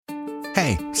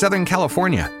Hey, Southern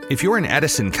California, if you're an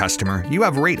Edison customer, you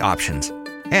have rate options.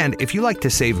 And if you like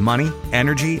to save money,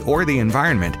 energy, or the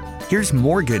environment, here's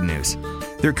more good news.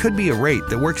 There could be a rate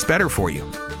that works better for you.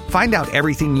 Find out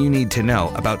everything you need to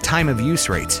know about time of use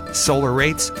rates, solar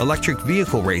rates, electric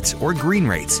vehicle rates, or green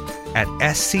rates at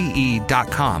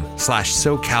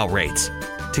sce.com/SoCal rates.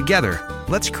 Together,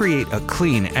 let's create a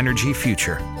clean energy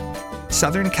future.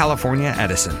 Southern California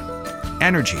Edison.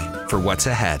 Energy for what's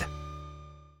ahead.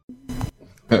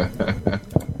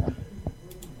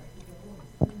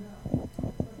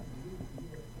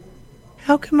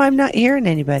 How come I'm not hearing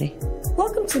anybody?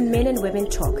 Welcome to Men and Women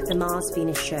Talk, the Mars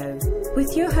Venus Show,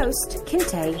 with your hosts,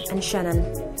 Kinte and Shannon.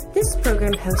 This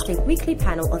program hosts a weekly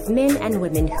panel of men and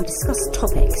women who discuss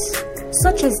topics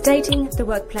such as dating, the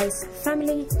workplace,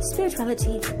 family,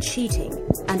 spirituality, cheating,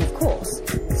 and of course,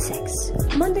 sex.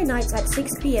 Monday nights at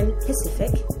 6 p.m.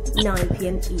 Pacific, 9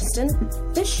 p.m. Eastern.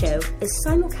 This show is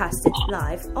simulcasted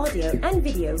live, audio and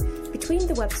video between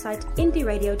the website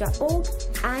indieradio.org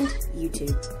and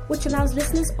YouTube, which allows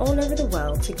listeners all over the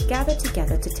world to gather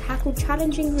together to tackle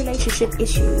challenging relationship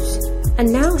issues.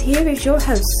 And now here is your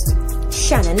hosts,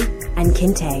 Shannon and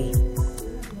Kinte.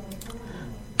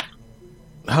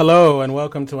 Hello and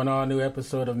welcome to an all-new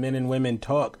episode of Men and Women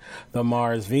Talk, the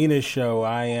Mars Venus Show.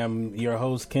 I am your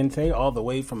host, Kinte, all the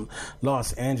way from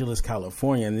Los Angeles,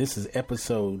 California, and this is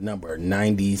episode number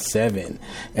 97.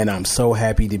 And I'm so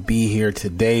happy to be here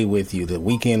today with you. The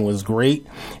weekend was great.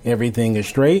 Everything is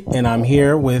straight. And I'm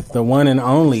here with the one and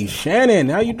only Shannon.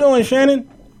 How you doing, Shannon?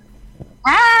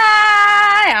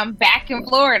 Hi, I'm back in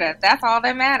Florida. That's all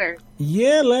that matters.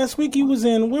 Yeah, last week you was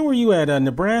in, where were you at?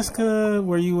 Nebraska?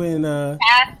 Were you in?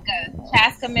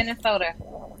 Chaska, Minnesota.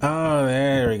 Oh,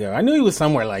 there we go. I knew he was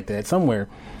somewhere like that. Somewhere.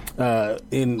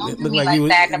 It looked like he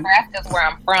was. Nebraska's where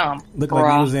I'm from. Looked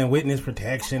like he was in witness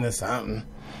protection or something.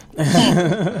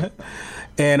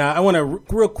 And I want to,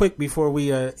 real quick, before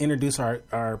we introduce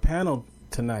our panel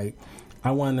tonight, I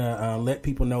want to let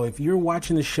people know if you're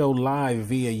watching the show live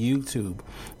via YouTube,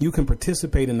 you can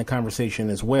participate in the conversation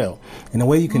as well. And the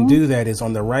way you can do that is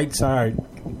on the right side,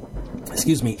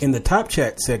 in the top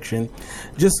chat section,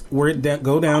 just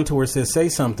go down to where it says say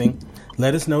something,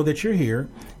 let us know that you're here,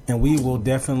 and we will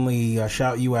definitely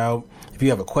shout you out. If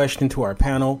you have a question to our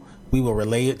panel, we will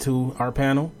relay it to our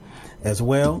panel as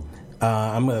well.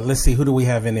 Let's see, who do we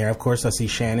have in there? Of course, I see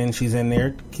Shannon. She's in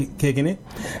there kicking it.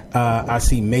 I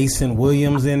see Mason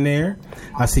Williams in there.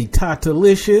 I see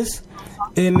Tatalicious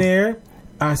in there.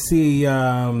 I see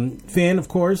Finn, of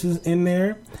course, is in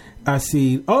there. I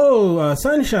see,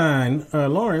 Sunshine,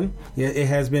 Lauren. Yeah, it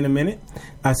has been a minute.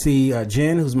 I see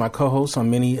Jen, who's my co-host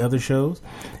on many other shows.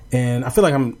 And I feel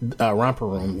like I'm Romper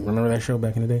Room. Remember that show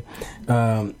back in the day?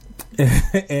 And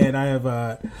I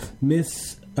have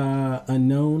Miss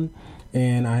Unknown.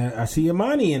 And I see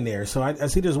Imani in there. So I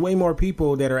see there's way more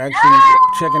people that are actually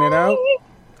checking it out.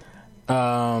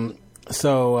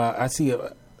 So I see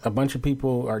a bunch of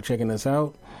people are checking this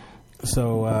out.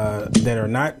 So that are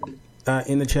not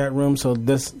in the chat room. So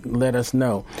just let us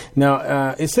know.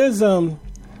 Now, it says,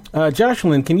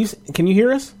 Jocelyn, can you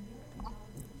hear us?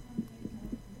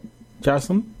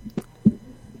 Jocelyn?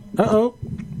 Uh-oh.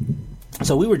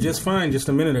 So we were just fine just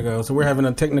a minute ago. So we're having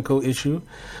a technical issue.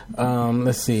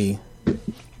 Let's see.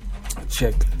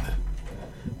 Check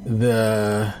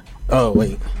the. Oh,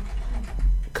 wait.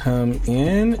 Come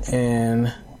in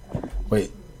and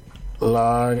wait.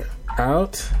 Log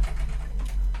out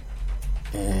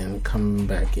and come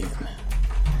back in.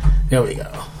 There we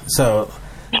go. So,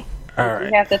 all right.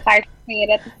 You have to type it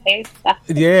at the same time.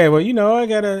 Yeah, well, I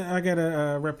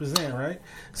gotta represent, right?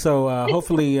 So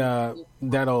hopefully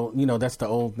that'll, that's the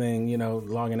old thing,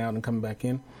 logging out and coming back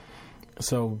in.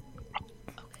 So.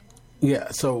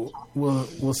 Yeah, so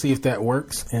we'll see if that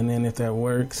works, and then if that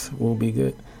works, we'll be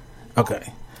good.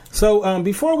 Okay. So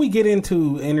before we get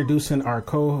into introducing our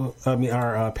panel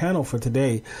for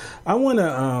today, I want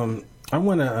you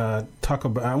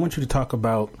to talk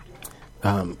about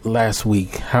last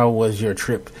week. How was your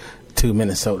trip to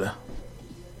Minnesota?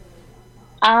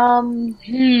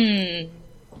 It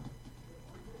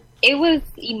was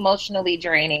emotionally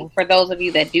draining. For those of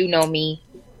you that do know me,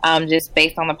 just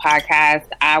based on the podcast,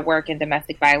 I work in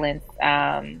domestic violence,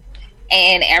 and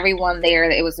everyone there,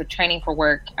 it was a training for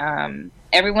work.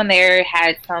 Everyone there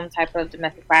had some type of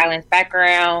domestic violence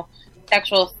background,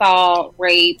 sexual assault,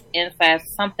 rape,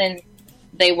 incest, something.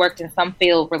 They worked in some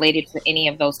field related to any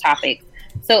of those topics.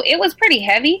 So it was pretty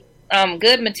heavy,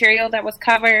 good material that was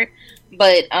covered,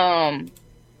 but,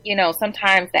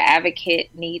 sometimes the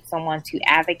advocate needs someone to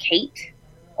advocate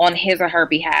on his or her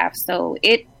behalf. So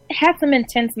it had some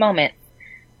intense moments.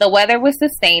 The weather was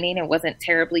sustaining. It wasn't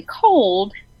terribly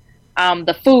cold.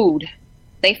 The food,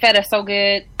 they fed us so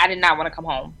good. I did not want to come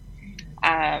home.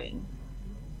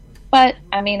 But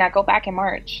I mean, I go back in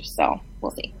March, so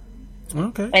we'll see.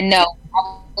 Okay. And no,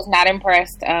 I was not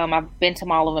impressed. I've been to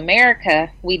Mall of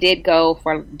America. We did go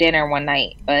for dinner one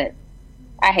night, but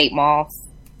I hate malls.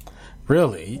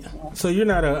 Really? So you're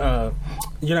not a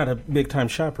big time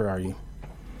shopper, are you?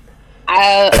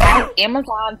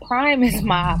 Amazon Prime is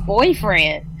my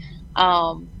boyfriend.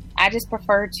 I just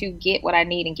prefer to get what I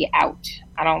need and get out.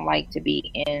 I don't like to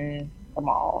be in the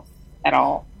malls at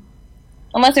all,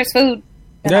 unless there's food.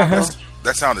 That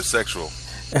sounded sexual.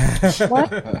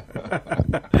 What?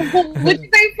 What'd you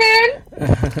say, Finn?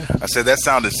 I said that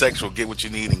sounded sexual. Get what you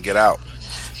need and get out.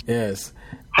 Yes.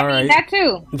 All right. That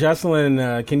too.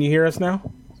 Jocelyn, can you hear us now?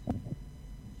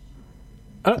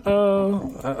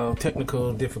 Uh-oh.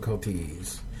 Technical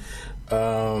difficulties.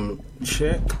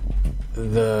 Check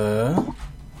the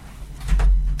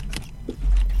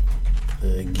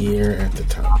gear at the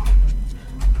top.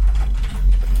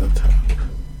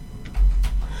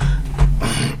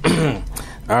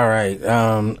 All right.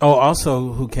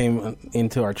 Also, who came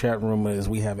into our chat room is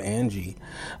we have Angie,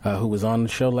 who was on the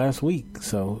show last week.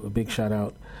 So a big shout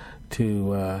out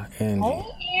to Angie.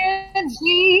 Hey,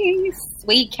 Angie,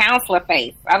 sweet counselor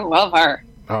face. I love her.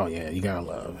 Oh yeah, you gotta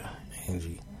love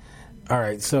Angie. All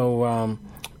right. So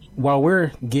while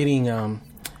we're getting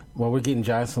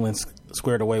Jocelyn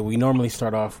squared away, we normally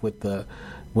start off with the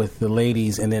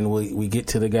ladies, and then we get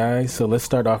to the guys. So let's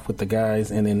start off with the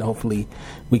guys, and then hopefully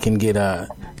we can get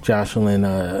Jocelyn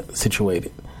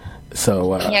situated.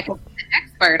 So yeah, because she's an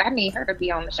expert. I need her to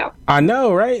be on the show. I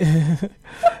know, right?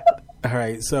 All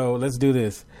right, so let's do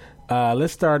this.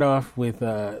 Let's start off with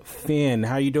Finn.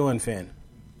 How you doing, Finn?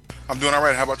 I'm doing all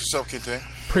right. How about yourself, Kinte?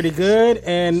 Pretty good.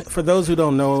 And for those who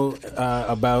don't know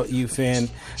about you, Finn,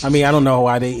 I mean, I don't know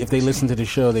why if they listen to the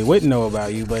show, they wouldn't know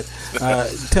about you, but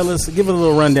give us a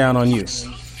little rundown on you.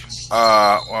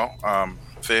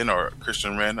 Finn, or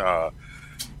Christian Wren,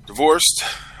 divorced,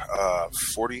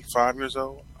 45 years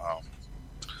old.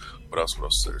 What else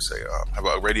did I say? I have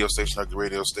a radio station, I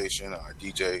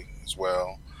DJ as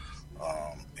well.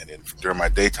 And then during my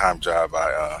daytime job,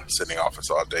 I sit in the office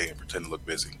all day and pretend to look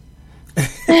busy.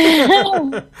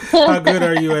 How good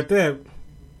are you at that?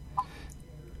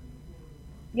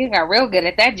 You got real good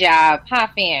at that job, huh,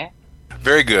 Finn?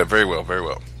 Very good, very well, very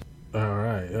well. All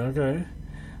right, okay.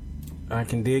 I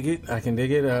can dig it.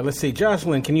 Let's see,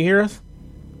 Jocelyn, can you hear us?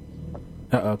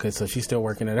 Okay, so she's still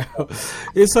working it out.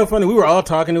 It's so funny. We were all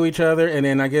talking to each other, and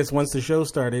then I guess once the show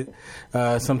started,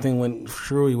 something went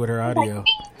shrewy with her audio.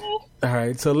 All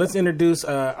right, so let's introduce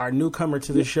our newcomer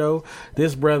to the show.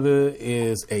 This brother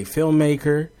is a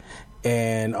filmmaker,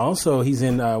 and also he's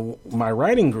in my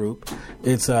writing group.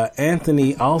 It's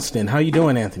Anthony Alston. How you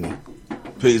doing, Anthony?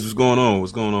 Peace. What's going on?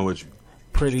 What's going on with you?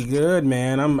 Pretty good,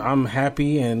 man. I'm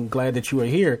happy and glad that you are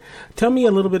here. Tell me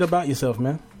a little bit about yourself,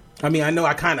 man. I mean, I know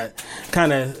I kind of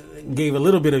gave a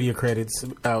little bit of your credits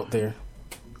out there.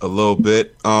 A little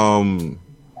bit. I mean,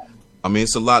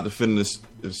 it's a lot to fit in this.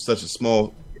 It's such a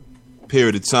small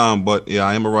period of time, but yeah,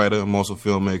 I am a writer. I'm also a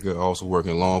filmmaker. I also work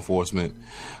in law enforcement.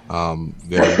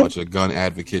 Very much a gun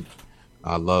advocate.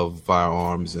 I love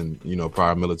firearms and,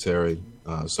 prior military.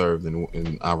 Served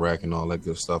in Iraq and all that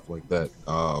good stuff like that.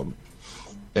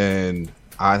 And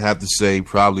I'd have to say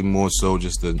probably more so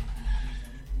just an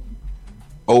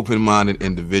open-minded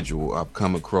individual. I've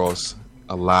come across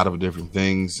a lot of different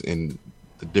things in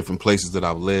the different places that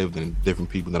I've lived and different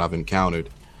people that I've encountered.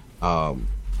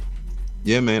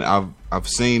 Yeah, man, I've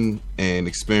seen and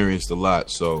experienced a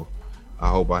lot, so I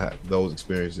hope those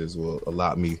experiences will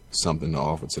allow me something to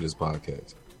offer to this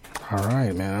podcast. All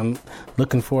right, man. I'm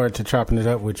looking forward to chopping it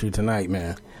up with you tonight,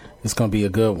 man. It's going to be a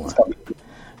good one.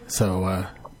 So, all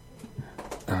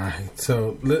right.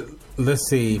 So, let's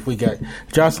see if we got...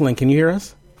 Jocelyn, can you hear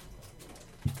us?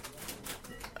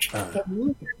 Can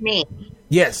you hear me?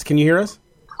 Yes, can you hear us?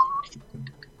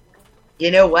 You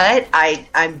know what?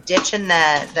 I'm ditching the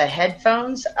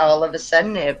headphones. All of a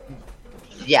sudden, it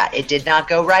did not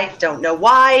go right. Don't know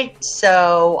why.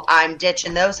 So I'm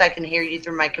ditching those. I can hear you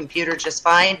through my computer just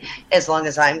fine, as long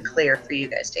as I'm clear for you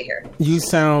guys to hear. You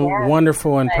sound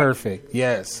wonderful and perfect.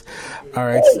 Yes. All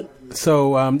right.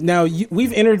 So now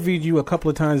we've interviewed you a couple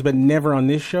of times, but never on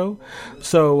this show.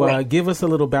 So give us a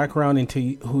little background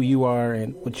into who you are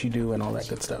and what you do and all that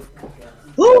good stuff.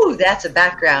 Ooh, that's a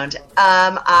background.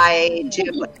 I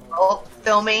do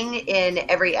filming in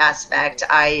every aspect.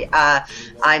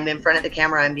 I'm in front of the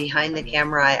camera. I'm behind the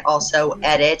camera. I also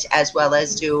edit, as well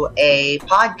as do a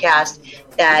podcast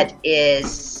that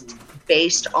is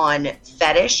based on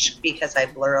fetish, because I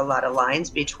blur a lot of lines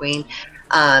between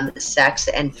sex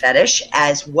and fetish,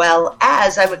 as well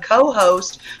as I'm a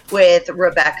co-host with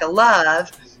Rebecca Love,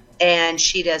 and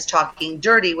she does Talking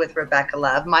Dirty with Rebecca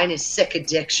Love. Mine is Sick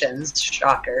Addictions,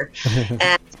 shocker.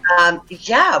 And I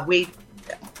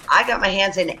got my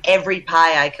hands in every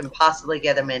pie I can possibly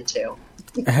get them into.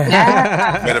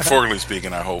 Metaphorically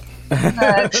speaking, I hope.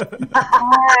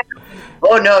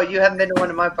 Oh no, you haven't been to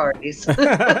one of my parties. Look,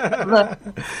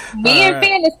 me and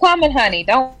Finn is coming, honey.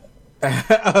 Don't.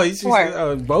 Both of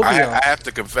y'all. I have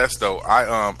to confess though,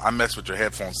 I messed with your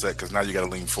headphone set because now you got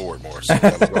to lean forward more. So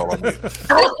that was all I did.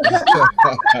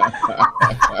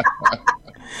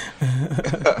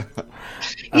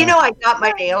 I got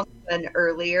my nails done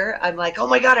earlier. I'm like, oh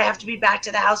my God, I have to be back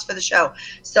to the house for the show.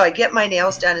 So I get my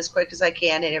nails done as quick as I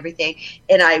can and everything.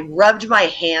 And I rubbed my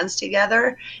hands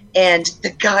together. And the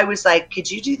guy was like,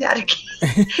 could you do that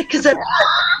again? Because I'm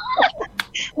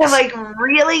like,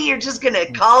 really? You're just going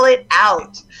to call it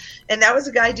out? And that was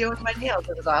a guy doing my nails.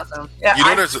 It was awesome.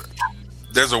 Yeah,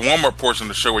 there's a warm-up portion of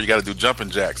the show where you got to do jumping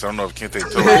jacks. I don't know if Kente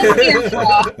told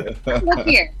you. Look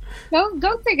here.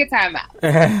 Go take a time out.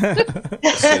 You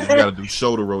got to do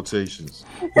shoulder rotations.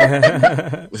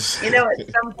 At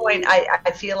some point,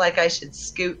 I feel like I should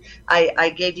scoot.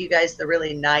 I gave you guys the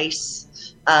really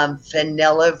nice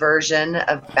vanilla version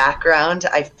of background.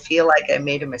 I feel like I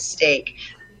made a mistake.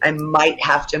 I might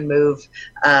have to move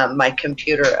my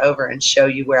computer over and show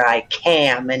you where I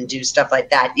cam and do stuff like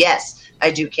that. Yes, I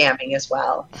do camming as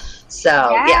well. So,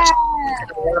 yeah, I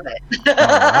love it.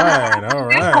 All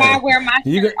right. That's why I wear my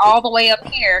shirt all the way up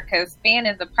here, because Finn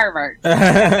is a pervert.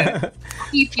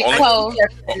 Keep your clothes.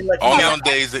 Only on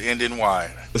days that end in Y.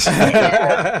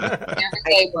 Every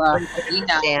day, bro. You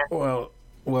know.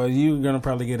 Well, you're going to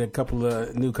probably get a couple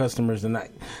of new customers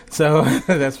tonight. So,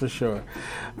 that's for sure.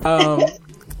 All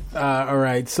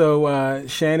right. So,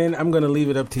 Shannon, I'm going to leave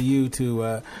it up to you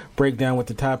to break down what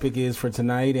the topic is for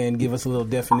tonight and give us a little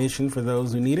definition for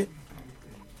those who need it.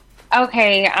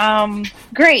 Okay.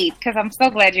 Great. Because I'm so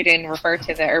glad you didn't refer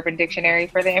to the Urban Dictionary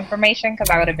for the information, because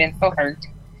I would have been so hurt.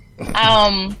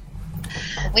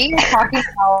 We are talking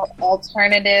about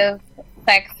alternative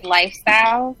sex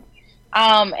lifestyles.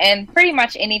 And pretty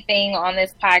much anything on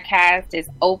this podcast is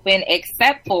open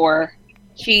except for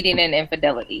cheating and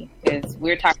infidelity, because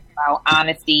we're talking about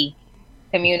honesty,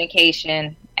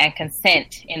 communication, and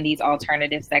consent in these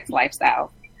alternative sex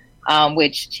lifestyles,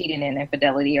 which cheating and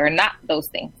infidelity are not those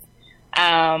things.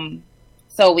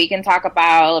 So we can talk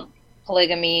about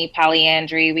polygamy,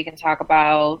 polyandry. We can talk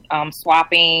about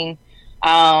swapping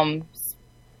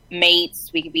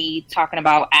mates. We could be talking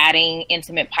about adding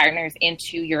intimate partners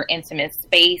into your intimate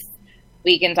space.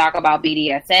 We can talk about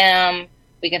BDSM.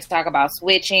 We can talk about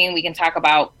switching. We can talk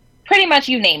about pretty much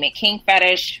you name it, kink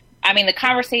fetish. I mean, the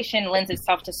conversation lends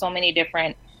itself to so many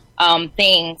different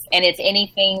things, and it's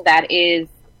anything that is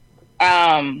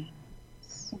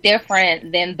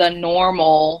different than the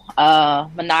normal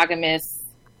monogamous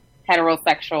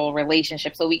heterosexual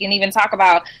relationship. So we can even talk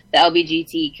about the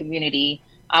LGBT community.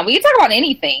 We can talk about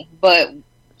anything, but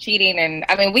cheating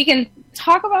we can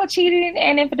talk about cheating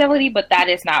and infidelity, but that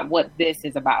is not what this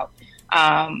is about.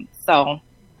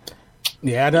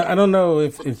 Yeah, I don't know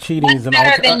if cheating is an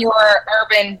better than your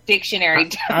Urban Dictionary.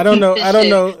 I don't know.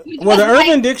 Well, the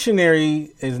Urban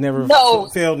Dictionary has never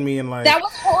failed me in life. That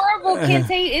was horrible, Kente.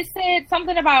 It said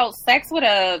something about sex with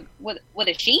a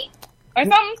sheet or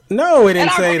something. No, it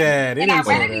didn't say that. It didn't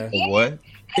say that. What?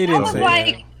 It didn't say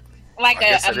that. I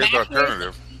guess it is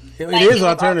alternative. It is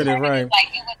alternative, right? Like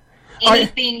it was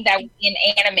anything that was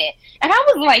inanimate, and I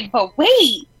was like, but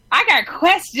wait. I got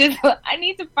questions. I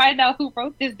need to find out who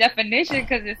wrote this definition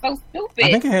because it's so stupid.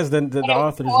 I think it has the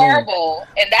author's name. Horrible,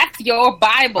 and that's your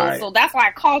Bible, right. So that's why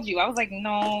I called you. I was like, no.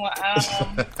 All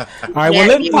right. Well,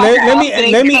 let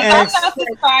me ask.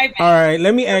 All right.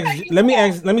 Let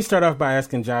me start off by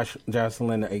asking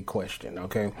Jocelyn a question.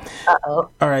 Okay. Uh-oh.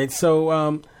 All right.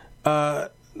 So,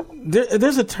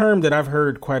 there's a term that I've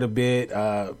heard quite a bit.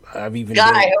 I've even.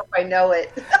 God, I hope I know it.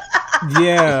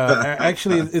 Yeah,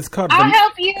 actually, it's called. I'll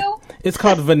help you. It's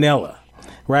called vanilla,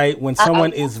 right? When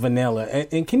someone is vanilla,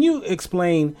 and can you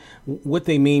explain what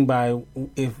they mean by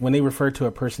when they refer to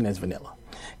a person as vanilla?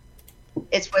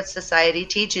 It's what society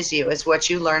teaches you. It's what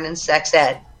you learn in sex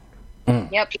ed.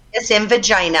 Yep. It's in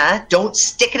vagina. Don't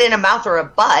stick it in a mouth or a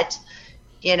butt.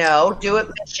 Do it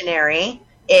missionary.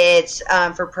 It's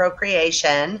for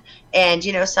procreation and,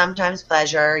 sometimes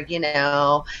pleasure,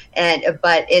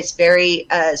 but it's very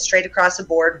straight across the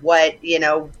board what,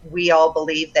 we all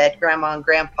believe that grandma and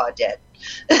grandpa did.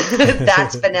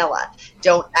 That's vanilla.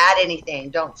 Don't add anything.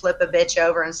 Don't flip a bitch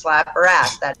over and slap her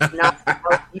ass. That's not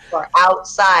how you are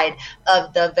outside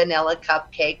of the vanilla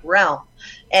cupcake realm.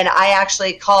 And I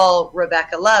actually call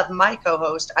Rebecca Love, my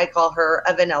co-host, I call her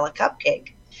a vanilla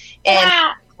cupcake. And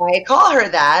why I call her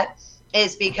that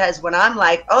is because when I'm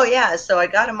like, oh yeah, so I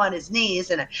got him on his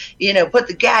knees and I, put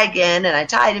the gag in and I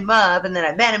tied him up and then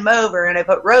I bent him over and I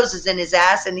put roses in his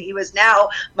ass and he was now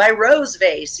my rose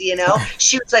vase, She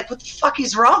was like, what the fuck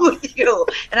is wrong with you?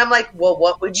 And I'm like, well,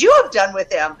 what would you have done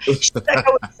with him? She's like, I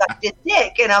would have sucked his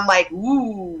dick. And I'm like,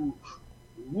 ooh.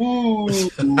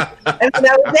 And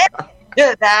that was it.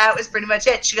 That was pretty much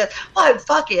it. She goes, well, I'd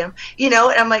fuck him, and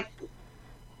I'm like,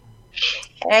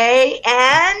 okay,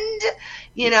 and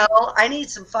I need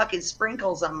some fucking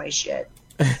sprinkles on my shit.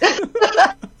 Now,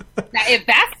 if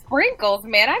that's sprinkles,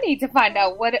 man, I need to find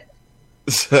out what it...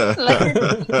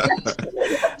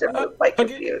 my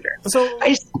computer. So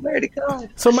I swear to God.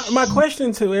 So my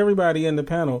question to everybody in the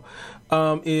panel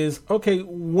is, okay,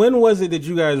 when was it that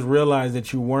you guys realized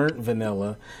that you weren't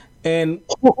vanilla? And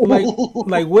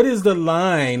like what is the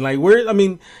line? Like where? I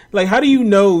mean, like how do you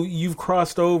know you've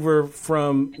crossed over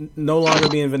from no longer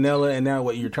being vanilla and now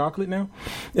what? You're chocolate now?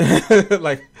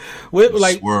 Like what?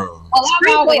 Like well,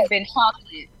 I've always been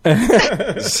chocolate.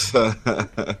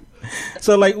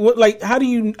 So like what? Like how do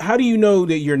you know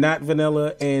that you're not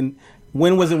vanilla? And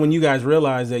when was it when you guys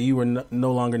realized that you were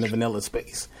no longer in the vanilla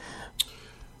space?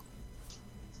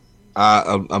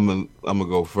 I'm gonna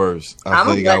go first. I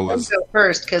think I was go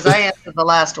first because I answered the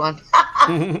last one.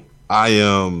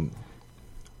 I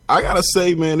gotta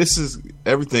say, man, this is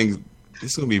everything.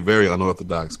 It's gonna be very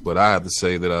unorthodox, but I have to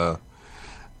say that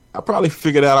I probably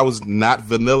figured out I was not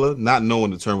vanilla, not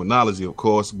knowing the terminology, of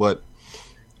course, but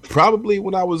probably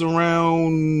when I was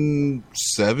around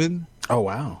 7. Oh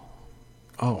wow!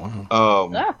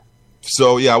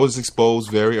 So yeah, I was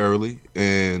exposed very early,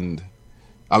 and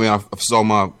I mean, I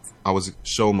was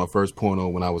showing my first porno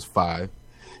when I was 5.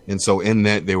 And so in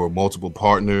that, there were multiple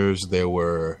partners. There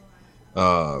were,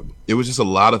 it was just a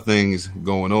lot of things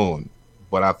going on.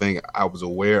 But I think I was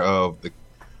aware of the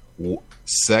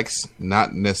sex,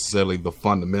 not necessarily the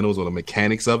fundamentals or the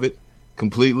mechanics of it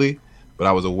completely, but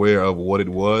I was aware of what it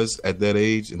was at that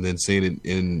age and then seeing it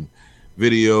in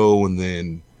video. And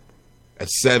then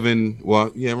at 7,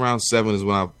 around 7 is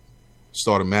when I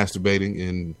started masturbating,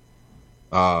 and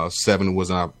 7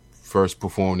 was when I first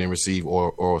performed and received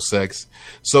oral sex.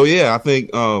 So yeah, I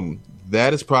think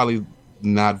that is probably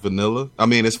not vanilla. I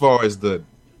mean, as far as the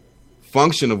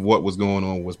function of what was going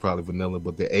on was probably vanilla,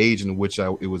 but the age in which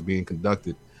it was being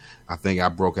conducted, I think I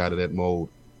broke out of that mode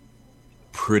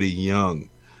pretty young.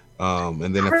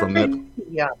 And then from that,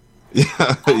 yeah.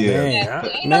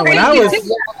 Man,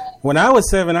 when I was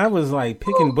 7, I was like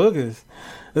picking boogers.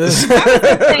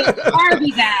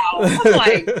 Barbie doll. I'm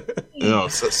like,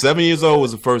 7 years old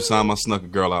was the first time I snuck a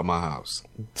girl out my house.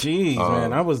 Jeez,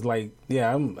 man, I was like,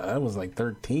 I was like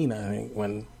 13, I think,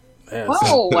 when. Yeah,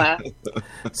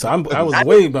 so I was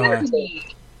way behind.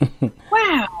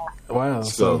 Wow.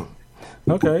 So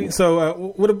okay.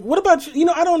 So what about you?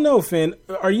 I don't know, Finn.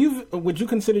 Would you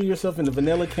consider yourself in the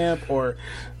vanilla camp, or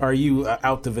are you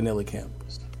out the vanilla camp?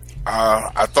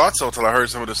 I thought so till I heard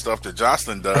some of the stuff that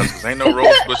Jocelyn does, because ain't no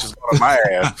rose bushes on my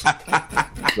ass.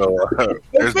 So,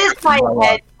 this is my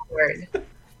head word.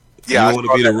 Yeah, you want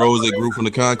to be the rose that grew from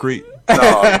the concrete?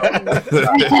 No.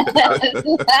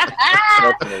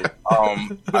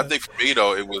 I think for me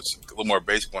though, it was a little more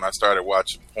basic when I started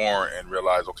watching porn and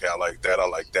realized, okay, I like that.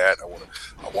 I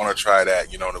want to try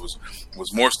that. And it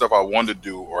was more stuff I wanted to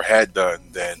do or had done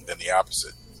than the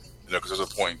opposite. Because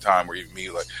there's a point in time where even me,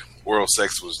 like, oral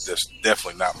sex was just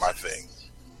definitely not my thing,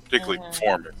 particularly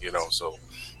performing. So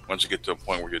once you get to a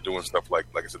point where you're doing stuff like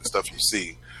I said, the stuff you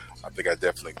see, I think I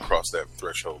definitely crossed that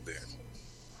threshold then.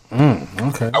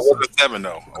 Okay. I wasn't 7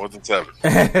 though. I wasn't 7.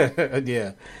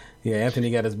 Yeah.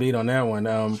 Anthony got his beat on that one.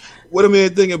 What I mean,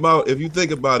 if you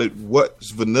think about it,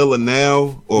 what's vanilla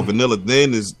now or vanilla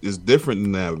then is different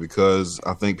now, because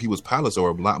I think people's palates are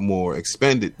a lot more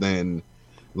expanded than,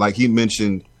 like he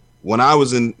mentioned, when I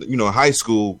was in high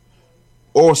school.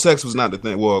 Oral sex was not the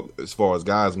thing. Well, as far as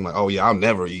guys, I'm like, oh yeah, I'll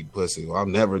never eat pussy, or I'll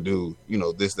never do,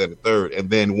 this, that, and the third. And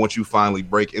then once you finally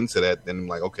break into that, then I'm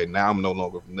like, okay, now I'm no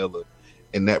longer vanilla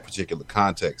in that particular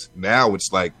context. Now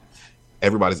it's like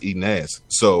everybody's eating ass.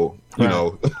 So, Look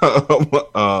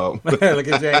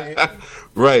at Jay.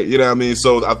 Right. You know what I mean?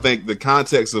 So I think the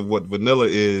context of what vanilla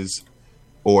is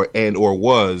or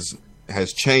was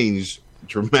has changed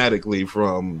dramatically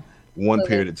from one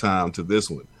period of time to this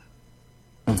one.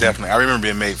 Definitely. I remember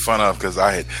being made fun of because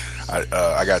I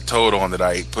I got told on that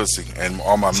I ate pussy, and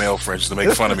all my male friends used to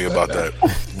make fun of me about that.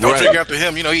 Don't drink after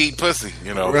him, he eat pussy,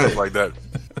 stuff like that.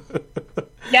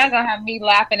 Y'all gonna have me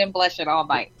laughing and blushing all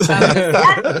night.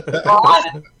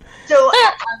 Awesome. So,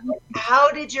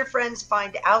 how did your friends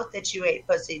find out that you ate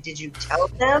pussy? Did you tell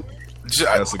them?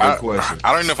 That's a good question.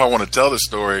 I don't even know if I want to tell the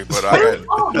story, but I had.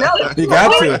 Oh, no. You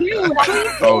got to.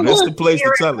 Oh, this is the place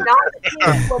to tell it.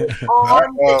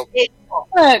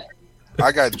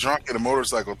 I got drunk at a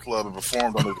motorcycle club and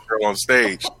performed on the girl on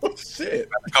stage. Shit.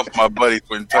 A couple of my buddies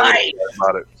wouldn't tell me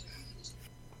about it.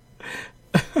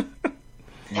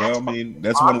 Well, I mean,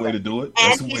 that's one way to do it.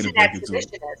 That's And one way he's to an break it to it.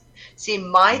 exhibitionist. See,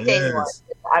 my thing was,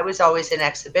 I was always an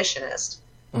exhibitionist.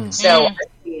 So I'd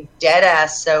be dead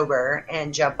ass sober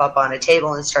and jump up on a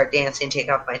table and start dancing, take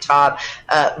off my top,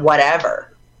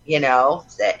 whatever.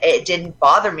 It didn't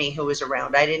bother me who was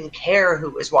around. I didn't care who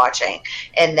was watching.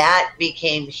 And that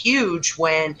became huge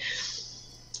when,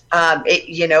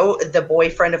 the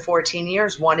boyfriend of 14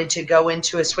 years wanted to go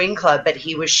into a swing club, but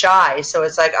he was shy. So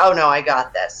it's like, oh no, I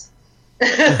got this.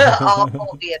 I'll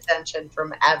hold the attention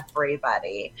from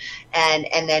everybody.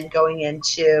 And then going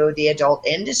into the adult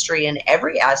industry in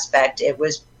every aspect, it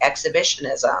was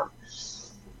exhibitionism.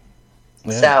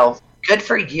 Yeah. So good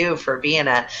for you for being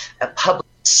a public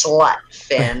slut,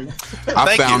 Finn.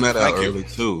 I found that out early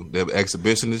too. The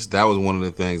exhibitionist, that was one of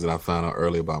the things that I found out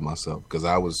early about myself, because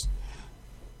I was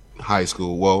high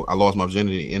school. Well, I lost my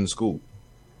virginity in school.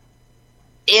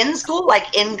 In school,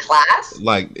 like in class?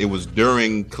 Like it was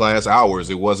during class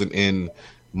hours. It wasn't in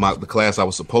the class I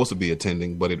was supposed to be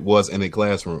attending, but it was in a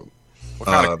classroom. What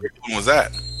kind of curriculum was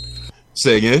that?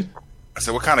 Say again? I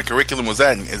said, what kind of curriculum was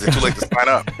that? Is it too late to sign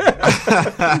up?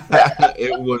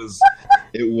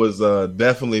 It was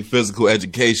definitely physical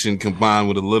education combined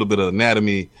with a little bit of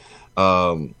anatomy.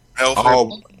 All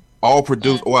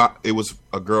produced. Well, it was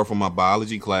a girl from my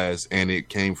biology class, and it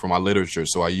came from my literature.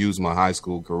 So I used my high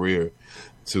school career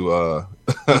to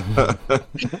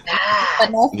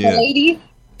lady.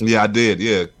 Yeah, I did.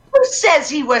 Yeah. Who says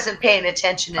he wasn't paying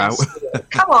attention in school?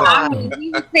 Come on. He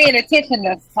was paying attention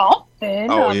to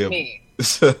something. Oh yeah.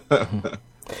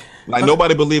 Like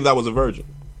nobody believed I was a virgin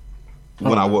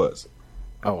when I was.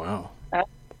 Oh wow.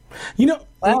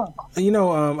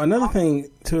 Another thing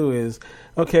too is,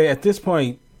 okay, at this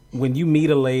point, when you meet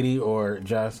a lady, or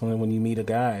Jocelyn, when you meet a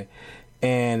guy,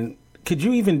 and could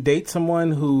you even date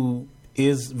someone who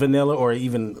is vanilla, or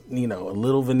even, a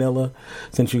little vanilla,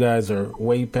 since you guys are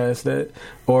way past that?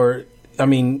 Or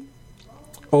do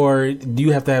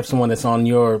you have to have someone that's on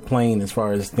your plane as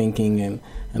far as thinking and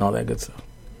all that good stuff?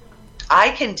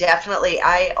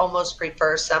 I almost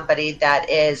prefer somebody that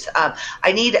is,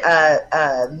 I need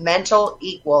a mental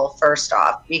equal first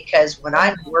off, because when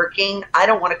I'm working, I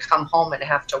don't want to come home and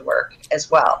have to work as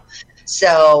well.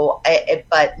 So,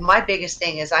 but my biggest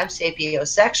thing is I'm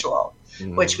sapiosexual,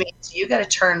 which means you got to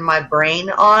turn my brain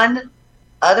on.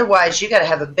 Otherwise, you got to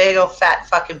have a big old fat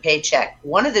fucking paycheck.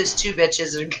 One of those two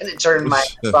bitches are going to turn my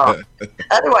on.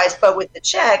 Otherwise, but with the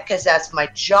check, because that's my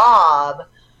job,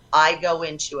 I go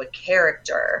into a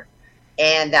character,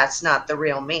 and that's not the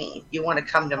real me. You want to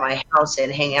come to my house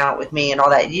and hang out with me and all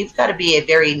that. You've got to be a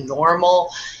very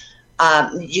normal,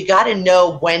 you got to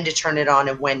know when to turn it on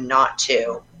and when not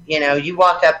to. You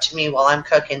walk up to me while I'm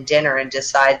cooking dinner and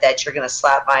decide that you're going to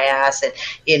slap my ass and,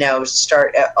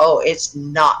 start, it's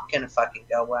not going to fucking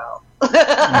go well.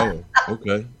 Oh,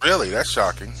 okay. Really? That's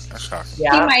shocking.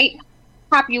 Yeah. He might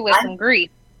pop you with some grease.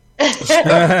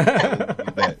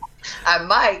 I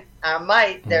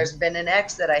might. There's been an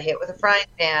ex that I hit with a frying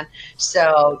pan.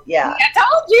 So yeah. I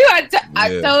told you.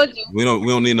 I told you. We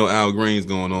don't need no Al Greens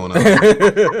going on. But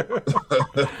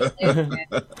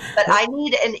I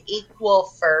need an equal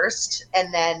first,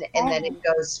 and then it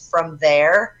goes from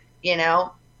there.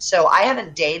 So I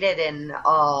haven't dated in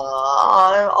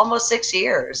almost 6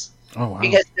 years. Oh wow!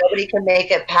 Because nobody can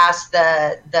make it past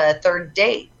the third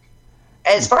date.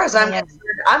 As far as I'm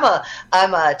concerned, I'm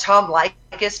a Tom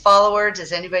Likas follower.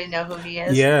 Does anybody know who he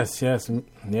is? Yes.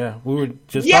 Yeah, we were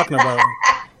just talking about him.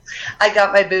 I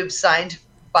got my boobs signed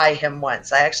by him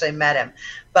once. I actually met him.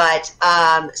 But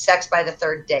sex by the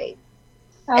third date.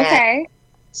 Okay. And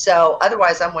so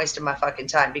otherwise, I'm wasting my fucking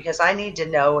time, because I need to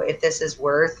know if this is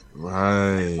worth.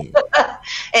 Right.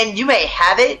 And you may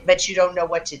have it, but you don't know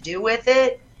what to do with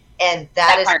it. And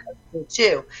that is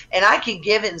too. And I can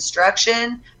give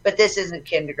instruction, but this isn't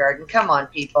kindergarten. Come on,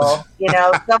 people.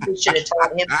 Somebody should have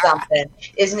taught him something.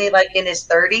 Isn't he like in his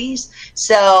 30s?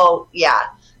 So, yeah,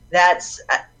 that's.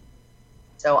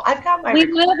 So I've got my.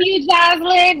 We love you,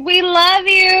 Jocelyn. We love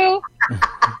you.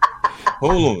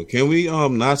 Hold on. Can we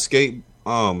not skate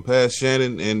past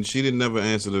Shannon? And she didn't never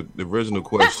answer the original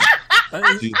question.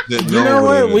 You know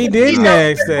what? We didn't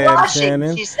ask that,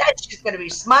 Shannon. She said she's going to be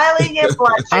smiling and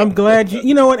blushing. I'm glad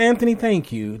you know what, Anthony?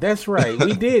 Thank you. That's right.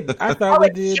 We did. I thought we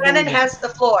did. Shannon has the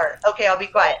floor. Okay, I'll be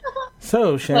quiet.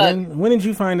 So, Shannon, when did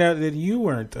you find out that you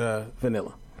weren't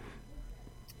vanilla?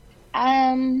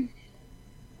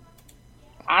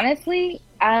 Honestly,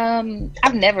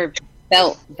 I've never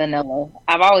felt vanilla.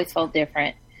 I've always felt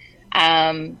different.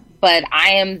 But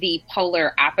I am the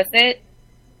polar opposite.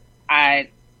 I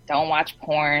don't watch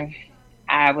porn.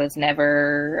 I was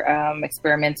never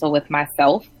experimental with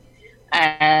myself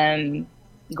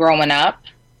growing up.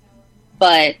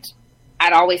 But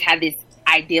I'd always had this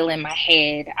ideal in my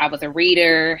head. I was a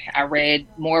reader. I read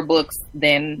more books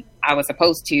than I was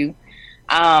supposed to.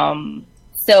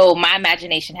 So my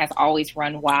imagination has always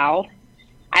run wild.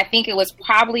 I think it was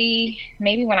probably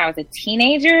maybe when I was a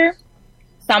teenager,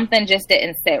 something just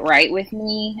didn't sit right with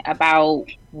me about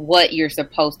what you're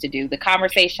supposed to do. The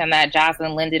conversation that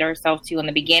Jocelyn lended herself to in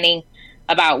the beginning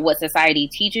about what society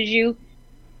teaches you,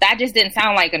 that just didn't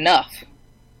sound like enough.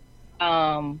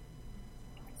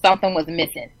 Something was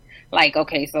missing. Like,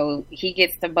 okay, so he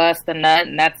gets to bust a nut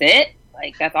and that's it?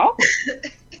 Like, that's all?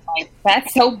 Like,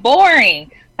 that's so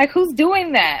boring. Like, who's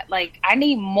doing that? Like, I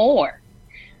need more.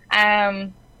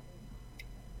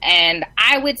 And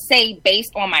I would say,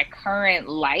 based on my current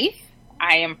life,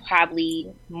 I am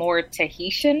probably more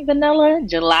Tahitian vanilla,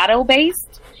 gelato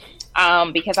based,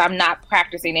 because I'm not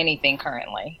practicing anything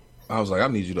currently. I was like, I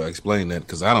need you to explain that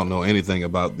because I don't know anything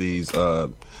about these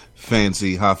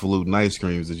fancy highfalutin ice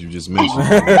creams that you just mentioned.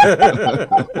 That's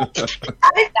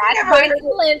Heinz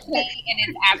Valente, and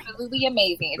it's absolutely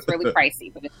amazing. It's really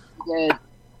pricey, but it's good.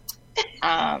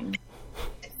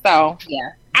 So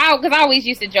yeah, because I always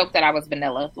used to joke that I was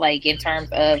vanilla, like in terms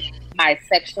of my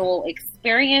sexual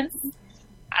experience,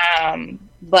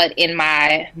 but in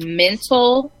my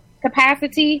mental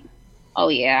capacity, oh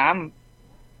yeah,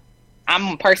 I'm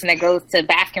a person that goes to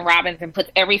Baskin Robbins and puts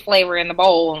every flavor in the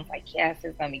bowl and like, yes,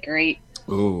 it's gonna be great.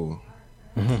 Ooh.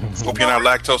 Hope you're not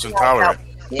lactose intolerant.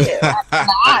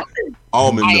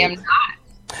 Almond milk. I am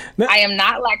not. I am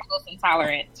not lactose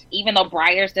intolerant, even though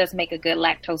Breyers does make a good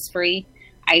lactose-free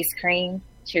ice cream.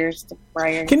 Cheers to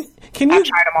Breyers. Can you? I've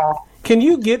tried them all. Can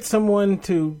you get someone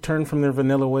to turn from their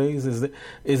vanilla ways?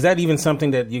 Is that even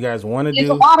something that you guys want to do? Is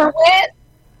the water wet?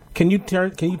 Can you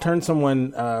turn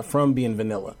someone from being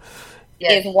vanilla?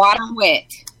 Yes. Is water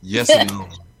wet? Yes and no.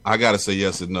 I gotta say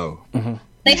yes and no. Mm-hmm.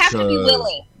 They have to be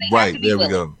willing. Right, there we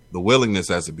go. The willingness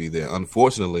has to be there.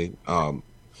 Unfortunately,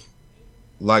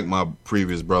 like my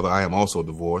previous brother, I am also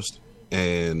divorced,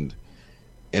 and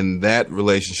in that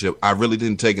relationship, I really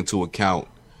didn't take into account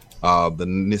the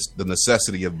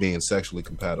necessity of being sexually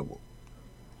compatible.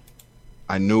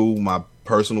 I knew my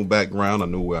personal background. I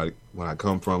knew where I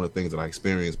come from, the things that I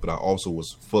experienced, but I also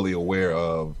was fully aware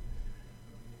of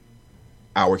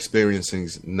our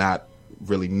experiences not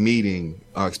really meeting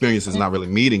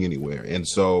anywhere. And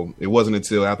so it wasn't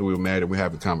until after we were married that we were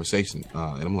having a conversation.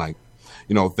 And I'm like,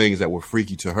 things that were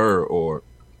freaky to her or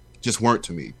just weren't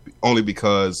to me, only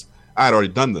because I had already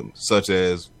done them, such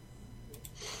as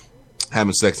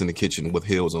having sex in the kitchen with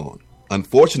heels on.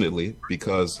 Unfortunately,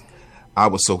 because I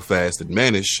was so fast and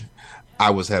mannish,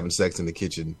 I was having sex in the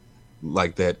kitchen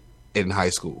like that in high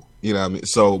school. You know what I mean?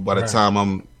 So by the time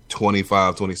I'm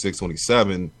 25, 26,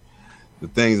 27, the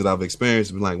things that I've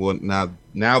experienced, I'm like, well,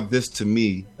 now this to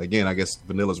me, again, I guess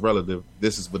vanilla's relative.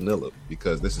 This is vanilla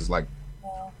because this is like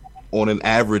on an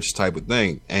average type of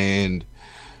thing. And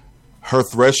her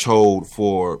threshold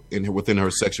within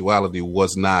her sexuality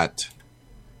was not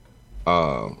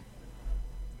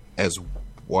as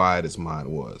wide as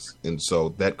mine was. And so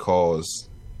that caused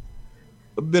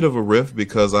a bit of a rift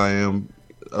because I am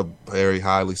a very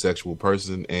highly sexual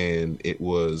person, and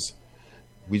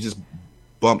we just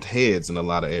bumped heads in a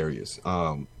lot of areas.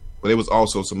 But it was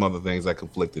also some other things that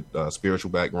conflicted,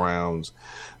 spiritual backgrounds,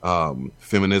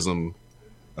 feminism,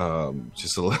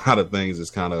 just a lot of things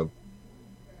that's kind of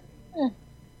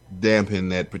dampen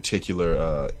that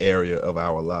particular area of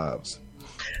our lives.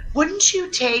 Wouldn't you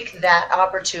take that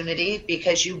opportunity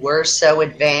because you were so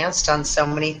advanced on so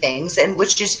many things, and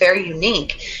which is very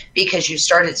unique because you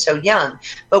started so young,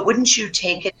 but wouldn't you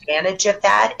take advantage of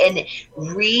that and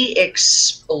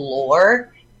re-explore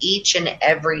each and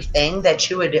everything that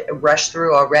you had rushed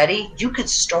through already? You could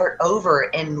start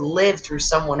over and live through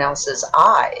someone else's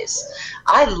eyes.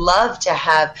 I love to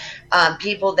have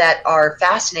people that are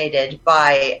fascinated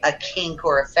by a kink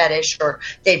or a fetish, or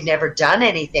they've never done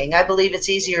anything. I believe it's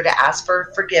easier to ask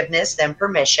for forgiveness than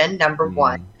permission, number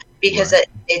one. Because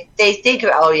they think,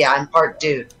 oh yeah, I'm part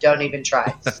dude. Don't even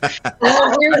try. I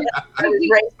was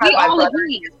raised by my brother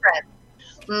and his friend.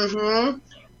 Mm-hmm.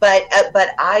 But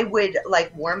I would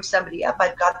like warm somebody up.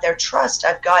 I've got their trust.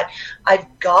 I've got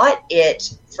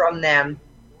it from them,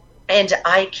 and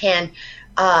I can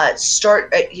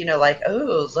start, like,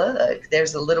 oh, look,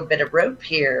 there's a little bit of rope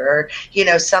here,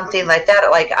 or, something like that.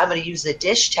 Like, I'm going to use a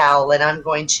dish towel and I'm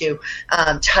going to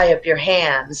tie up your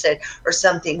hands, or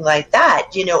something like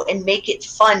that, and make it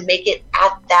fun, make it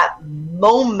at that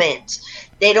moment.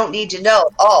 They don't need to know,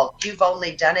 oh, you've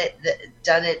only done it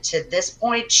to this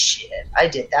point. Shit, I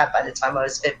did that by the time I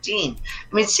was 15.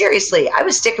 I mean, seriously, I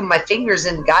was sticking my fingers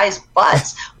in guys'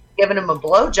 butts, giving them a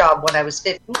blowjob when I was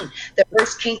 15. The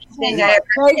first kinky thing I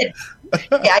ever did.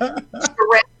 Yeah,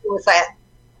 I was like,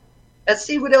 let's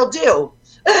see what he'll do.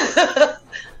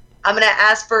 I'm going to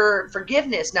ask for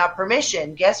forgiveness, not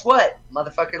permission. Guess what?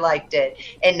 Motherfucker liked it.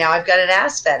 And now I've got an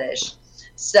ass fetish.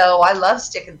 So I love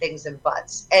sticking things in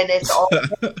butts. And it's all...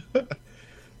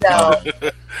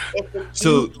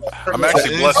 So I'm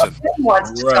actually blushing.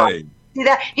 Right. See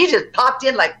that? He just popped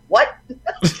in like, what?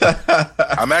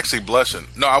 I'm actually blushing.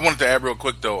 No, I wanted to add real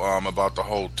quick, though, about the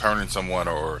whole turning someone,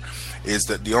 is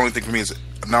that the only thing for me is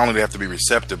not only they have to be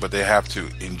receptive, but they have to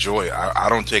enjoy it. I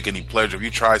don't take any pleasure. If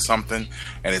you try something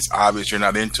and it's obvious you're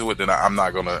not into it, then I'm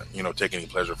not going to, take any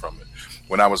pleasure from it.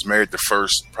 When I was married, the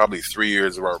first probably 3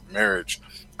 years of our marriage,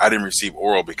 I didn't receive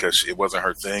oral because it wasn't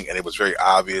her thing, and it was very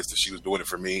obvious that she was doing it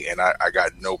for me, and I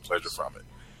got no pleasure from it.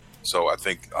 So I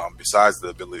think besides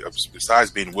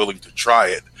being willing to try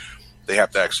it, they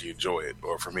have to actually enjoy it.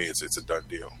 Or for me, it's a done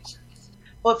deal.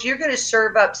 Well, if you're going to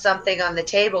serve up something on the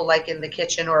table, like in the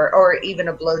kitchen, or even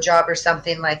a blowjob or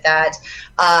something like that,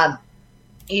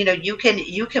 you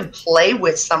can play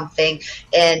with something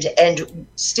and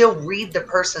still read the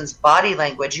person's body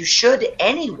language. You should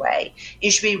anyway. You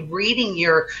should be reading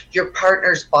your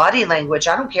partner's body language.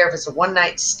 I don't care if it's a one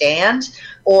night stand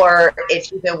or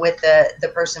if you've been with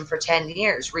the person for 10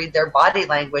 years. Read their body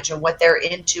language and what they're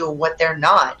into and what they're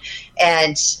not.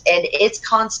 And it's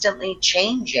constantly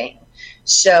changing.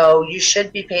 So you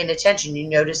should be paying attention. You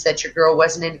notice that your girl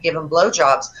wasn't into giving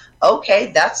blowjobs.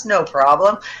 Okay, that's no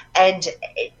problem. And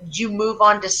you move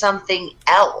on to something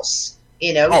else,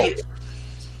 Oh,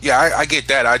 yeah, I get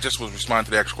that. I just was responding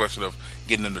to the actual question of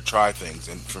getting them to try things.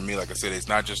 And for me, like I said, it's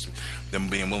not just them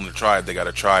being willing to try it. They got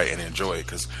to try it and enjoy it.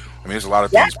 Because, there's a lot of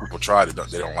things people try that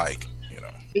they don't like,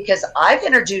 Because I've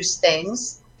introduced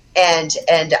things and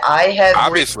I have...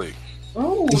 Obviously.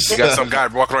 Ooh, you got some guy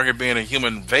walking around here being a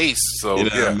human vase, so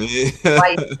yeah. I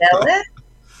know it.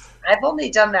 I've only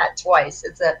done that twice.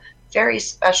 It's a very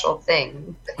special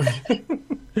thing.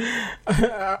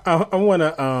 I want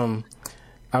to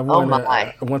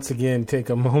once again take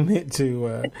a moment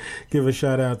to give a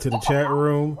shout out to the chat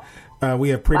room. We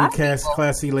have pretty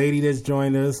classy lady that's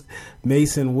joined us.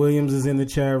 Mason Williams is in the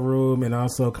chat room, and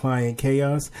also Client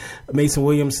Chaos. Mason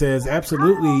Williams says,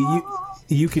 absolutely,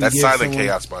 you can. That's Silent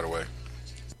Chaos, by the way.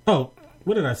 Oh,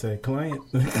 what did I say? Client.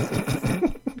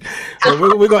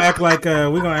 We're gonna act like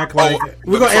we're gonna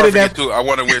edit that. I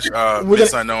want to wish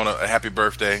Miss Unknown a happy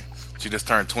birthday. She just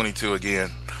turned 22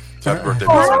 again. So happy birthday,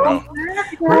 Miss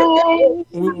Unknown.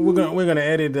 We're gonna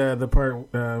edit the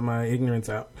part my ignorance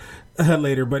out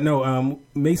later. But no,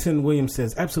 Mason Williams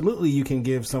says absolutely you can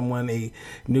give someone a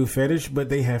new fetish, but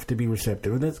they have to be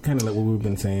receptive. That's kind of like what we've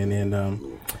been saying. And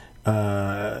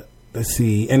let's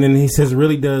see. And then he says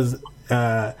really does. He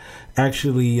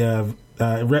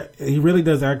really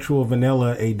does actual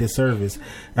vanilla a disservice.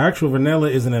 Actual vanilla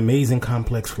is an amazing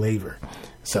complex flavor.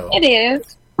 So it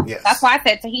is. Yes. That's why I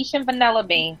said Tahitian vanilla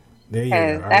bean. There you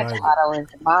go. That bottle is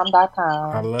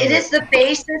bomb.com. It is the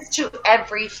basis to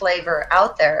every flavor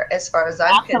out there, as far as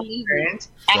I'm concerned.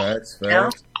 Facts.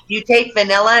 You take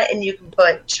vanilla and you can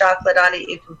put chocolate on it.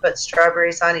 You can put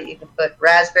strawberries on it. You can put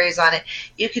raspberries on it.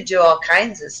 You can do all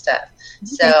kinds of stuff.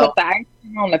 You can put the ice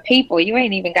cream on the people. You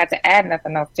ain't even got to add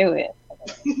nothing else to it.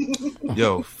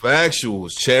 Yo,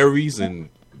 factuals, cherries and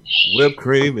whipped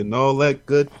cream and all that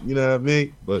good. You know what I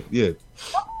mean? But yeah.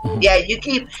 Yeah, you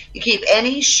keep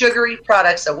any sugary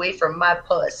products away from my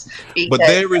puss. But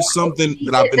there is something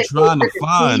that I've been trying to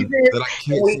find that I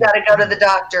can't. We got to go to the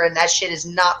doctor, and that shit is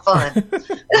not fun.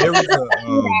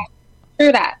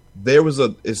 True that.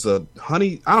 It's a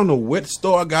honey. I don't know what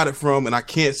store I got it from, and I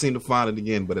can't seem to find it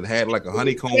again. But it had like a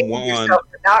honeycomb wand.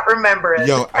 Not remember it.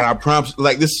 Yo, and I promise,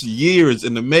 like this years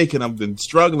in the making. I've been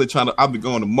struggling I've been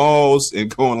going to malls and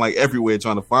going like everywhere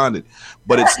trying to find it.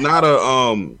 But it's not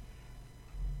a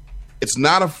It's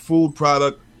not a food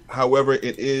product. However,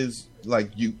 it is like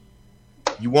you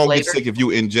won't get sick if you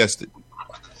ingest it.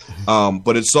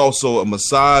 But it's also a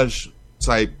massage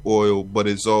type oil, but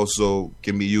it's also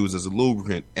can be used as a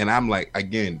lubricant. And I'm like,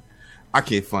 again, I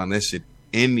can't find that shit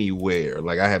anywhere.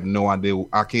 Like I have no idea.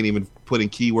 I can't even put in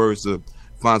keywords to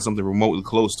find something remotely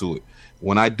close to it.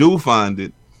 When I do find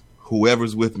it,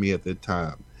 whoever's with me at that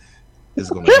time is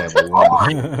going to have a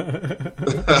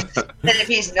wonderful. And if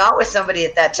he's not with somebody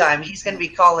at that time, he's going to be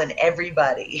calling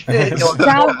everybody. We just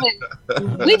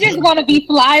want to be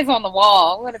flies on the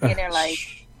wall. We want to be in there like.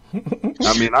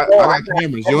 I mean, I got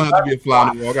cameras. You don't have to be a fly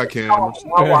on the wall. I got cameras.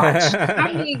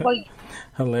 I mean, like,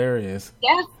 hilarious.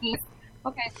 Yes.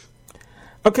 Okay.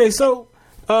 Okay, so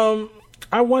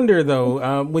I wonder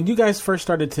though, when you guys first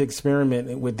started to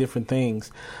experiment with different things,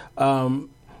 I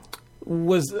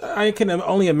can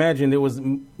only imagine there was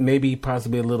maybe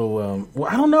possibly a little. Well,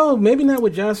 I don't know, maybe not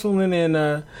with Jocelyn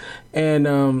and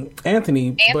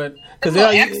Anthony, but because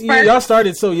y'all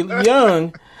started so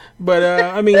young. But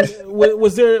I mean,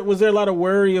 was there a lot of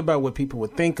worry about what people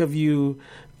would think of you?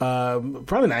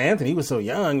 Probably not Anthony. He was so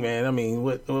young, man. I mean,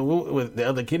 what the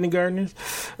other kindergartners,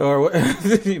 or what?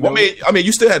 Well, I mean,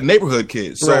 you still had neighborhood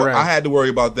kids, so right. I had to worry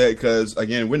about that because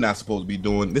again, we're not supposed to be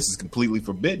doing this. Is completely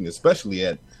forbidden, especially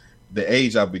at the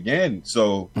age I began.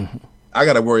 So I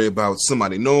got to worry about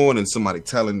somebody knowing and somebody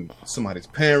telling somebody's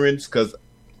parents. Because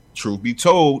truth be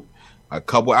told, a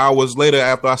couple hours later,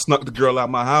 after I snuck the girl out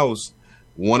my house,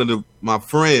 one of my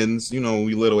friends,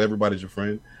 everybody's your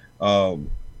friend,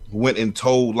 went and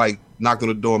told, knocked on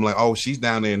the door. I'm like, oh, she's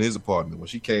down there in his apartment.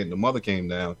 When the mother came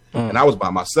down, and I was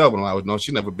by myself, and I was, no,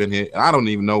 she's never been here. And I don't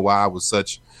even know why I was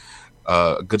such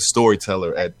a good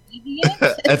storyteller at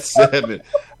 7.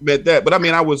 But I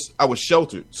mean, I was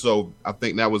sheltered, so I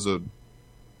think that was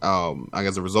I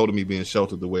guess a result of me being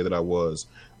sheltered the way that I was.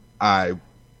 I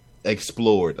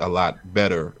explored a lot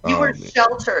better. You were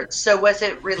sheltered, so was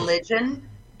it religion?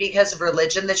 Because of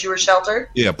religion that you were sheltered?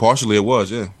 Yeah, partially it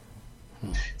was. Yeah.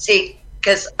 See,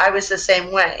 because I was the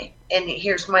same way. And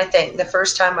here's my thing: the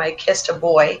first time I kissed a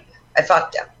boy, I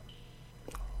fucked him.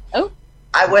 Oh.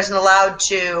 I wasn't allowed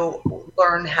to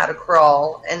learn how to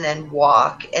crawl and then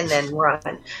walk and then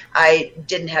run. I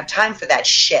didn't have time for that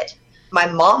shit. My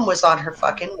mom was on her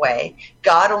fucking way.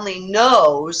 God only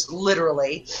knows,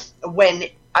 literally, when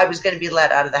I was going to be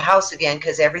let out of the house again,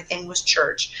 because everything was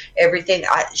church.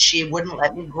 She wouldn't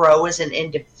let me grow as an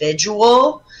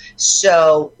individual.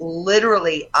 So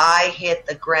literally, I hit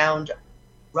the ground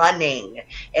running,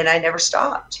 and I never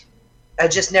stopped. I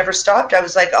just never stopped. I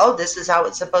was like, oh, this is how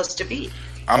it's supposed to be.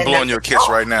 I'm blowing you a kiss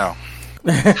right now.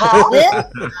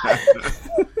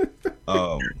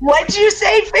 What'd you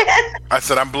say, Finn? I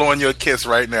said I'm blowing you a kiss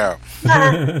right now.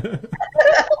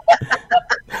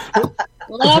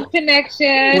 Love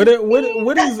connection. What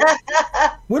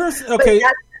is okay?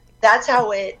 That's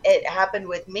how it happened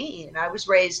with me, and I was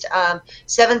raised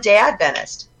Seventh-day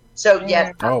Adventist. So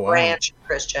yeah, branch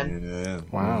Christian. Yeah.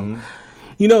 Wow. Mm-hmm.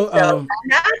 So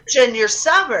imagine your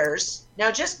summers. Now,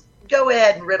 just go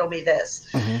ahead and riddle me this.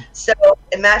 Mm-hmm. So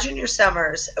imagine your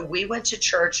summers. We went to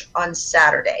church on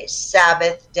Saturday,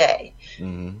 Sabbath day.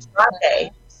 Mm-hmm.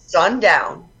 Sunday,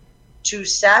 sundown, to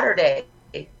Saturday,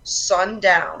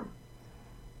 sundown.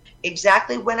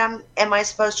 Exactly when am I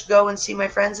supposed to go and see my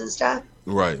friends and stuff?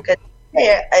 Right. Because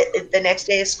the next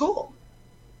day is school.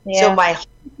 Yeah. So my whole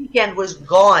weekend was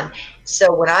gone.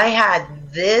 So when I had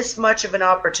this much of an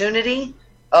opportunity,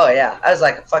 oh yeah, I was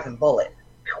like a fucking bullet.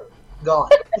 Gone.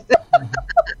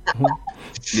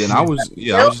 Yeah, and I was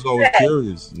just always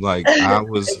curious.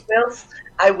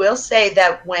 I will say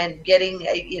that when getting,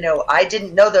 I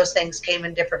didn't know those things came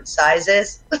in different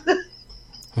sizes. I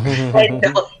had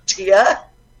no idea.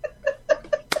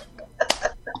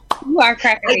 You are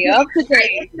cracking me up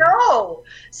today. No.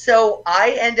 So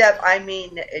I end up,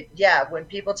 when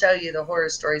people tell you the horror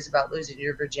stories about losing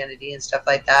your virginity and stuff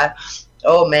like that,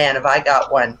 oh man, have I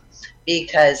got one.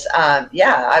 Because,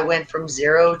 I went from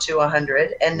 0 to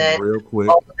 100, and then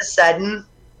all of a sudden,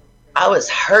 I was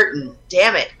hurting.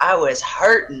 Damn it, I was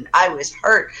hurting. I was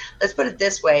hurt. Let's put it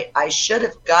this way. I should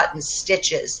have gotten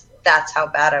stitches. That's how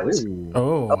bad I was. Ooh.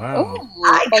 Oh, wow.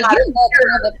 I got it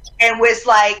and was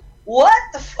like, what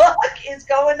the fuck is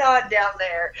going on down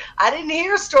there? I didn't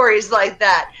hear stories like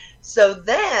that. So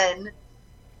then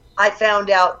I found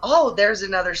out, there's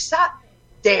another size.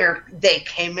 They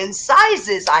came in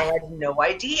sizes. I had no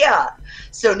idea.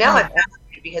 So now I'm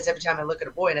asking, because every time I look at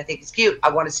a boy and I think he's cute, I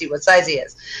want to see what size he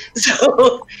is.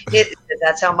 So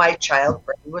that's how my child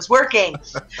brain was working.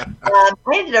 I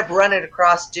ended up running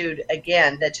across dude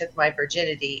again that took my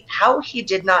virginity. How he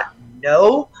did not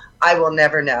know, I will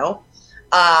never know.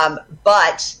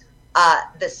 But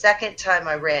the second time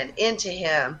I ran into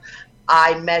him,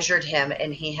 I measured him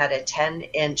and he had a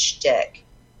 10-inch dick.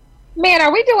 Man,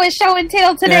 are we doing show and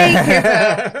tell today?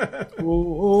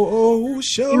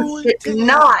 Show and tell.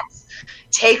 Not.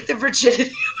 take the virginity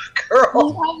of a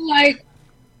girl. I'm like,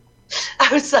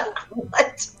 I was like,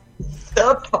 what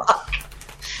the fuck?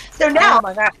 So now oh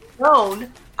my God.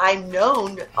 I'm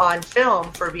known on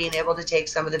film for being able to take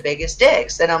some of the biggest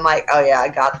dicks. And I'm like, oh yeah, I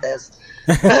got this.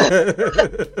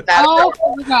 Oh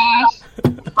my gosh.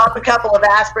 Pop a couple of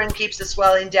aspirin, keeps the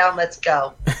swelling down. Let's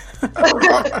go.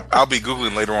 I'll be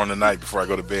Googling later on tonight before I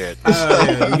go to bed.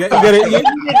 Yeah. You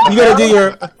gotta do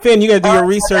your Finn. You gotta do your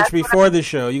research before the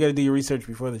show. You gotta do your research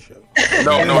before the show.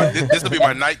 No, this will be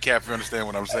my nightcap. If you understand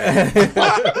what I'm saying.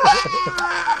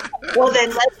 Well, then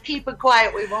let's keep it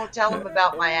quiet. We won't tell them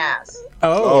about my ass.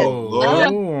 Oh,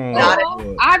 Lord. Not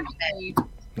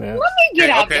yeah. Let me get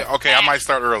out. Okay. I might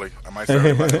start early.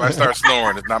 If I start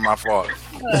snoring, it's not my fault.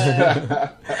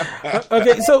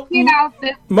 Okay, so Get out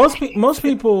this. most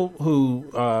people who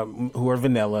are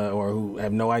vanilla or who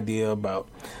have no idea about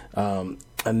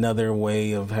another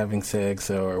way of having sex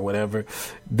or whatever,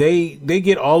 they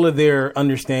get all of their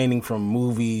understanding from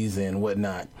movies and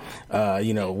whatnot.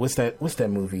 What's that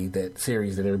movie, that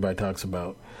series that everybody talks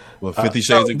about? Well, 50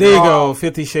 Shades of Grey. There you go,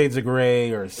 50 Shades of Grey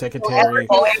or Secretary.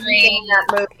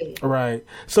 That movie. Right.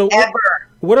 So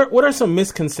what are some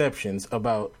misconceptions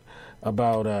about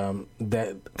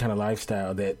that kind of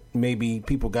lifestyle that maybe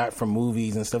people got from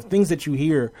movies and stuff, things that you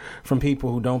hear from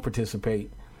people who don't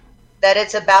participate? That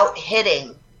it's about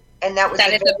hitting. And that was the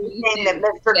very thing that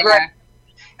Mr. Gray.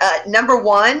 Number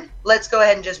one, let's go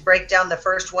ahead and just break down the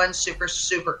first one super,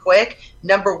 super quick.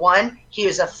 Number one, he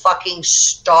was a fucking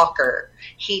stalker.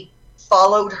 He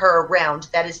followed her around.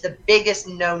 That is the biggest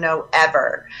no-no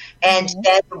ever. And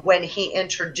then when he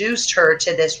introduced her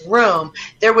to this room,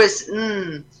 there was,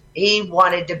 he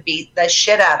wanted to beat the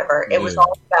shit out of her. It was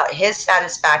all about his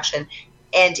satisfaction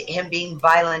and him being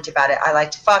violent about it. I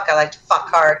like to fuck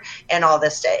hard, and all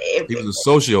this stuff. He was a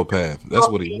sociopath. That's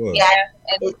what he was. Yeah,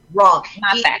 it's wrong.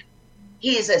 Not that.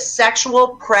 He is a sexual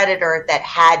predator that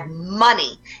had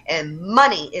money, and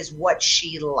money is what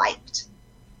she liked.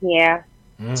 Yeah.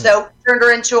 So turned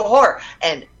her into a whore.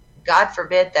 And God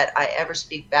forbid that I ever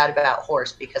speak bad about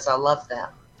whores, because I love them.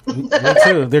 Me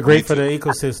too. They're great for the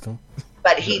ecosystem.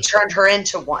 But he turned her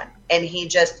into one, and he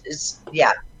just is,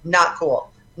 not cool.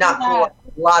 Not cool on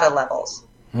a lot of levels.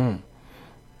 Okay.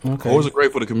 Whores are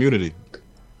great for the community.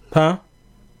 Huh?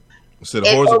 I said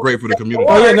whores are great for the community.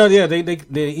 Oh yeah, no, yeah. They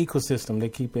the ecosystem. They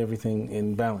keep everything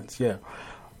in balance. Yeah.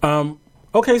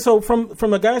 Okay, so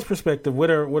from a guy's perspective,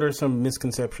 what are some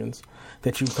misconceptions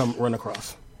that you run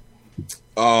across?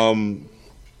 I don't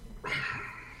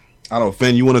know,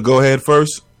 Finn, you want to go ahead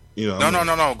first? No.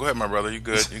 Go ahead, my brother. You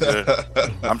good?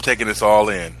 I'm taking this all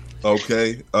in.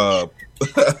 Okay.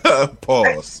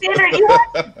 Pause. Peter, you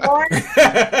want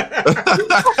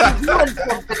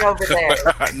something over there?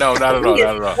 No, not at all.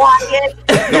 Quiet.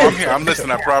 No, I'm here. I'm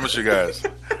listening. I promise you guys.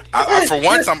 For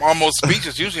once, I'm almost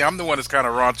speechless. Usually, I'm the one that's kind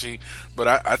of raunchy, but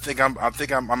I think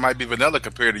I might be vanilla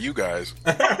compared to you guys.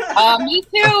 Me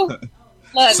too.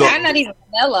 Look, I'm not even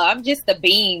vanilla. I'm just a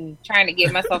bean trying to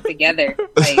get myself together.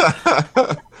 Like,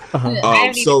 I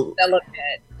haven't even developed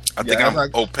yet. I think I'm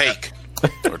opaque or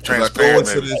As I go transparent.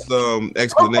 into this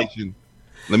explanation,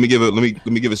 let me give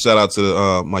a shout out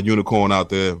to my unicorn out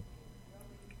there.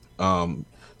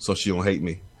 So she don't hate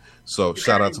me. So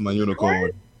shout out to my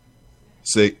unicorn.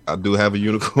 Say I do have a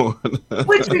unicorn.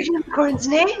 What's your unicorn's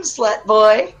name, slut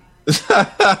boy?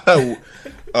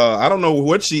 I don't know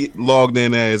what she logged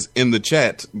in as in the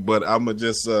chat, but I'ma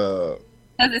just Does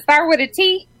it start with a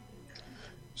T?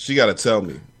 she gotta tell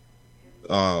me.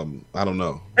 I don't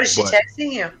know. What is she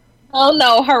texting you? Oh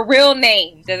no, her real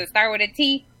name. Does it start with a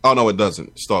T? Oh no, it doesn't.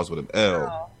 It starts with an L.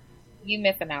 Oh, you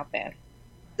missing out then.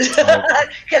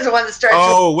 Because the one that starts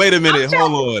Oh, wait a minute.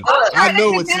 Hold on. I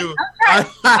know what you.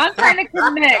 I'm trying to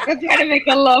connect. I'm trying to make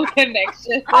a love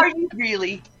connection. Are you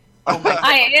really? Oh my God.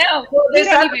 I am. Well, You this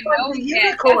don't other even one's know a yet.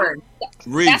 unicorn.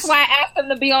 Reese. That's why I asked them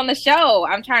to be on the show.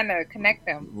 I'm trying to connect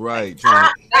them. Right.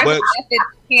 That's But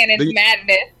Canon's the-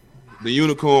 madness. the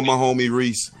unicorn, my homie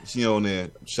Reese, she on there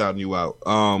shouting you out.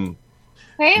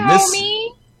 Hey, Miss-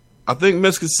 homie. I think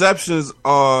misconceptions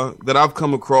that I've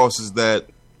come across is that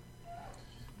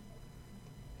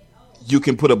you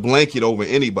can put a blanket over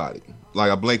anybody,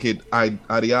 like a blanket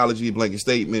ideology, blanket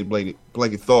statement,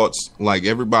 blanket thoughts. Like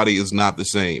everybody is not the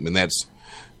same, and that's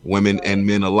women and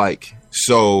men alike.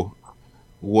 So,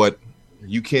 what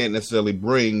you can't necessarily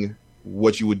bring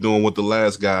what you were doing with the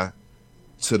last guy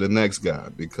to the next guy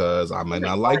because I might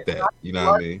not like that. You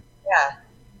know what I mean? Yeah.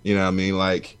 You know what I mean?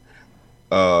 Like,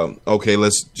 okay,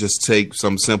 let's just take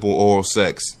some simple oral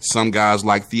sex. Some guys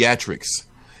like theatrics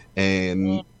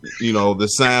and, you know, the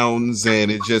sounds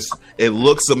and it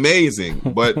looks amazing.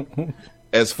 But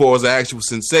as far as the actual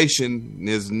sensation,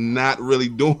 is not really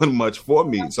doing much for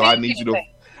me. So I need you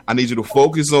to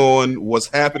focus on what's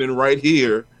happening right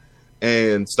here,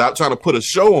 and stop trying to put a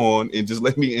show on, and just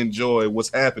let me enjoy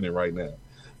what's happening right now.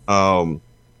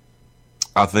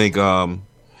 I think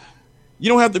you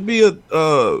don't have to be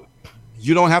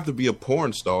a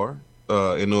porn star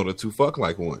in order to fuck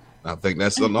like one. I think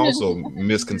that's also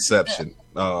misconception.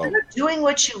 You're doing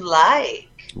what you like,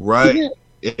 right?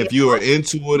 If you are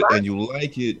into it and you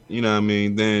like it, you know what I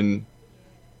mean, then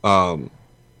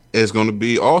it's going to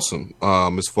be awesome.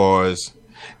 As far as,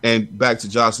 and back to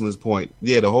Jocelyn's point,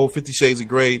 yeah, the whole 50 Shades of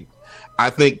Grey,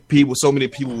 I think so many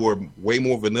people were way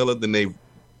more vanilla than they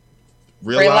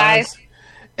realized.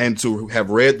 And to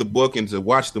have read the book and to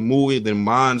watch the movie, then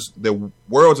their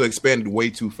worlds are expanded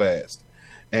way too fast.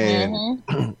 And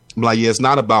I'm like, yeah, it's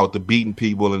not about the beating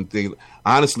people and things.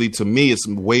 Honestly, to me, it's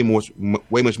way much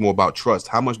more about trust.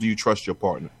 How much do you trust your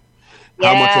partner?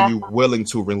 Yeah. How much are you willing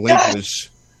to relinquish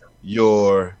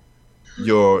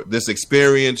this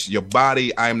experience, your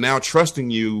body? I am now trusting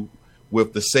you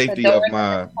with the safety of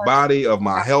my body, of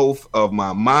my health, of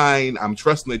my mind. I'm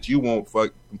trusting that you won't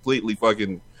completely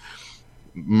fucking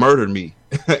murder me.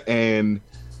 and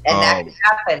that can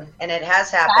happen, and it has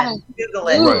happened. Google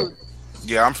it. Right.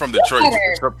 Yeah, I'm from Detroit.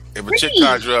 If a chick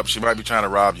ties you up, she might be trying to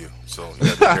rob you. So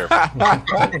you gotta be careful.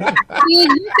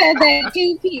 You said that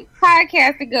 2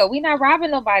 podcasts ago. We're not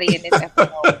robbing nobody in this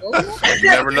episode. You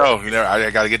never know. I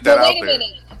got to get that out there. Wait a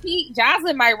minute.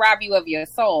 Jocelyn might rob you of your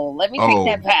soul. Let me take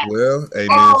that back. Well,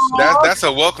 amen. That's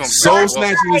a welcome. Soul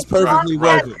snatching is perfectly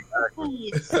welcome.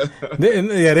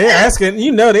 They're asking.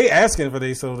 They asking for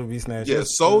their soul to be snatched. Yeah,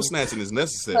 soul snatching is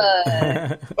necessary.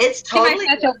 It's totally. She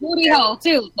might snatch your booty hole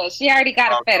too, so she already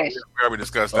got a fetish. We already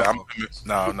discussed that.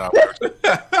 No.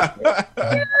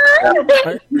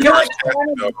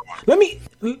 Let me.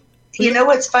 You know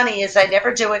what's funny is I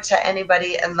never do it to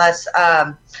anybody unless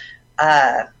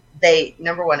they,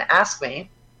 number one, ask me,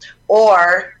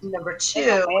 or number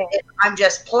two, if I'm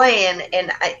just playing,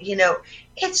 and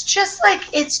it's just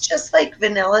like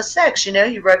vanilla sex.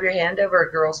 You rub your hand over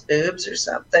a girl's boobs or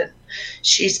something.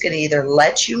 She's gonna either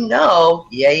let you know,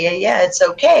 yeah, it's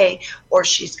okay, or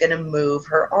she's gonna move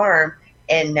her arm,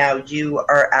 and now you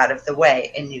are out of the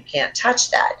way, and you can't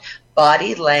touch that.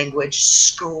 Body language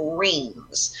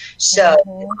screams. So.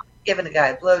 Mm-hmm. Giving a guy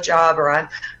a blowjob, or I'm,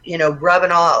 rubbing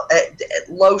all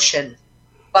lotion,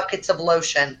 buckets of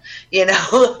lotion, and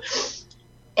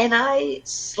I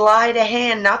slide a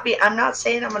hand. I'm not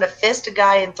saying I'm going to fist a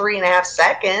guy in 3.5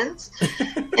 seconds.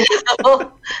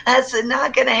 That's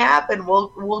not going to happen.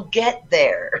 We'll get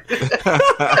there.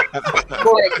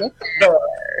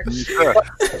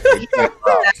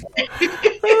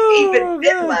 Even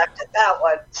Finn laughed at that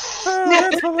one.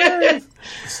 That's hilarious.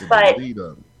 But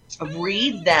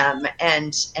read them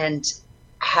and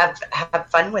have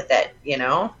fun with it,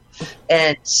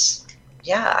 and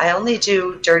yeah, I only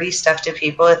do dirty stuff to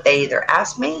people if they either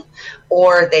ask me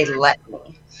or they let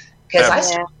me, because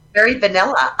I'm very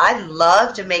vanilla. I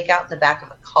love to make out in the back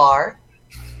of a car.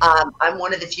 I'm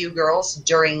one of the few girls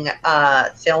during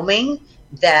filming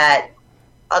that,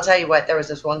 I'll tell you what, there was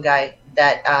this one guy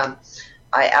that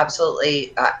I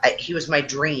absolutely, he was my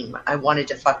dream. I wanted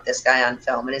to fuck this guy on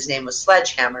film, and his name was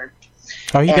Sledgehammer.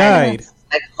 Oh, he died.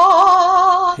 Like,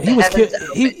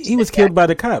 he was killed by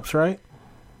the cops, right?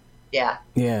 Yeah.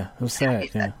 Yeah, it was sad.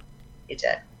 He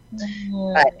did.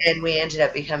 And we ended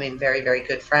up becoming very, very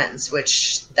good friends,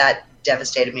 which that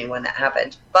devastated me when that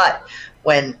happened. But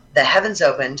when the heavens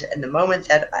opened, and the moment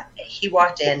that he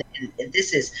walked in, and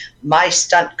this is my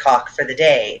stunt cock for the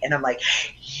day, and I'm like,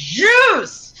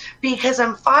 yes! Because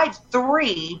I'm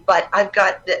 5'3", but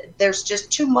there's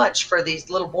just too much for these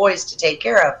little boys to take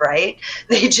care of, right?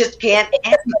 They just can't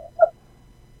handle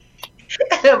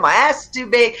it. My ass is too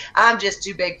big. I'm just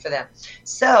too big for them.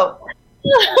 So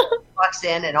walks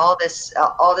in and all this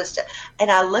stuff. And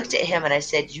I looked at him and I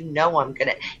said, I'm going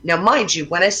to. Now, mind you,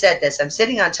 when I said this, I'm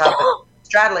sitting on top of him,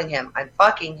 straddling him. I'm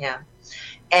fucking him.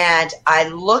 And I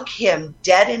look him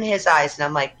dead in his eyes and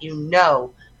I'm like,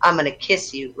 I'm going to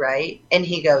kiss you, right? And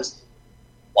he goes,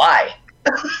 why?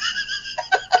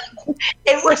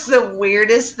 It was the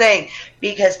weirdest thing,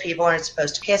 because people aren't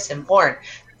supposed to kiss in porn.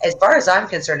 As far as I'm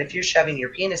concerned, if you're shoving your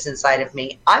penis inside of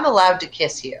me, I'm allowed to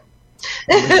kiss you.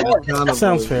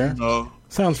 Sounds fair.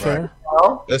 Sounds fair.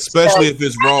 Especially if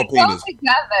it's raw penis.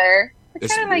 Together.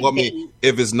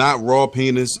 If it's not raw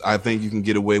penis, I think you can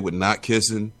get away with not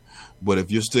kissing. But if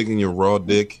you're sticking your raw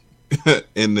dick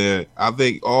in there, I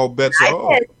think all bets are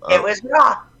off. It was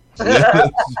raw.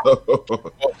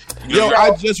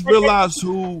 I just realized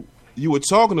who you were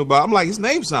talking about, I'm like, his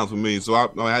name sounds familiar. So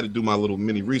I had to do my little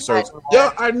mini research.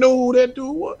 Yeah, I know who that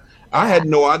dude was. I had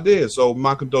no idea. So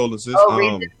my condolences.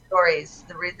 Read the stories.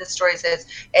 Read the stories.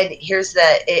 And here's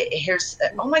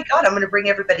oh my God, I'm going to bring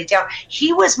everybody down.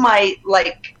 He was my,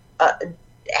 like,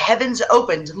 heavens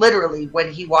opened literally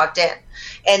when he walked in.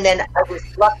 And then I was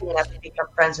lucky enough to become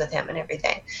friends with him and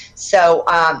everything. So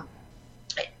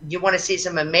you want to see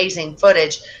some amazing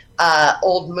footage,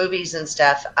 old movies and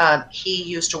stuff. He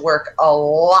used to work a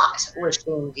lot with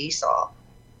Shane Diesel,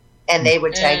 and they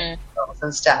would take girls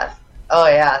and stuff. Oh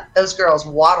yeah, those girls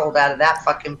waddled out of that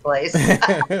fucking place. They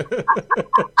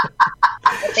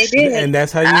did, and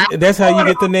that's how you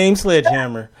get the name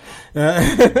Sledgehammer.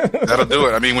 That'll do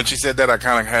it. I mean, when she said that, I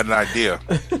kind of had an idea.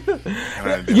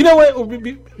 You know what?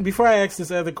 Before I ask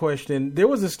this other question, there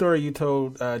was a story you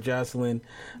told Jocelyn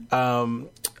on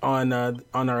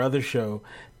our other show,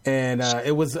 and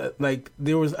it was like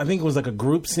I think it was like a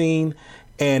group scene,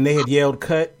 and they had yelled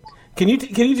 "cut." Can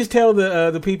you just tell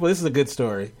the people this is a good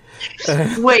story?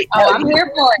 Wait, I'm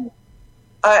here for it.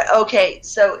 Okay,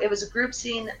 so it was a group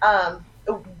scene.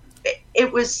 It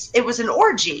was an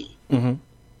orgy, mm-hmm.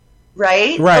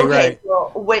 right? Right, okay, right.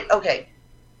 Well, wait, okay.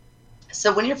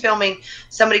 So when you're filming,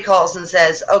 somebody calls and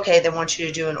says, "Okay, they want you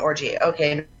to do an orgy."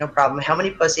 Okay, no problem. How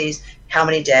many pussies? How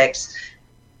many dicks?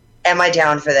 Am I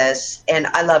down for this? And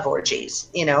I love orgies.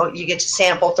 You know, you get to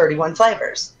sample 31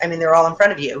 flavors. I mean, they're all in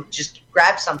front of you. Just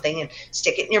grab something and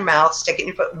stick it in your mouth, stick it in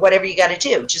your foot, whatever you got to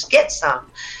do. Just get some.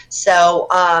 So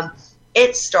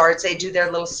it starts. They do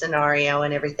their little scenario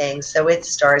and everything. So it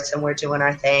starts, and we're doing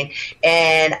our thing.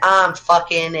 And I'm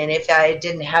fucking. And if I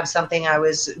didn't have something, I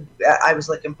was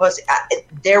licking pussy.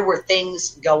 There were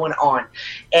things going on,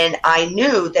 and I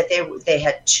knew that they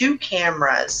had 2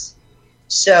 cameras.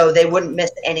 So they wouldn't miss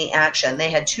any action. They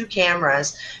had 2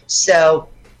 cameras. So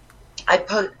I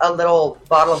put a little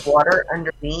bottle of water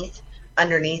underneath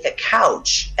a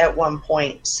couch at one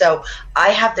point. So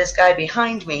I have this guy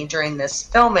behind me during this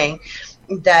filming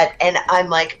and I'm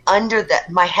like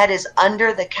my head is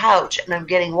under the couch and I'm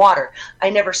getting water. I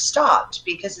never stopped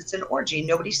because it's an orgy.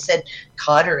 Nobody said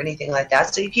cut or anything like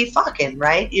that. So you keep fucking,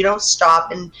 right? You don't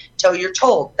stop until you're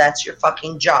told. That's your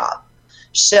fucking job.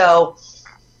 So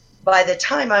by the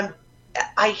time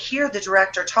I hear the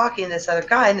director talking to this other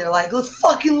guy, and they're like,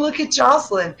 look at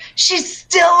Jocelyn. She's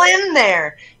still in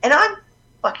there. And I'm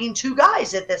fucking 2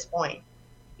 guys at this point,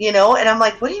 you know? And I'm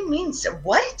like, what do you mean?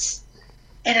 What?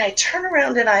 And I turn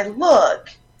around and I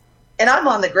look, and I'm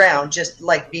on the ground just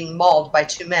like being mauled by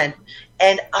 2 men.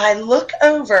 And I look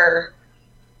over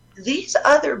these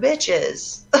other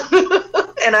bitches,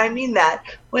 and I mean that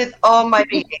with all my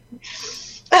being.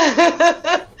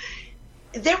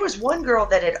 There was one girl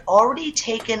that had already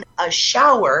taken a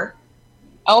shower.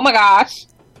 Oh my gosh.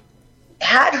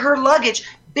 Had her luggage.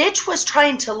 Bitch was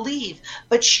trying to leave,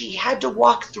 but she had to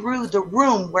walk through the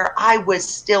room where I was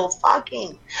still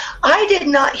fucking. I did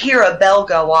not hear a bell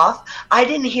go off. I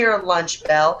didn't hear a lunch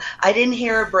bell. I didn't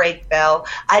hear a break bell.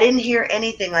 I didn't hear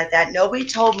anything like that. Nobody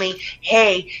told me,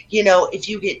 hey, you know, if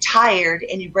you get tired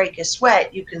and you break a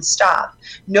sweat, you can stop.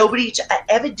 Nobody,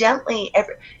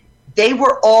 they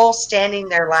were all standing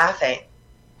there laughing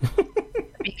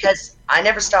because I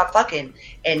never stopped fucking,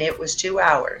 and it was 2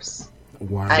 hours.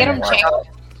 Wow.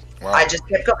 I just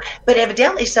kept going. But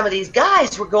evidently some of these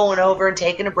guys were going over and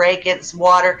taking a break, getting some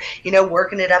water, you know,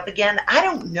 working it up again. I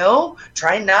don't know,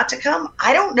 trying not to come.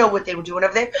 I don't know what they were doing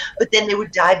over there. But then they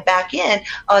would dive back in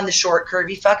on the short,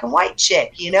 curvy fucking white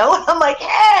chick, you know? And I'm like,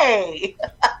 hey.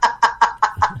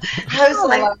 I was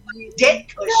like,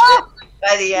 dick cushion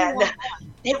by the end.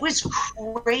 It was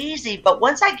crazy, but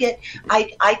once I can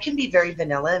be very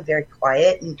vanilla and very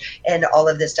quiet and all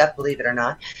of this stuff, believe it or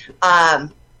not.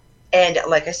 And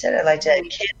like I said, I like to have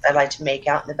kids. I like to make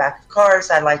out in the back of cars.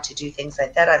 I like to do things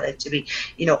like that. I like to be,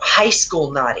 you know, high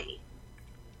school naughty.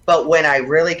 But when I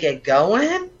really get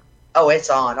going, oh, it's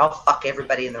on. I'll fuck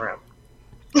everybody in the room.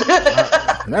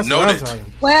 That's what I'm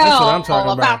talking. Well, that's what I'm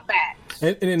talking about that.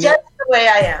 And just the way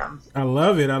I am. I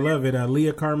love it.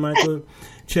 Leah Carmichael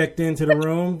checked into the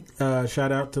room.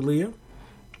 Shout out to Leah,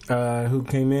 who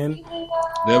came in.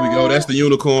 There we go. That's the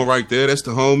unicorn right there. That's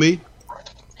the homie.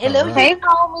 Hello, hey,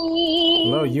 homie.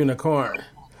 Hello, unicorn.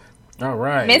 All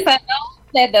right. Miss Unknown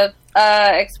said the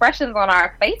expressions on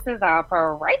our faces are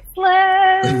priceless.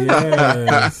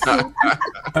 Yes. I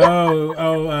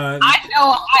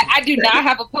know I do not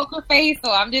have a poker face,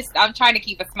 so I'm trying to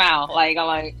keep a smile. Like I'm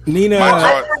like Nina.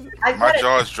 My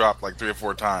jaws dropped like 3 or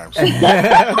 4 times.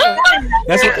 That's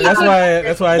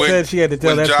why I said she had to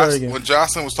tell that story again. When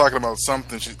Jocelyn was talking about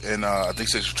something, I think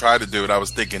she tried to do it, I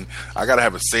was thinking I gotta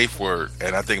have a safe word,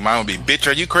 and I think mine would be, "Bitch,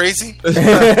 are you crazy?" I'd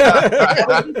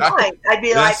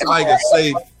be That's like like a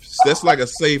safe. That's like a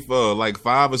safe, like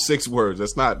 5 or 6 words.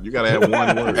 That's not. You gotta have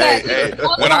one word. Hey,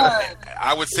 when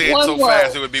I would say it so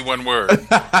fast, it would be one word.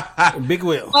 Big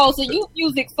Will. Oh, so you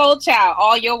music soul child.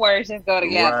 All your words just go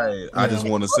together. Right. I just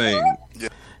want to sing.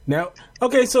 Now,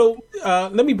 okay, so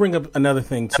let me bring up another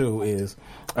thing too. Is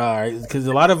because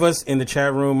a lot of us in the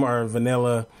chat room are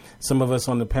vanilla. Some of us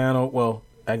on the panel. Well,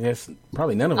 I guess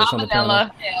probably none of us on the panel.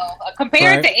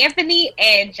 Compared to Anthony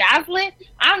and Jocelyn,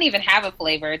 I don't even have a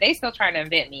flavor. They still trying to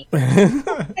invent me.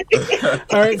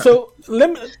 All right, so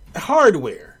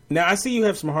hardware. Now I see you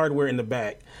have some hardware in the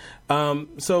back.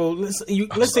 So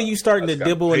let's say you starting to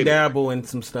dibble and dabble in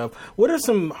some stuff. What's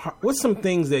some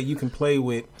things that you can play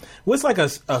with? What's like a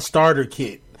starter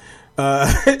kit?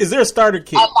 Is there a starter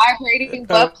kit? A vibrating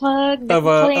butt plug of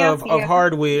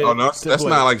hardware? Oh no, that's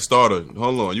not like starter.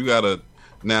 Hold on, you gotta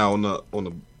now on the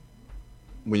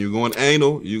when you're going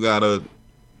anal, you gotta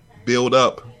build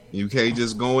up. You can't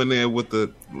just go in there with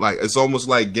it's almost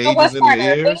like gauges in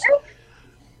the ears.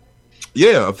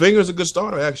 Yeah, a finger is a good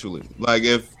starter actually. Like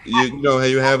if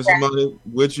you have somebody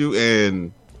with you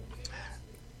and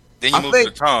then you move to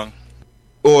the tongue.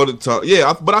 Or the tongue,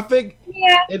 yeah. But I think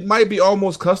it might be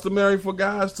almost customary for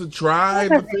guys to try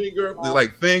the finger,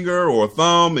 like finger or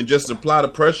thumb, and just apply the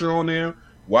pressure on there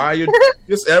while you're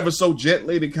just ever so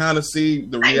gently to kind of see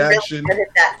the reaction. I really did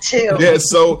that too. Yeah,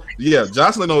 so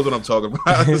Jocelyn knows what I'm talking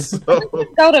about. So.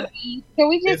 Go to B. Can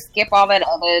we just skip all that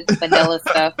other vanilla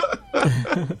stuff?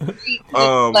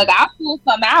 Look, I'll pull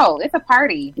some out. It's a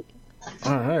party.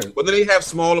 All right. But then they have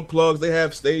smaller plugs. They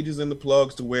have stages in the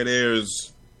plugs to where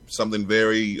there's something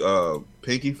very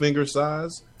pinky finger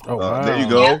size. Oh, wow. There you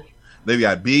go. Yeah. They've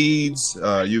got beads.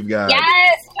 You've got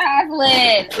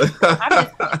chocolate.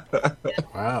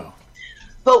 Wow.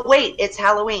 But wait, it's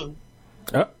Halloween.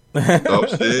 Oh,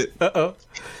 shit. Uh-oh.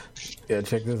 Yeah,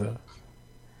 check this out.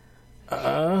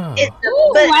 Oh.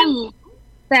 I love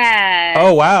that.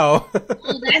 Oh, wow. That's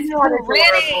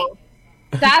pretty.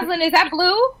 Jocelyn, is that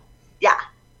blue? Yeah.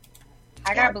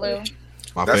 I got blue.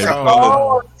 My That's favorite how-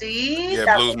 color. See?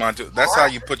 Yeah, blue's mine too. That's how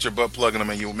you put your butt plug in them,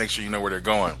 and you make sure you know where they're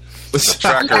going. The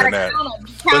tracker in that.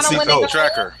 But see, no,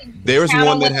 tracker. There's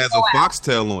one that has a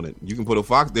foxtail on it. You can put a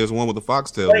fox. There's one with a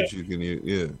foxtail that you can use.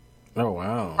 Yeah. Oh,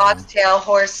 wow. Foxtail,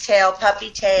 horsetail, puppy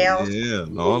tail. Yeah.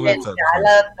 All that type I of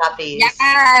love puppies. Yes.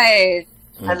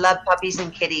 I love puppies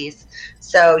and kitties.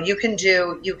 So you can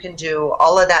do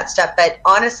all of that stuff. But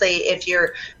honestly, if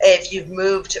you've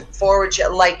moved forward,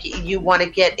 like you want to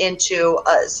get into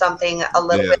something a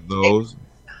little bit, those.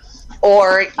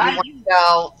 Or you want to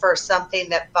go for something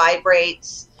that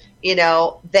vibrates,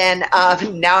 then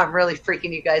now I'm really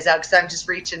freaking you guys out because I'm just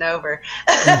reaching over.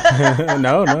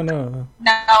 No. No,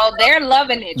 they're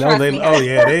loving it. No, Trust me. Oh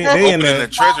yeah, they in the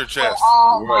treasure chest.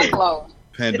 All Right. clothes.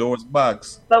 Pandora's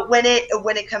box. But when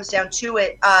it comes down to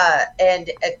it,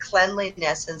 and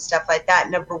cleanliness and stuff like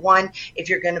that, number one, if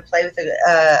you're going to play with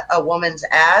a woman's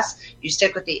ass, you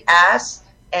stick with the ass,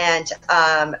 and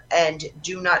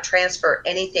do not transfer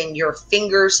anything, your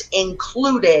fingers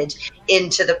included,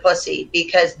 into the pussy,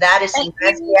 because that is some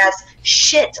nasty ass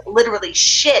shit. Literally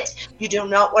shit. You do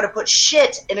not want to put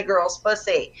shit in a girl's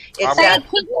pussy. It's that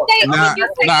simple. I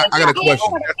got a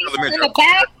question.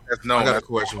 I got a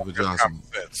question for Johnson.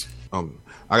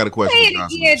 I got a Say question it for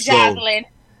again, Johnson. Jocelyn.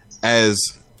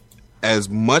 So, as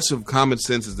much of common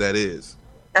sense as that is,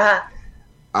 Uh-huh.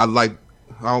 I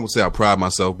won't say I pride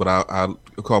myself, but I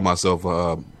call myself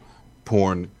a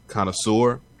porn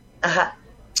connoisseur. Uh-huh.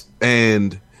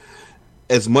 And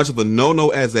as much of a no-no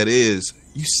as that is,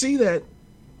 you see that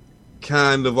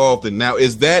kind of often. Now,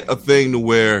 is that a thing to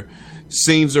where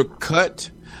scenes are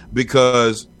cut?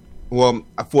 Because, well,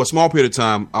 for a small period of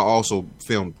time, I also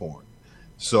filmed porn.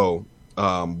 So,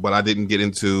 but I didn't get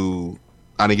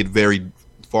very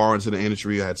far into the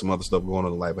industry. I had some other stuff going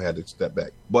on in life. I had to step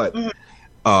back. But,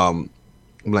 I'm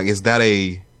like, is that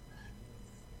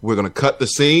we're going to cut the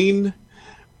scene?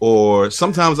 Or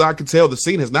sometimes I can tell the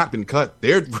scene has not been cut.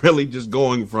 They're really just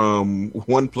going from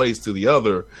one place to the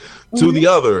other,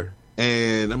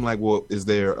 And I'm like, well, is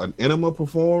there an enema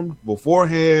performed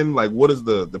beforehand? Like, what is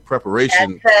the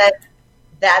preparation?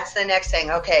 That's the next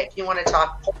thing. Okay, if you want to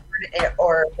talk porn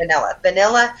or vanilla,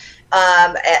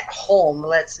 at home,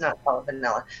 let's not call it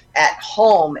vanilla. At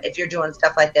home, if you're doing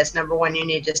stuff like this, number one, you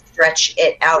need to stretch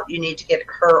it out. You need to get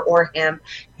her or him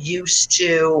used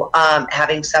to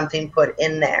having something put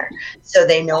in there so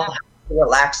they know how to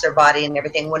relax their body and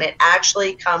everything. When it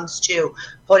actually comes to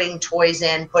putting toys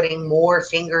in, putting more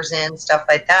fingers in, stuff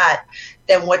like that,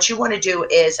 then what you want to do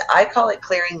is, I call it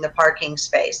clearing the parking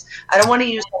space. I don't want to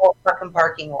use the whole fucking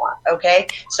parking lot, okay?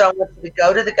 So I want you to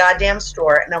go to the goddamn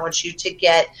store, and I want you to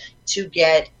get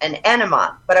an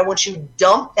enema, but I want you to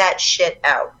dump that shit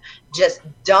out. Just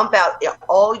dump out.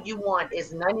 All you want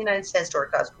is 99-cent store.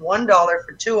 It costs $1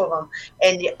 for 2 of them.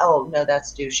 And oh no,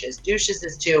 that's douches. Douches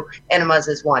is 2, enemas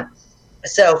is 1.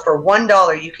 So for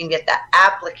 $1, you can get the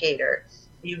applicator.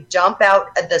 You dump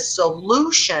out the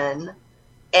solution,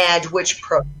 and which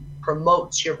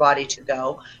promotes your body to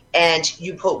go, and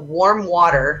you put warm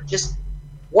water, just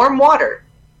warm water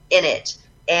in it,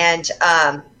 and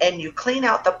you clean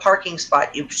out the parking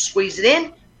spot. You squeeze it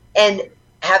in and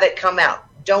have it come out.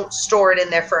 Don't store it in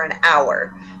there for an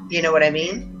hour. You know what I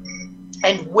mean?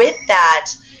 And with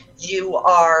that, you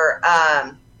are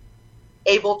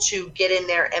able to get in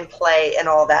there and play and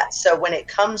all that. So when it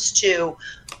comes to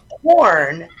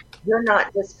porn, you're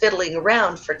not just fiddling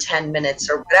around for 10 minutes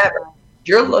or whatever.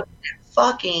 You're looking at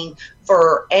fucking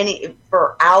for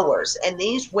hours. And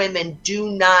these women do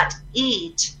not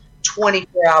eat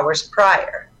 24 hours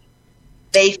prior.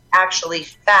 They actually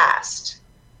fast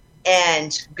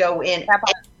and go in and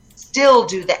still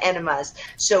do the enemas.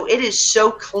 So it is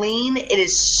so clean. It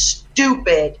is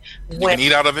stupid. You can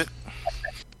eat out of it?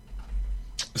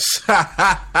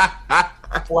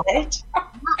 What?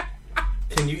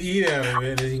 Can you eat out of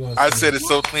it? I said it's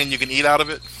so clean you can eat out of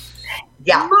it?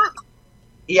 Yeah.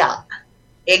 Yeah.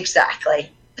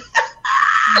 Exactly.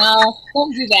 No,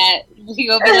 don't do that. She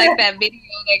gonna be like that video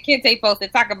that Kente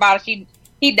posted talk about he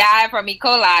died from E.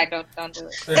 coli. Don't do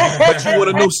it. But you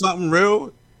want to know something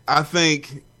real? I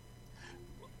think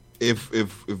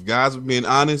if guys are being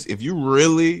honest, if you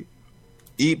really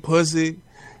eat pussy,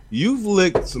 you've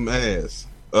licked some ass.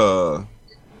 Probably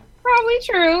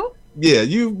true. Yeah,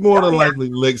 you more than likely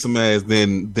lick some ass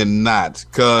than not.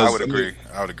 Cause I would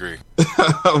agree.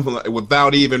 Like,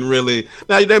 without even really.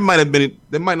 Now that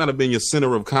might not have been your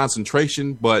center of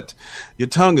concentration, but your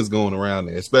tongue is going around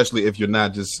there, especially if you're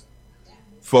not just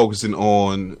focusing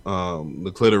on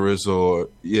the clitoris, or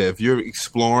if you're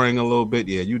exploring a little bit,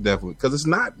 you definitely, because it's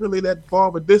not really that far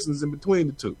of a distance in between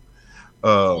the two.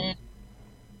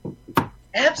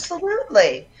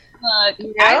 Absolutely.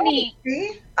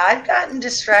 I've gotten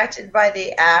distracted by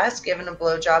the ass, given a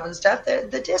blowjob and stuff.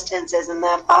 The distance isn't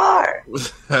that far.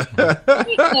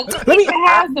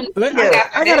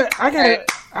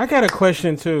 I got a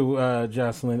question too,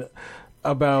 Jocelyn,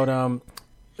 about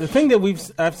the thing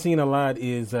that I've seen a lot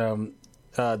is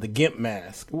the GIMP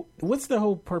mask. What's the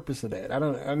whole purpose of that?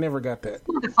 I never got that.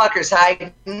 The fuckers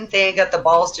hiding. They ain't got the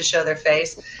balls to show their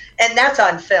face, and that's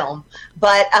on film.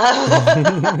 But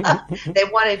they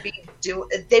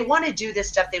want to do this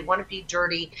stuff. They want to be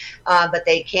dirty, but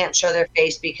they can't show their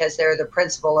face because they're the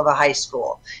principal of a high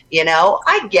school. You know,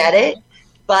 I get it.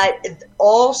 But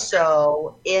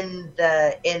also in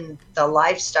the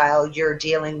lifestyle, you're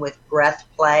dealing with breath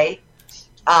play.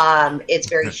 It's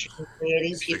very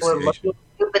humiliating. People are looking at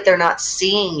you, but they're not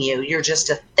seeing you. You're just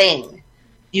a thing.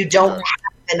 You don't have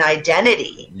an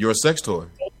identity. You're a sex toy.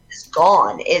 It's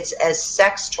gone. It's a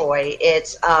sex toy.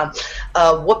 It's a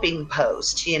whooping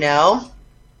post, you know?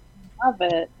 Love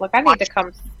it. Look, I need to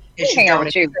come hang out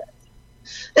with you.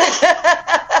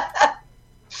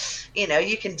 You know,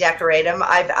 you can decorate them.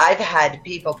 I've had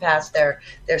people pass their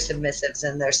submissives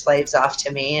and their slaves off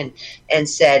to me and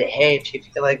said, "Hey, if you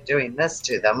feel like doing this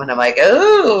to them," and I'm like,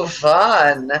 "Oh,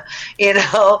 fun," you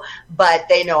know. But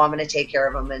they know I'm going to take care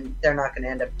of them, and they're not going to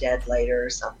end up dead later or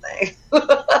something.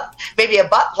 Maybe a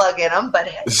butt plug in them,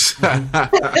 but.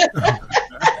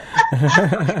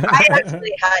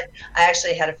 I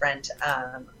actually had a friend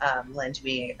lend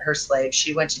me her slave.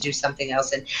 She went to do something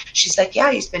else, and she's like,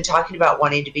 "Yeah, he's been talking about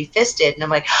wanting to be fisted," and I'm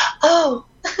like, "Oh,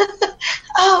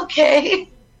 okay."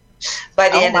 By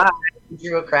the end of the night, he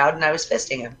drew a crowd, and I was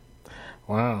fisting him.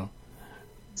 Wow.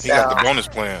 He got the bonus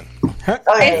plan.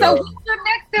 Okay, so what's your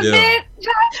next event,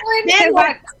 Jocelyn?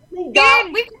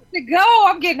 Man, we got to go.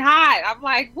 I'm getting hot. I'm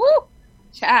like, woo,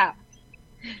 child.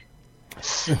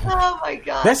 Oh my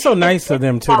god, that's so nice of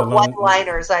them too. The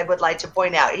one-liners, I would like to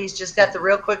point out. He's just got the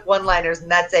real quick one-liners, and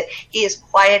that's it. He is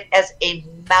quiet as a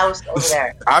mouse over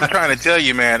there. I'm trying to tell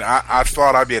you, man. I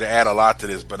thought I'd be able to add a lot to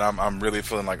this, but I'm really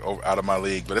feeling like out of my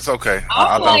league. But it's okay.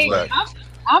 I'm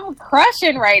I'm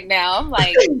crushing right now. I'm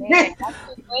like, man,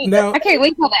 Now, I can't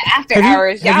wait till the after have you-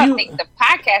 hours. have Y'all you- make the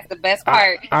podcast the best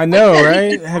part. I know,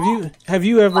 right? Have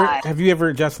you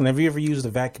ever, Justin? Have you ever used a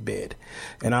vac bed?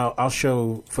 And I'll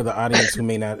show for the audience who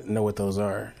may not know what those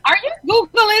are. Are you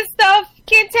Googling stuff,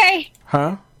 Kente?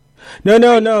 Huh?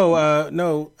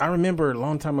 No. I remember a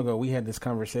long time ago we had this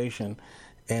conversation,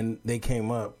 and they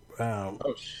came up.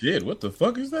 Oh shit! What the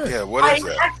fuck is that? Yeah, what I is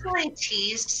that? actually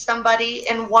teased somebody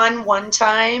in one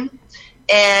time,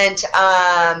 and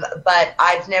but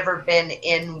I've never been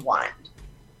in one.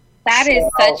 That is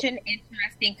So- such an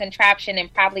interesting contraption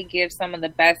and probably gives some of the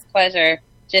best pleasure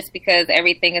just because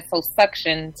everything is so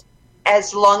suctioned.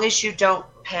 As long as you don't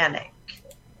panic,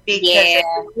 because Yeah.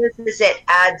 it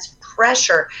adds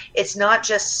pressure. It's not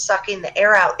just sucking the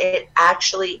air out; it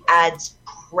actually adds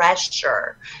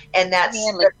pressure, and that's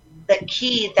Yeah, the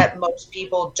key that most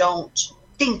people don't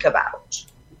think about.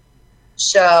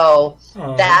 So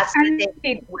that's the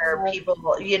thing where people,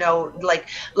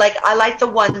 like I like the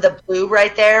one, the blue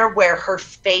right there, where her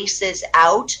face is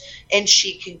out and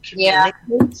she can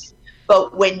communicate.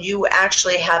 But when you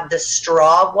actually have the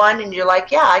straw one and you're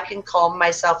like, yeah, I can calm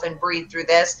myself and breathe through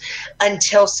this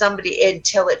until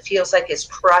it feels like it's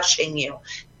crushing you.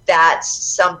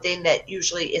 That's something that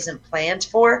usually isn't planned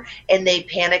for, and they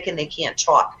panic and they can't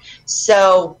talk.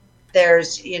 So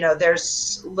there's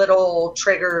little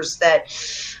triggers that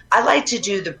I like to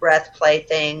do. The breath play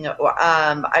thing.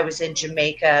 I was in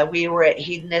Jamaica. We were at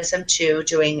Hedonism 2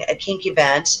 doing a kink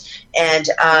event, and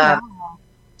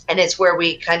it's where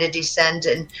we kind of descend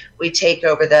and we take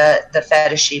over the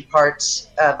fetishy parts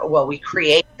we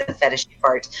create the fetishy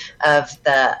part of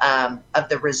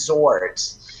the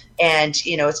resort. And,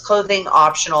 it's clothing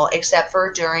optional except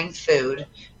for during food.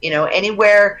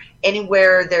 Anywhere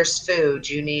there's food,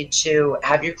 you need to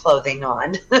have your clothing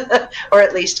on or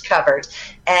at least covered.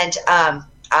 And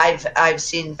I've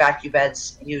seen vacuum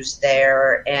beds used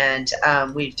there, and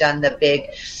we've done the big,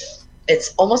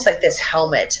 it's almost like this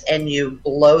helmet, and you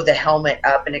blow the helmet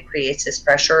up and it creates this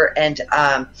pressure, and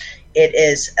it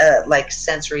is like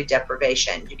sensory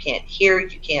deprivation. You can't hear,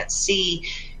 you can't see,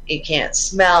 you can't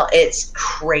smell. It's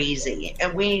crazy.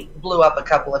 And we blew up a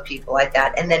couple of people like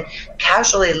that and then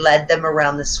casually led them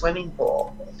around the swimming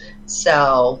pool.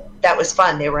 So that was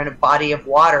fun. They were in a body of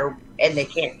water and they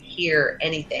can't hear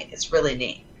anything. It's really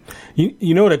neat.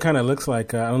 You know what it kind of looks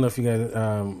like? I don't know if you guys,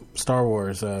 Star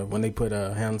Wars, when they put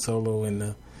Han Solo in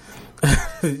the,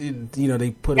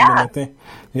 they put him in that thing.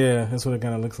 Yeah, that's what it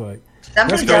kind of looks like.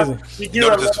 Sometimes That's we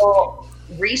do a little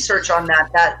research on that.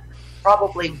 That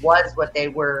probably was what they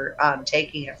were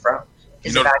taking it from.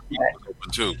 His mouth was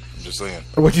open too. I'm just saying.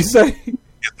 What'd you say? His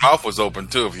mouth was open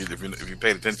too. If you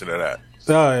paid attention to that.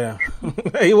 Oh yeah,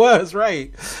 he was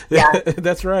right. Yeah,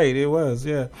 that's right. It was.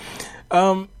 Yeah.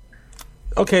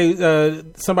 Okay.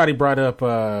 Somebody brought up.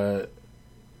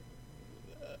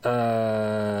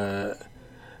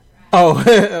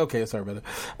 Okay. Sorry about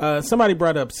that. Somebody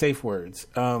brought up safe words.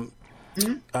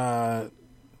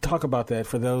 Talk about that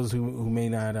for those who may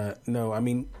not know. I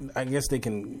mean, I guess they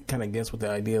can kind of guess what the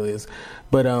ideal is,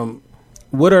 but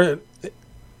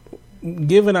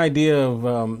give an idea of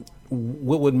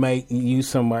what would make you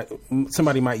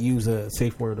somebody might use a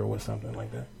safe word or something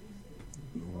like that.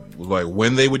 Like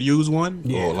when they would use one,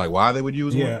 Yeah. or like why they would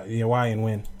use one. Yeah, why and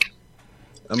when.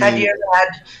 have you ever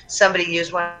had somebody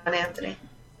use one, Anthony?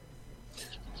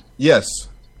 Yes,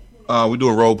 we do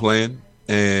a role playing,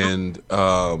 and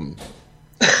I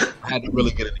had to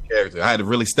really get into character. I had to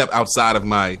really step outside of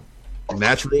my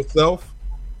natural self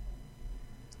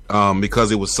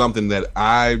because it was something that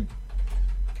I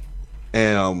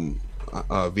am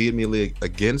vehemently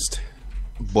against,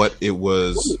 but it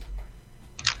was.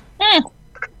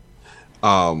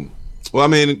 Well, I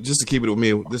mean, just to keep it with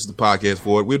me, this is the podcast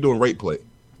for it. We're doing rape play.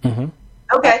 Mm-hmm.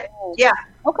 Okay. Yeah.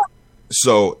 Okay.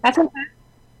 So That's okay.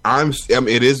 I mean,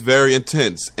 it is very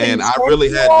intense, and I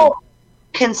really had to.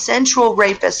 Consensual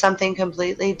rape is something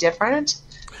completely different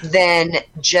than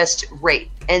just rape,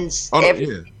 and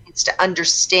everybody needs to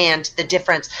understand the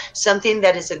difference. Something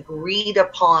that is agreed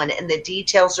upon and the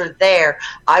details are there.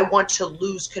 I want to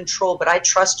lose control, but I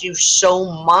trust you so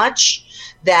much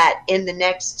that in the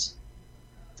next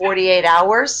 48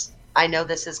 hours, I know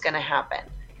this is going to happen.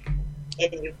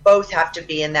 And you both have to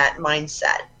be in that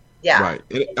mindset. Yeah. Right.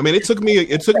 It took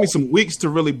me some weeks to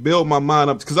really build my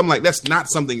mind up because I'm like, that's not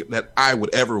something that I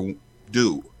would ever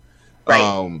do.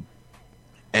 Right.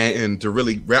 And to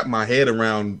really wrap my head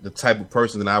around the type of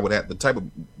person that I would have, the type of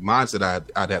mindset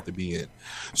I'd have to be in.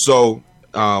 So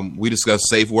we discussed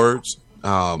safe words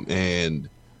and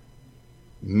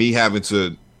me having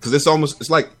to, because it's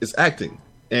like it's acting.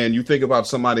 And you think about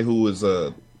somebody who is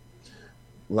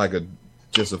like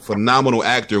just a phenomenal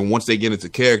actor. And once they get into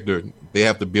character, they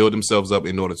have to build themselves up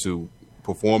in order to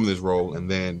perform this role.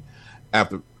 And then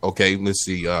after, let's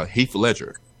see, Heath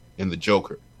Ledger in The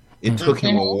Joker. It took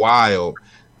him a while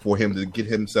for him to get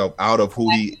himself out of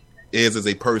who he is as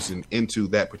a person into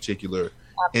that particular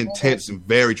intense and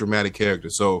very dramatic character.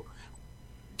 So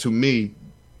to me,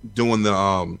 doing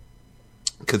the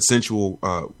consensual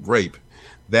rape,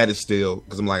 that is still,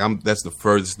 because that's the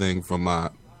furthest thing from my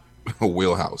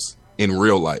wheelhouse in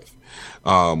real life.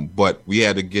 But we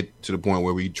had to get to the point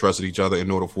where we trusted each other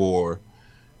in order for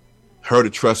her to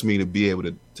trust me to be able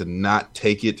to not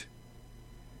take it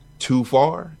too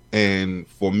far, and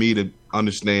for me to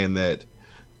understand that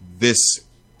this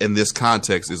in this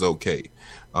context is okay.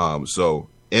 So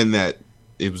in that,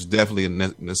 it was definitely a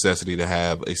necessity to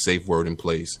have a safe word in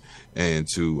place and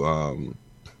to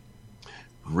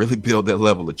really build that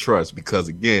level of trust, because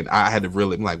again, I had to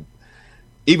really,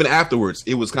 even afterwards,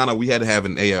 it was kind of, we had to have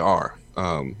an AAR,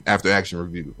 after action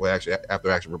review, or actually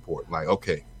after action report.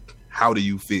 Okay, how do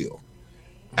you feel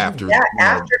after? Yeah,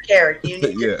 aftercare. You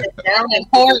need to sit down.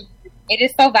 It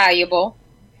is so valuable.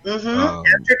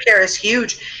 Aftercare is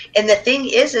huge, and the thing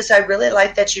is I really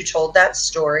like that you told that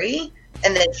story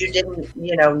and that you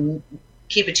didn't,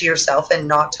 keep it to yourself and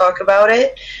not talk about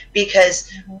it,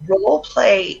 because role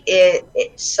play,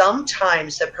 it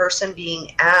sometimes the person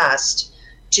being asked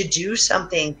to do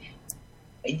something,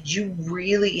 you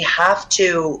really have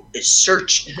to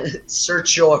search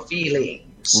your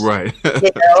feelings, right?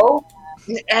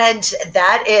 And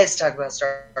that is, talk about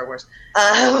Star Wars,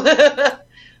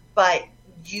 but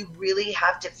you really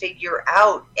have to figure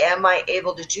out, am I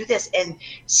able to do this? And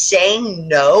saying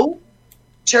no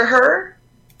to her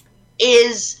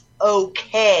is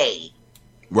okay.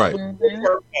 Right. It's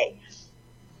okay.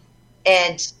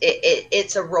 And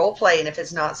it's a role play, and if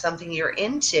it's not something you're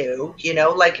into,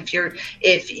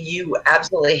 if you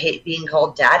absolutely hate being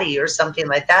called daddy or something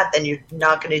like that, then you're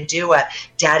not going to do a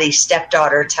daddy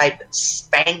stepdaughter type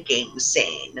spanking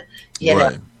scene.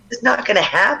 It's not going to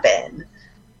happen.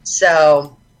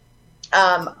 So,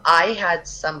 I had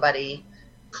somebody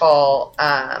call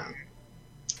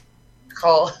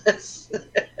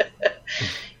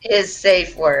his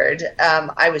safe word.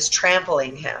 I was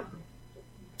trampling him.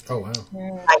 Oh, wow.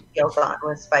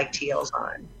 With spiked heels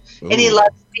on. Ooh. And he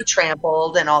loves to be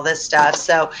trampled and all this stuff.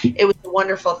 So it was a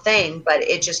wonderful thing, but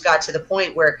it just got to the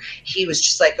point where he was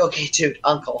just like, okay, dude,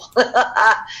 uncle.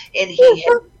 And he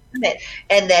had done it.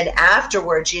 And then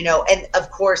afterwards, and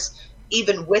of course,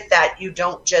 even with that, you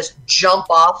don't just jump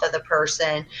off of the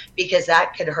person, because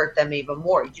that could hurt them even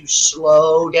more. You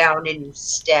slow down and you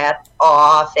step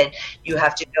off, and you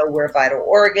have to know where vital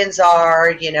organs are,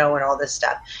 and all this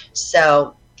stuff.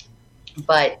 So,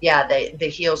 but yeah, the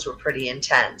heels were pretty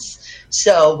intense.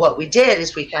 So what we did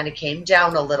is we kind of came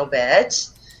down a little bit,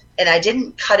 and I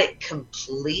didn't cut it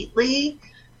completely.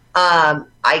 I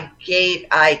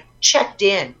checked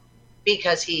in,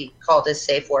 because he called his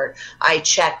safe word. I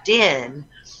checked in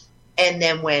and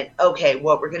then went, okay,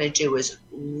 what we're going to do is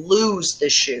lose the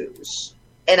shoes.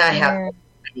 And I have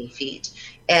tiny feet.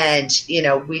 And,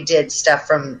 we did stuff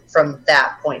from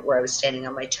that point where I was standing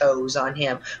on my toes on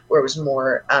him, where it was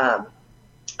more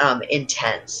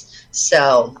intense.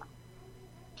 So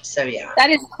yeah. That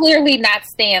is clearly not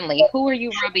Stanley. Who are you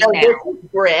rubbing now? This is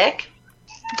Brick.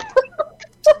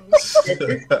 This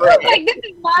is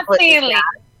not Stanley.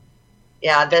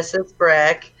 Yeah, this is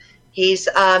Brick. He's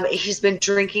been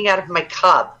drinking out of my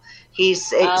cup. See,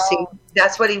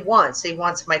 that's what he wants. He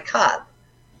wants my cup.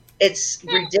 It's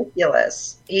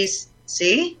ridiculous. And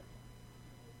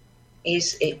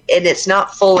it's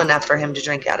not full enough for him to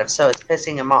drink out of, so it's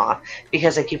pissing him off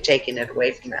because I keep taking it away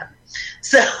from him.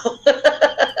 So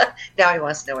now he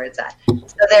wants to know where it's at.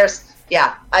 So there's,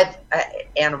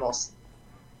 animals.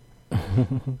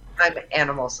 I'm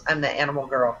animals. I'm the animal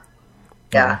girl.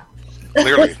 Yeah.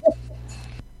 Clearly.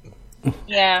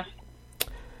 Yeah.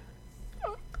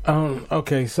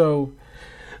 Okay, so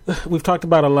we've talked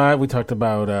about a lot. We talked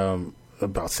about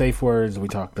safe words. We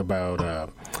talked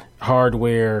about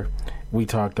hardware. We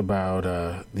talked about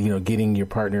getting your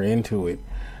partner into it.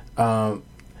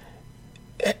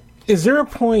 Is there a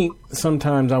point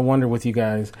sometimes, I wonder with you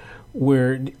guys,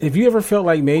 where have you ever felt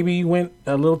like maybe you went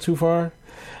a little too far?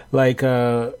 Have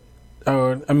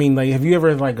you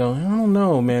ever go, I don't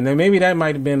know, man, maybe that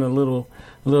might have been a little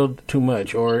too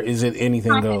much, or is it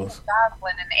anything goes?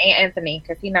 Jocelyn and Anthony,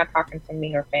 because he's not talking to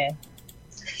me or Finn.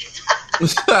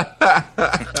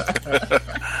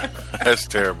 That's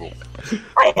terrible.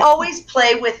 I always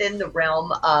play within the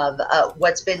realm of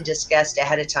what's been discussed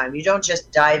ahead of time. You don't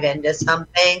just dive into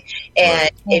something, and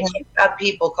if you've got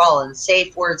people calling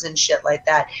safe words and shit like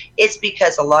that, it's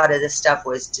because a lot of this stuff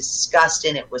was discussed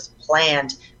and it was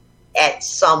planned at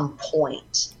some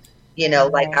point. You know,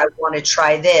 like, I want to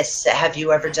try this. Have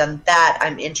you ever done that?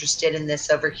 I'm interested in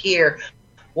this over here,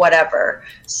 whatever.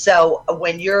 So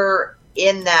when you're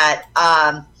in that,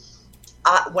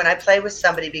 when I play with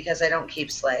somebody, because I don't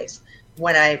keep slaves,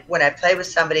 when I play with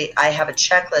somebody, I have a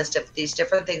checklist of these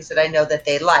different things that I know that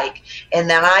they like, and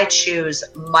then I choose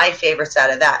my favorites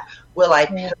out of that. Will I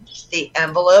push the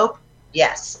envelope?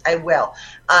 Yes, I will.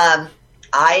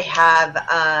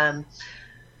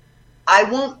 I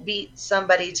won't beat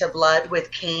somebody to blood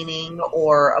with caning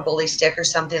or a bully stick or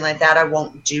something like that. I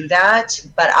won't do that,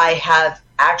 but I have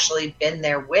actually been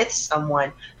there with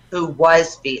someone who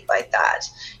was beat like that,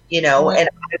 you know, and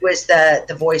I was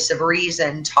the voice of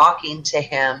reason talking to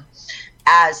him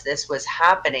as this was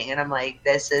happening. And I'm like,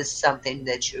 this is something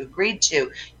that you agreed to.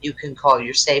 You can call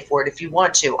your safe word if you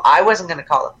want to. I wasn't going to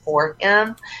call it for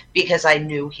him because I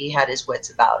knew he had his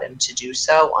wits about him to do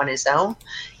so on his own.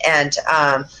 And,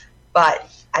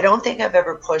 but I don't think I've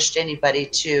ever pushed anybody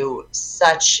to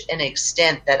such an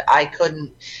extent that I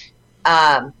couldn't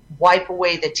wipe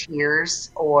away the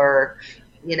tears or,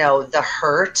 you know, the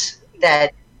hurt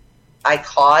that I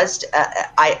caused.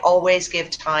 I always give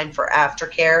time for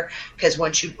aftercare, because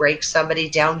once you break somebody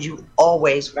down, you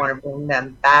always want to bring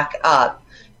them back up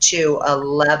to a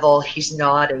level. He's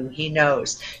nodding. He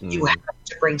knows. You have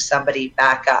to bring somebody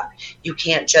back up. You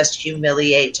can't just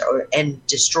humiliate and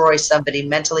destroy somebody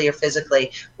mentally or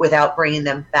physically without bringing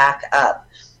them back up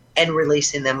and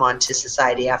releasing them onto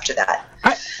society after that.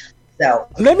 So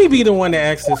let me be the one to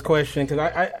ask this question,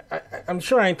 because I'm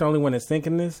sure I ain't the only one that's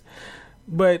thinking this,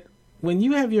 but when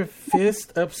you have your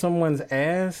fist up someone's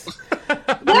ass,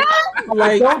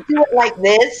 like, don't do it like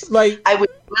this. Like, I would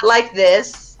do it like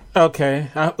this. Okay.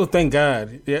 Thank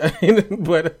God. Yeah.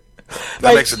 But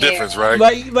that makes a difference, right?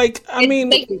 Like I mean,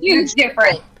 makes a huge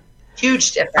difference.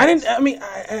 Huge difference. An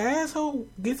asshole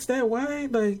gets that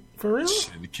wide, like, for real?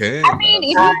 It can. I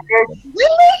mean,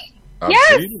 really?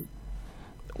 Yes.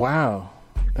 Wow.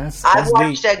 That's I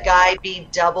watched deep. a guy be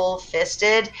double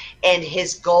fisted, and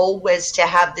his goal was to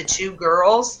have the two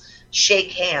girls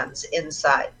shake hands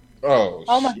inside. Oh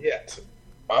my shit.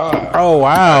 Oh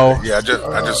wow! Yeah, I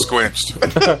just squinched.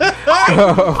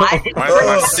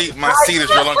 my seat is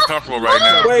real uncomfortable right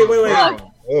now. Wait.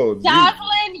 Oh,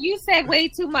 Jocelyn, you said way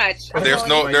too much. There's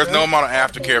no amount of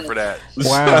aftercare for that.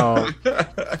 Wow!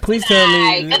 Please tell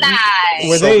me, good night.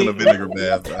 were Soak in they? a vinegar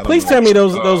bath. Please tell me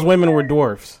those women were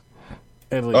dwarfs.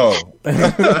 At least. Oh.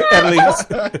 At least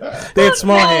they had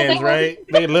small hands, right?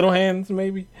 They had little hands,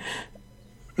 maybe.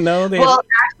 No, they. Well,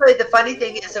 actually, the funny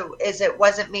thing is it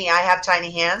wasn't me. I have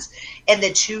tiny hands, and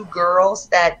the two girls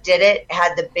that did it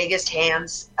had the biggest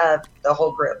hands of the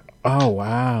whole group. Oh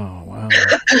wow!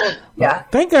 Yeah.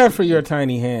 Thank God for your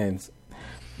tiny hands,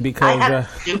 because I have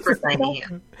super tiny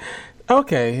hands.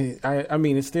 Okay, I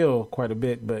mean it's still quite a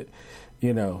bit, but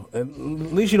you know, at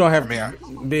least you don't have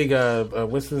big.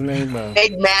 What's his name?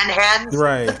 Big man hands.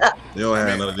 Right. You don't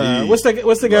have none of these.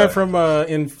 What's the guy from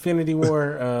Infinity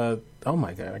War? Oh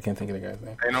my God, I can't think of the guy's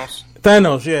name.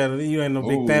 Thanos. Yeah, you ain't no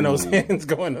big Thanos hands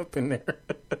going up in there.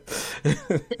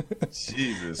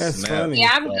 Jesus, that's funny.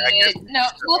 Yeah, I'm good. No,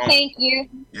 well, thank you.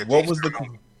 What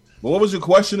was your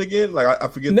question again? Like I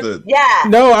forget the. Yeah.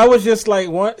 No, I was just like,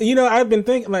 you know, I've been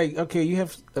thinking like, okay, you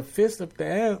have a fist up the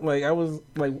ass. Like I was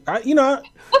like,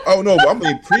 Oh no, I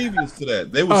mean previous to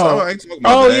that, they was. I ain't talking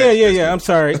Oh about that. yeah. I'm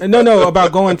sorry. No,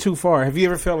 about going too far. Have you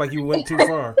ever felt like you went too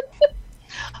far?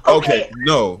 Okay,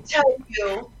 no.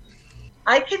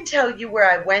 I can tell you where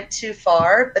I went too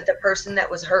far, but the person that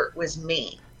was hurt was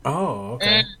me. Oh,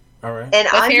 okay. All right. And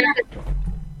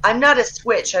I'm not a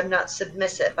switch. I'm not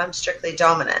submissive. I'm strictly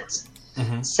dominant.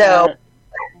 Mm-hmm. So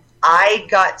I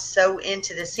got so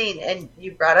into the scene, and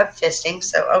you brought up fisting.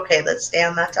 So, okay, let's stay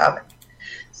on that topic.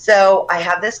 So I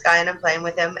have this guy, and I'm playing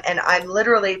with him, and I'm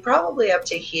literally probably up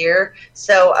to here,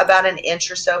 so about an inch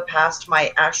or so past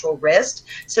my actual wrist.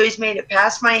 So he's made it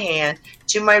past my hand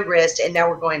to my wrist, and now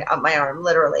we're going up my arm,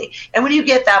 literally. And when you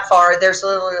get that far, there's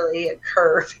literally a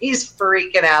curve. He's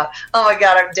freaking out. Oh, my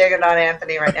God, I'm digging on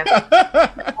Anthony right now.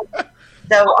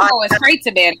 It's great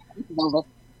to be.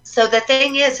 So the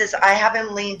thing is I have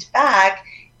him leaned back,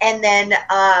 and then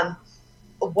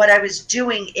what I was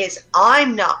doing is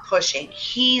I'm not pushing.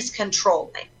 He's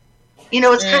controlling. You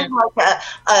know, it's kind of like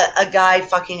a guy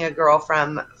fucking a girl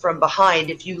from behind.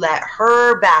 If you let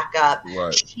her back up,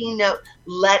 right.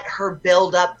 let her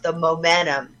build up the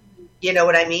momentum You know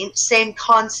what I mean? Same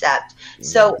concept.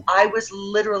 So I was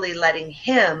literally letting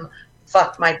him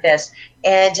fuck my fist.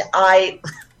 And I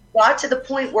got to the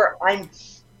point where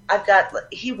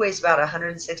he weighs about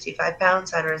 165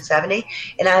 pounds, 170,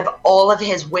 and I have all of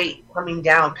his weight coming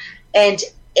down. And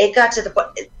it got to the point,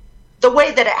 the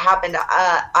way that it happened,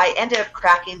 I ended up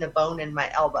cracking the bone in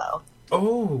my elbow.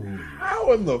 Oh.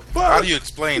 How in the fuck? How do you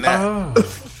explain that?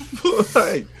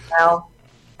 Like, Well,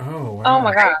 Oh, wow. Oh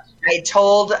my gosh. I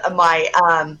told my,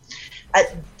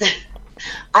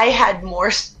 I had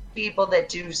more people that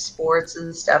do sports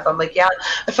and stuff. I'm like, yeah,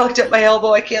 I fucked up my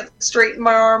elbow. I can't straighten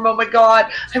my arm. Oh my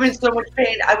God. I'm in so much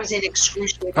pain. I was in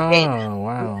excruciating pain. Oh,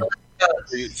 wow.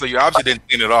 So you obviously didn't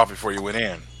clean it off before you went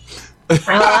in.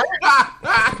 I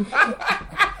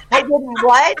didn't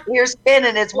what? You're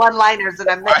spinning. It's one-liners and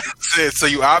I'm I said, so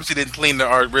you obviously didn't clean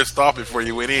the wrist off before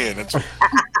you went in. So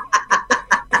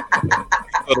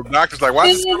the doctor's like, why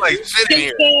does it smell like shit in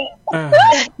here?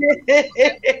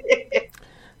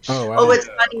 Oh, wow. Oh, what's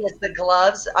funny is the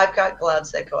gloves. I've got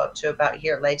gloves that go up to about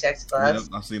here, latex gloves.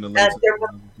 I've seen the latex.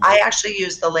 I actually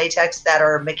use the latex that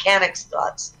are mechanics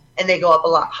gloves, and they go up a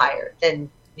lot higher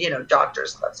than,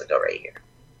 doctor's gloves that go right here.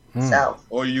 So,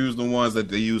 Or you use the ones that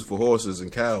they use for horses and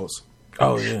cows.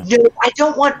 Oh, yeah. no, I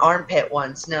don't want armpit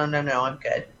ones. No, I'm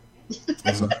good.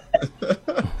 I'm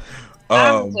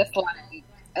just like,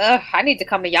 I need to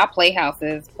come to y'all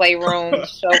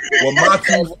playrooms, show.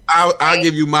 Well, I'll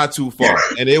give you my two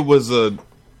faults, and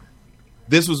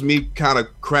this was me kind of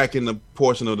cracking the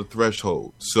portion of the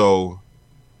threshold. So,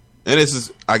 and this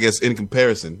is, I guess, in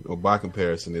comparison or by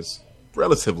comparison, it's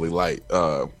relatively light.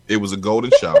 It was a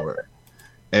golden shower,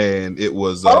 and it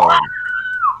was,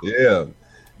 yeah.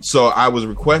 So I was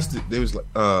requested. There was,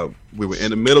 we were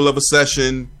in the middle of a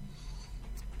session,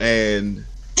 and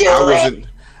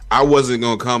I wasn't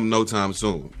gonna come no time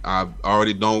soon. I'm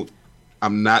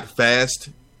not fast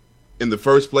in the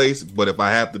first place, but if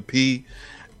I have to pee,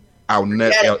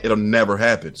 it'll never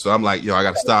happen. So I'm like, I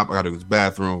gotta stop. I gotta go to the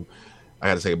bathroom. I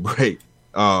gotta take a break.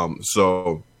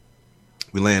 So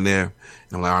we laying there, and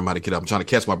I'm like, I'm about to get up. I'm trying to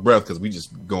catch my breath because we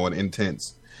just going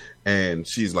intense. And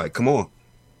she's like, come on.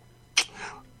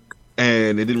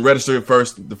 And it didn't register at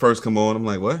first. The first come on. I'm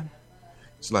like, what?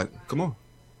 She's like, come on.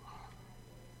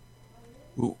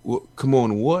 Come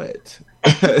on, what?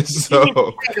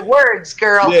 So the words,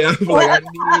 girl. Yeah, I'm like,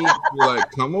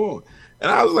 come on. And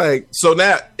I was like, so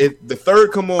now the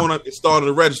third come on, it started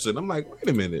to register. And I'm like, wait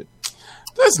a minute,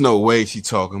 there's no way she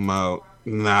talking about.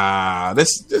 Nah,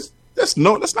 that's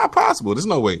not possible. There's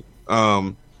no way.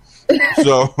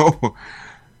 So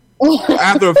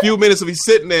after a few minutes of me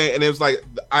sitting there, and it was like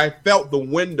I felt the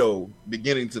window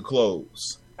beginning to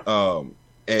close.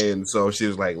 And so she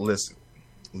was like, listen.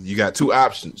 You got two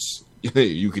options.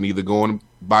 You can either go on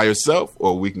by yourself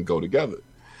or we can go together.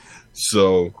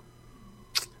 So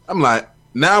I'm like,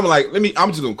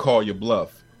 I'm just gonna call your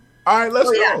bluff. All right,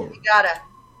 let's go. You gotta.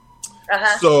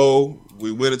 So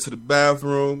we went into the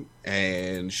bathroom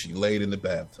and she laid in the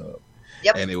bathtub.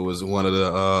 Yep. And it was one of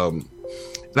the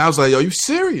and I was like, yo, you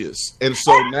serious? And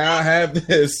so now I have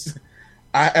this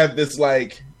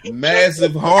like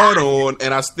massive hard on,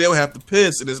 and I still have to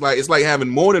piss, and it's like having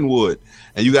morning wood,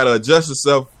 and you got to adjust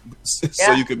yourself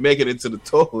so you can make it into the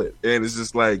toilet, and it's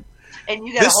just like, and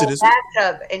you got a whole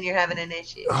bathtub, and you're having an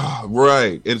issue,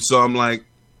 right? And so I'm like,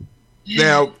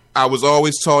 now I was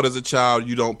always taught as a child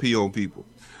you don't pee on people,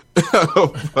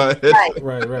 but,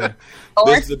 right,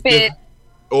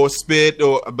 or spit.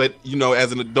 But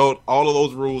as an adult, all of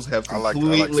those rules have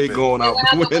completely gone out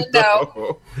the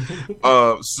window.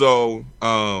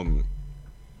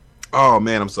 Oh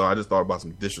man, I'm sorry. I just thought about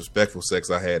some disrespectful sex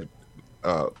I had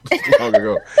long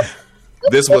ago.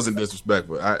 This wasn't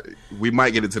disrespectful. We might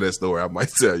get into that story. I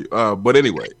might tell you. But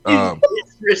anyway,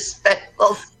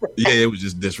 disrespectful. Yeah, it was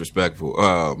just disrespectful.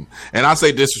 And I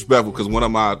say disrespectful because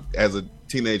as a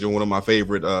teenager, one of my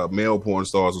favorite male porn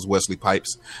stars was Wesley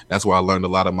Pipes. That's where I learned a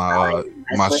lot of my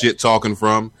shit talking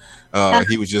from.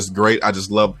 He was just great. I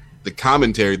just loved the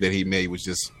commentary that he made, was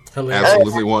just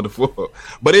absolutely wonderful.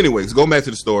 But anyways, going back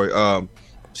to the story,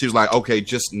 she was like, okay,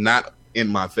 just not in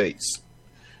my face.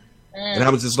 And I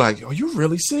was just like, are you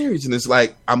really serious? And it's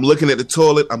like, I'm looking at the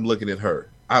toilet, I'm looking at her.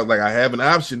 I was like, I have an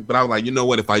option, but I was like, you know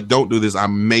what? If I don't do this, I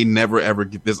may never ever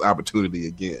get this opportunity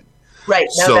again. Right.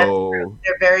 No, so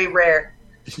they're very rare.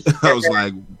 I was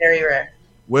like, very rare.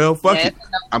 Well, fuck it.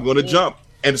 I'm going to jump.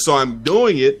 And so I'm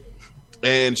doing it.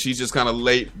 And she's just kind of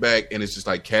laid back, and it's just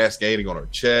like cascading on her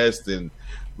chest and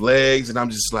legs. And I'm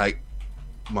just like,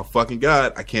 my fucking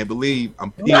God, I can't believe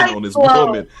I'm peeing on this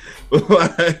woman.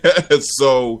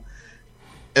 So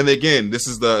And again,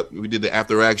 we did the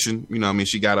after action. You know, I mean,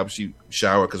 she got up, she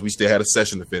showered because we still had a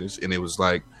session to finish, and it was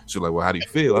like, she was like, "Well, how do you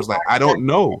feel?" I was like, "I don't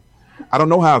know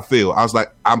how I feel." I was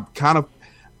like, I'm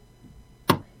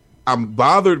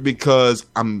bothered because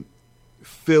I'm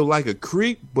feel like a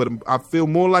creep, but I feel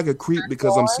more like a creep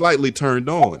because I'm slightly turned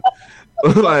on.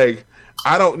 Like,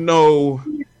 I don't know.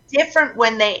 It's different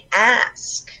when they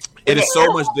ask. It is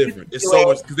so much different. It's so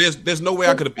much because there's no way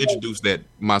I could have introduced that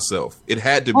myself. It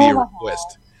had to be a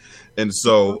request. And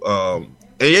so,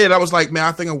 and I was like, man,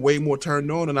 I think I'm way more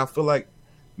turned on, and I feel like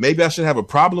maybe I should have a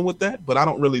problem with that, but I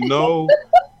don't really know.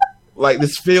 Like,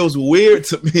 this feels weird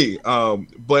to me.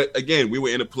 But again, we were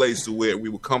in a place to where we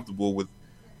were comfortable with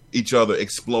each other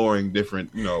exploring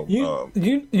different, you know.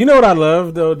 You know what I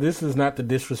love though? This is not the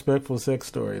disrespectful sex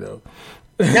story though.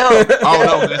 No. Oh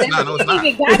no, that's not. No, it's not.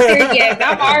 Even got there yet.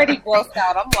 I'm already grossed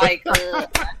out. I'm like, I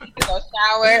need to go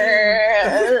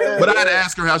shower. But I had to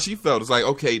ask her how she felt. It's like,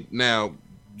 okay, now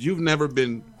you've never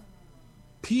been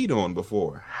peed on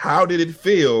before. How did it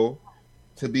feel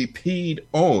to be peed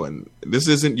on? This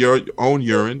isn't your own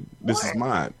urine. This is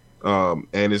mine.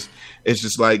 And it's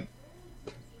just like,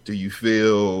 do you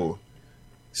feel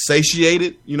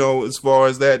satiated? You know, as far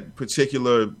as that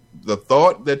particular the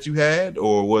thought that you had,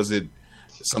 or was it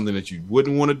something that you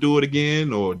wouldn't want to do it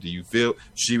again, or do you feel?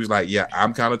 She was like, yeah,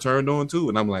 I'm kind of turned on too,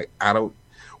 and I'm like,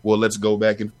 well, let's go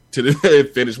back and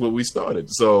finish what we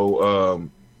started. So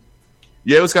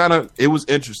yeah, it was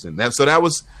interesting.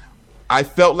 I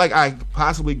felt like I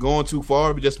possibly gone too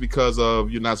far, but just because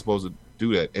of you're not supposed to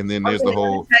do that. And then there's the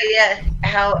whole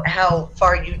how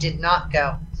far you did not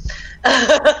go.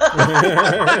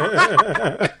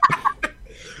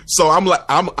 So I'm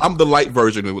the light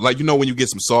version. Like, you know, when you get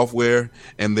some software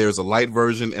and there's a light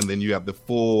version and then you have the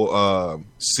full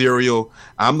serial.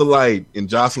 I'm the light and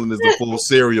Jocelyn is the full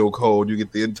serial code. You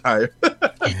get the entire.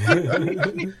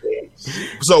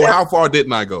 So how far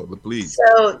didn't I go? Please.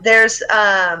 So there is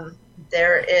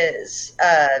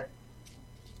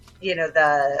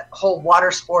the whole water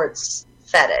sports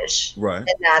fetish. Right.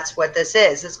 And that's what this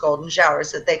is. It's golden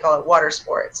showers, that they call it water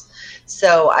sports.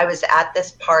 So I was at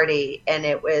this party, and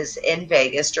it was in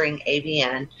Vegas during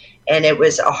AVN, and it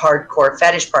was a hardcore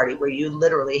fetish party where you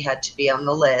literally had to be on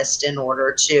the list in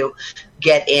order to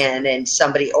get in, and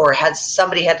somebody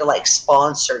had to like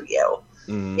sponsor you,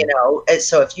 you know. And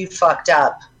so if you fucked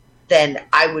up, then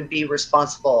I would be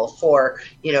responsible for,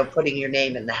 you know, putting your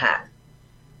name in the hat.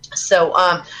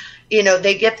 So, you know,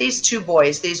 they get these two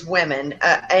boys, these women,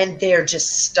 and they're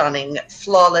just stunning,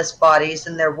 flawless bodies,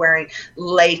 and they're wearing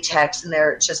latex, and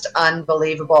they're just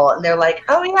unbelievable. And they're like,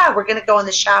 oh, yeah, we're going to go in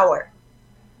the shower.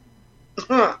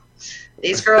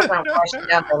 These girls aren't washing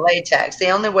down the latex. The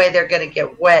only way they're going to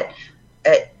get wet,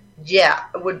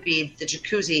 would be the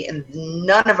jacuzzi, and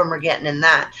none of them are getting in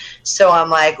that. So I'm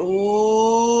like,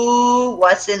 ooh,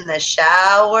 what's in the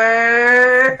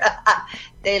shower?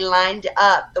 They lined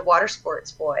up the water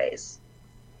sports boys.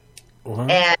 Uh-huh.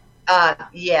 And,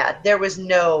 there was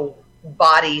no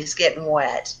bodies getting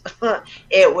wet.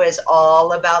 It was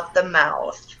all about the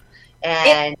mouth.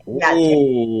 And toilets.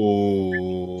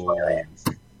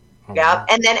 Yeah.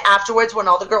 And then afterwards, when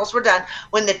all the girls were done,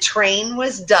 when the train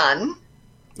was done,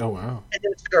 oh wow! And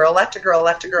there was girl after girl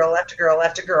after girl after girl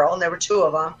after girl, and there were two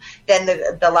of them. Then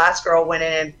the last girl went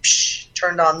in and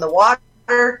turned on the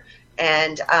water,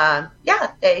 and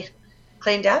they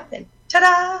cleaned up, and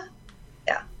ta-da!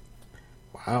 Yeah.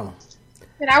 Wow.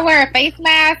 Did I wear a face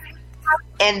mask?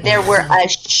 And there were a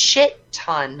shit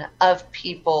ton of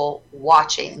people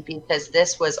watching, because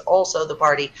this was also the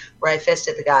party where I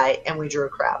fisted the guy and we drew a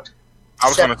crowd. I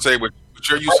was going to say, with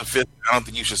your use of fist, I don't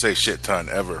think you should say shit ton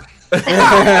ever. Don't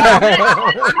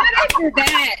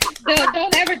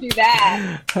ever do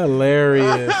that.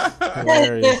 Hilarious.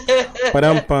 But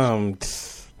I'm bummed.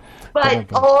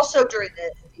 But also during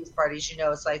these parties, you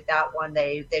know, it's like that one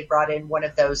they brought in one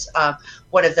of those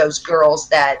girls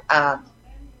that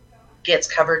gets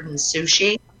covered in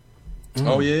sushi.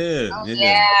 Oh yeah.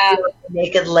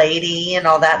 Naked lady and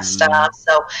all that stuff.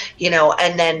 So, you know,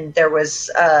 and then there was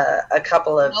a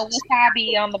couple of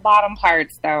wasabi on the bottom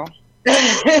parts though.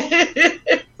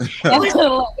 It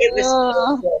was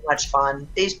so much fun.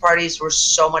 These parties were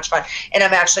so much fun, and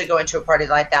I'm actually going to a party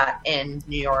like that in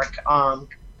New York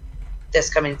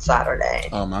this coming Saturday.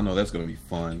 I know that's going to be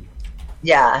fun.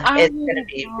 Yeah, it's going to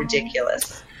be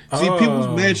ridiculous. See, people's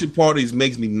mansion parties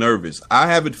makes me nervous. I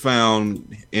haven't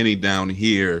found any down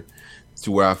here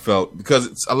to where I felt, because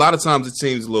a lot of times it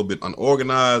seems a little bit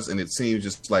unorganized, and it seems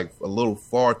just like a little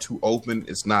far too open.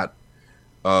 It's not.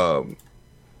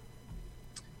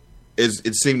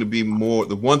 It seemed to be more,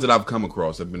 the ones that I've come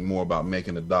across have been more about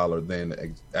making a dollar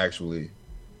than actually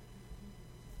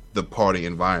the party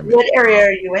environment. What area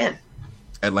are you in?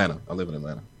 Atlanta. I live in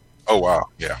Atlanta. Oh wow,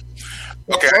 yeah.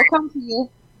 Okay. We'll come to you.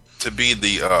 To be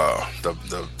the what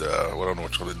I don't know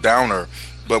what the downer,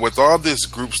 but with all this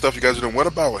group stuff you guys are doing, what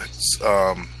about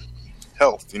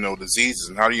health? Diseases,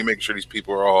 and how do you make sure these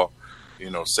people are all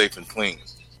safe and clean?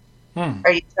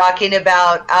 Are you talking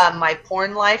about my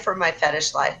porn life or my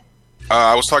fetish life?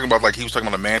 I was talking about he was talking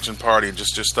about a mansion party and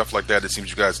just stuff like that. It seems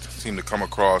you guys seem to come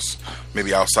across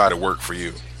maybe outside of work for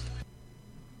you.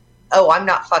 Oh, I'm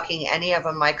not fucking any of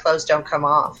them. My clothes don't come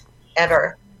off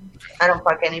ever. I don't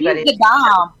fuck anybody. He's the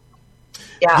dom.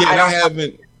 Yeah, I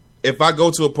haven't. If I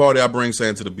go to a party, I bring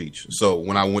sand to the beach. So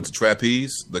when I went to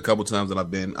Trapeze, the couple times that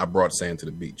I've been, I brought sand to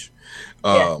the beach.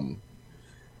 And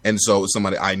so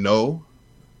somebody I know,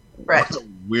 right?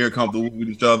 We're comfortable with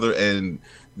each other, and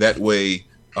that way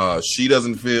she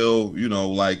doesn't feel,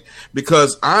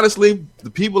 because honestly, the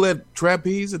people at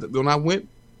Trapeze when I went,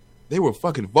 they were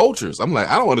fucking vultures. I'm like,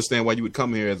 I don't understand why you would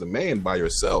come here as a man by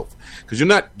yourself, because you're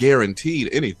not guaranteed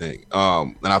anything.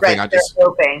 And I think I just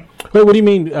hoping. Wait, what do you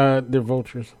mean they're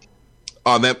vultures?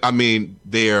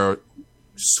 They're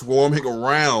swarming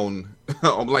around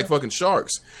like fucking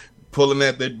sharks, pulling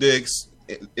at their dicks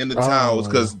in the towels,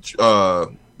 because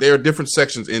there are different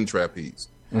sections in Trapeze.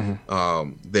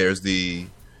 Mm-hmm. There's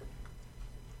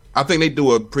I think they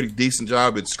do a pretty decent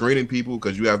job at screening people,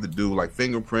 because you have to do like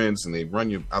fingerprints, and they run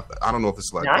you. I don't know if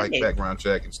it's like background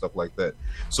check and stuff like that.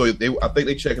 So I think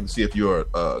they check to see if you're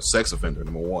a sex offender,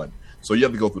 number one. So you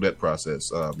have to go through that process,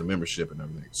 the membership and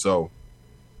everything. So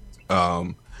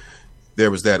there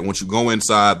was that. Once you go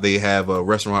inside, they have a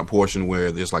restaurant portion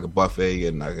where there's like a buffet,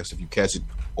 and I guess if you catch it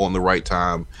on the right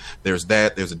time, there's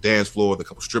that. There's a dance floor with a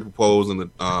couple stripper poles in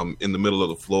the middle of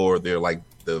the floor. They're like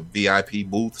the VIP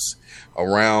booths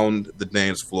around the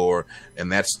dance floor,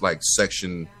 and that's like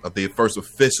section of the first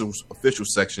official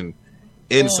section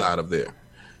inside of there.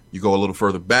 You go a little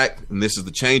further back, and this is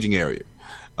the changing area.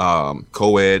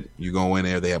 Co-ed, you go in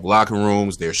there, they have locker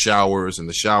rooms, there are showers, and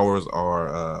the showers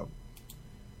are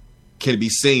can be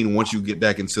seen once you get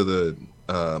back into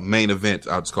the main event.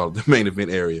 I'll just call it the main event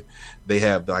area. They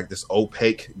have like this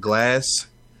opaque glass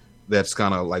that's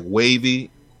kind of like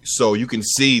wavy, so you can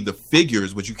see the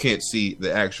figures, but you can't see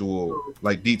the actual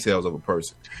like details of a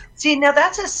person. See, now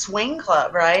that's a swing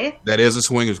club, right? That is a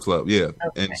swingers club, yeah.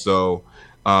 Okay. And so,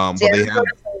 but they have.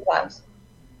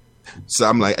 So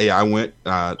I'm like, I went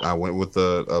with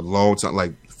a long time,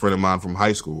 like friend of mine from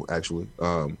high school, actually.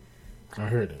 I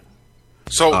heard it.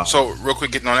 So real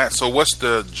quick, getting on that. So what's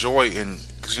the joy in,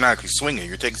 because you're not actually swinging,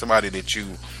 you're taking somebody that you,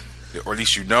 or at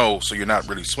least so you're not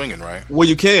really swinging, right? Well,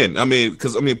 you can. I'm an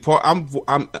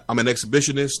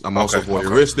exhibitionist. I'm also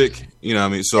voyeuristic. Okay. You know what I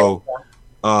mean? So,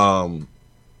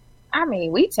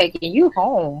 we taking you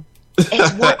home.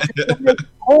 It's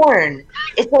porn.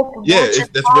 It's like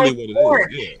that's really what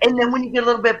it is. Yeah. And then when you get a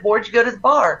little bit bored, you go to the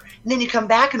bar, and then you come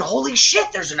back, and holy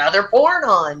shit, there's another porn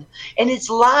on, and it's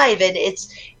live, and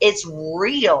it's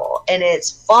real, and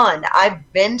it's fun.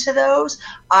 I've been to those.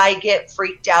 I get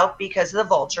freaked out because of the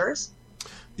vultures.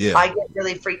 Yeah, I get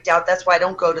really freaked out. That's why I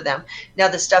don't go to them. Now,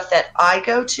 the stuff that I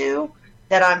go to,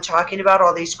 that I'm talking about,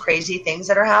 all these crazy things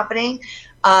that are happening.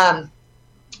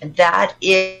 That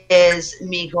is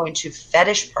me going to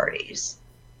fetish parties.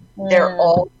 They're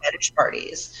all fetish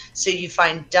parties. So you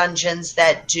find dungeons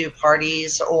that do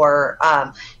parties, or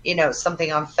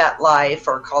something on FetLife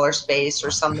or Color Space or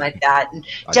something like that, and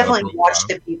definitely watch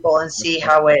the people and see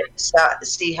how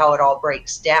it all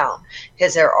breaks down,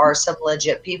 because there are some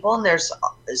legit people and there's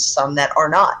some that are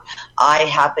not. I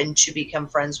happen to become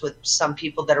friends with some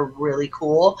people that are really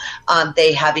cool.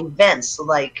 They have events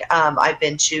like I've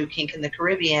been to Kink in the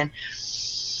Caribbean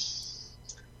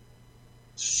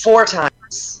 4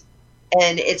 times.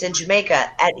 And it's in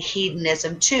Jamaica at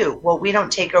Hedonism 2. Well, we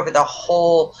don't take over the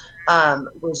whole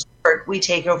resort. We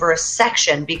take over a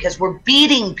section, because we're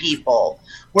beating people.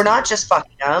 We're not just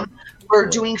fucking them. We're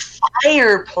doing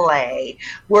fire play.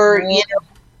 We're,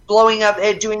 blowing up,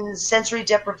 doing sensory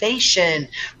deprivation.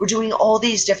 We're doing all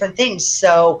these different things.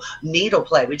 So needle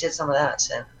play, we did some of that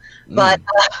too. But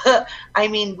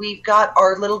we've got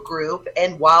our little group,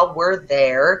 and while we're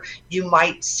there, you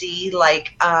might see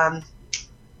like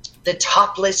the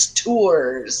topless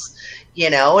tours,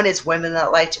 and it's women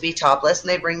that like to be topless, and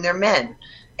they bring their men,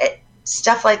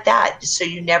 stuff like that. So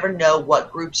you never know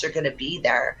what groups are going to be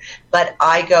there. But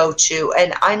I go to,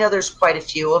 and I know there's quite a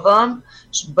few of them,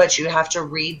 but you have to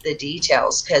read the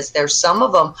details, because there's some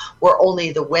of them where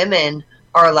only the women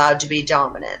are allowed to be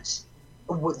dominant.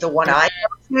 The one I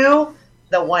go to,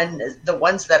 the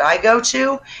ones that I go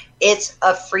to, it's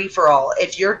a free for all.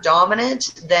 If you're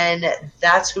dominant, then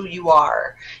that's who you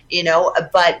are,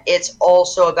 but it's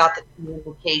also about the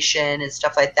communication and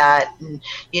stuff like that. And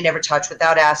you never touch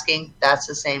without asking. That's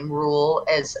the same rule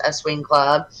as a swing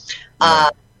club.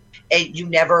 And you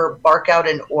never bark out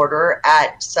an order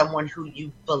at someone who you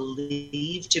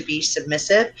believe to be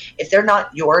submissive. If they're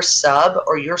not your sub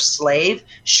or your slave,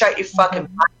 shut your fucking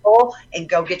Bible and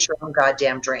go get your own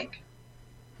goddamn drink.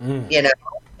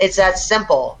 It's that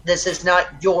simple. This is not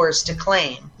yours to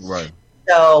claim. Right.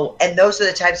 So, and those are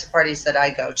the types of parties that I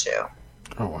go to.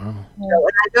 Oh, wow. So,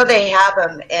 and I know they have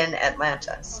them in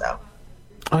Atlanta, so.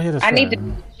 Oh, yeah, that's I right. need to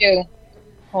meet you,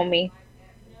 homie.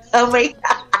 Oh, my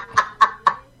God.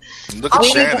 Look at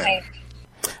Shannon.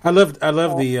 I love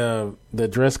the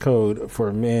dress code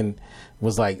for men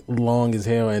was like long as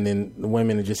hell, and then the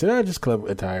women just said, just club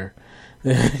attire.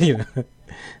 It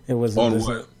was On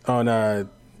what? On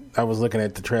I was looking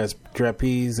at the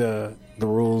trapeze, the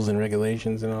rules and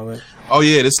regulations and all that. Oh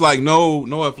yeah, it's like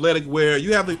no athletic wear.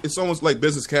 You have to. It's almost like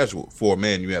business casual for a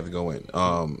man. You have to go in.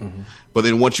 But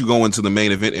then once you go into the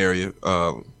main event area,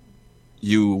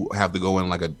 you have to go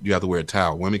in you have to wear a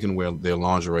towel. Women can wear their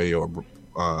lingerie or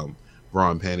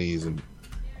bra and panties and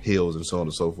heels and so on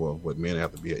and so forth. But men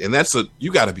have to be, and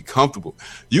you got to be comfortable.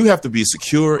 You have to be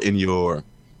secure in your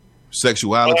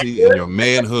sexuality and your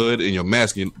manhood and your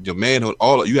manhood.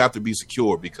 You have to be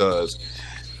secure because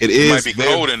it might be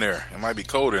cold in there. It might be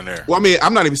cold in there. Well, I mean,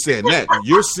 I'm not even saying that.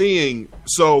 You're seeing.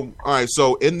 So, all right.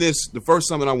 So, in the first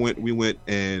summit we went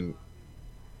and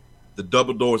the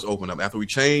double doors open up after we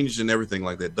changed and everything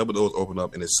like that. Double doors open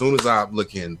up, and as soon as I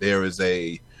look in, there is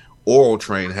a oral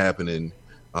train happening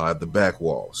at the back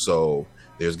wall. So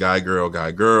there's guy, girl.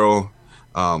 There's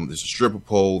a stripper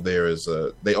pole. It's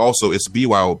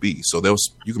BYOB. So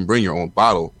you can bring your own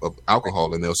bottle of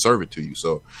alcohol and they'll serve it to you.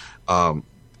 So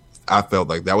I felt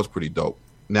like that was pretty dope.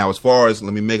 Now, as far as,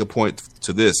 let me make a point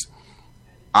to this.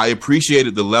 I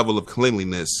appreciated the level of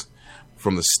cleanliness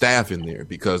from the staff in there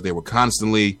because they were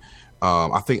constantly,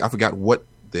 I forgot what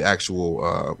the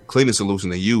actual cleaning solution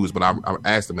they used, but I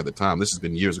asked them at the time. This has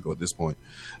been years ago at this point.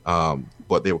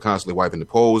 But they were constantly wiping the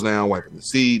poles down, wiping the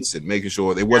seats, and making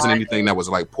sure there wasn't anything that was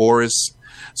like porous.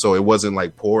 So it wasn't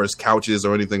like porous couches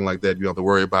or anything like that. You don't have to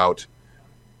worry about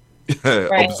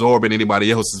absorbing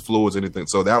anybody else's fluids or anything.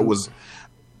 So that was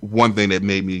one thing that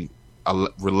made me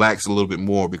relax a little bit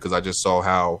more because I just saw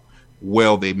how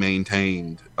well they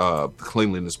maintained the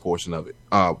cleanliness portion of it.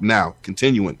 Now,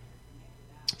 continuing.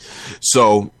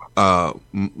 So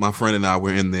my friend and I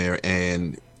were in there,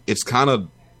 and it's kind of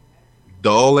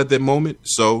dull at that moment.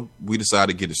 So we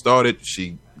decided to get it started.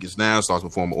 She gets down, starts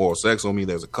performing oral sex on me.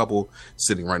 There's a couple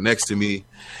sitting right next to me,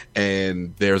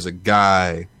 and there's a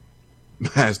guy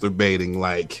masturbating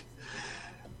like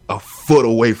a foot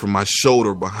away from my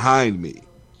shoulder behind me.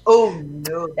 Oh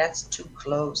no, that's too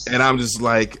close. And I'm just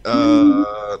like,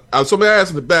 somebody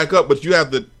asked him to back up, but you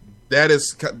have to.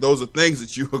 Those are things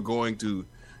that you're going to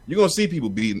see people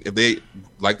beating if they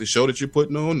like the show that you're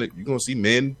putting on. You're going to see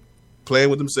men playing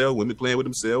with themselves, women playing with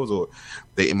themselves, or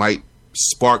it might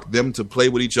spark them to play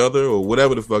with each other or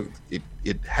whatever the fuck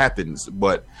it happens.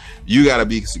 But you got to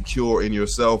be secure in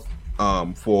yourself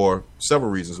for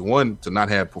several reasons. One, to not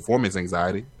have performance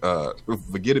anxiety.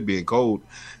 Forget it being cold.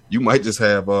 You might just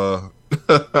have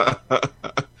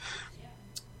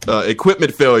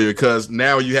equipment failure because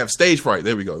now you have stage fright.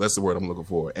 There we go. That's the word I'm looking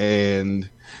for. And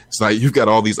it's like you've got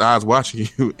all these eyes watching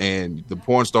you, and the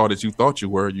porn star that you thought you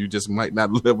were, you just might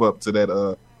not live up to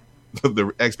that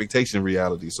the expectation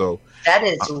reality. So that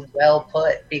is well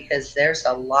put, because there's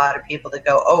a lot of people that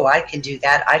go, oh, I can do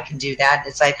that. And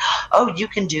it's like, oh, you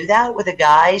can do that with a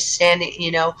guy standing,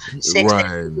 6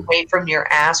 inches away from your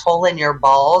asshole and your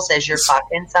balls as you're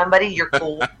fucking somebody. You're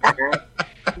cool with that,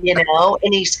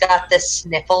 and he's got the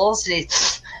sniffles and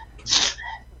he's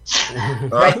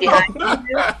right behind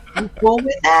you. You cool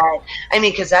with that? I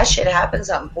mean, because that shit happens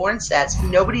on porn sets.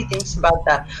 Nobody thinks about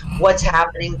what's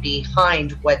happening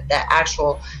behind what the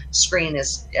actual screen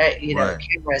is, camera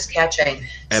is catching.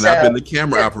 And I've been the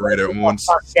camera operator on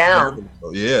down.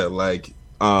 Yeah, like,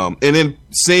 and then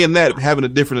saying that, having a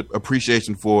different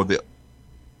appreciation for the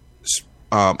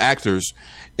actors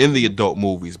in the adult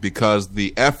movies, because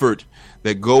the effort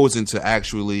that goes into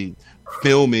actually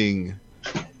filming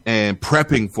and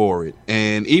prepping for it,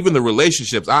 and even the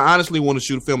relationships. I honestly want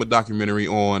to film a documentary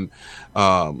on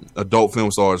adult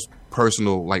film stars'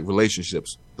 personal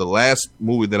relationships. The last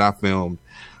movie that I filmed,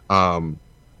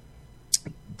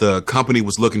 the company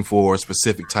was looking for a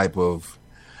specific type of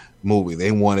movie.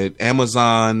 They wanted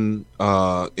interracial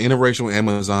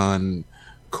Amazon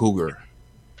cougar.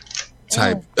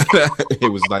 type.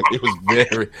 It was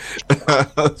very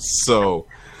so.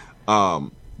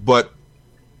 But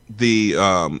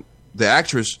the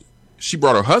actress, she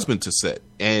brought her husband to set,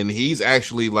 and he's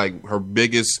actually like her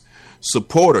biggest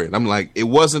supporter. And I'm like, it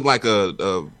wasn't like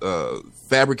a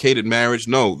fabricated marriage.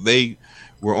 No, they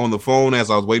were on the phone as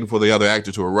I was waiting for the other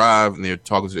actor to arrive, and they're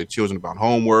talking to their children about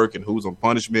homework and who's on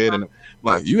punishment. And I'm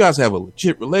like, you guys have a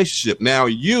legit relationship. Now,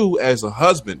 you as a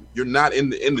husband, you're not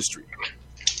in the industry,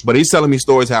 but he's telling me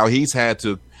stories how he's had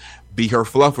to be her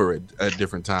fluffer at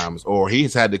different times, or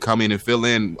he's had to come in and fill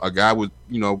in. A guy with,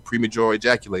 premature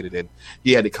ejaculated, and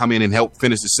he had to come in and help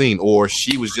finish the scene, or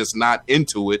she was just not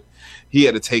into it. He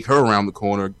had to take her around the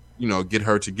corner, get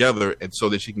her together, and so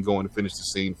that she can go in and finish the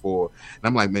scene for her. And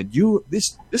I'm like, man,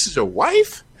 this is your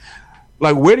wife?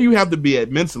 Like, where do you have to be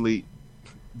at mentally?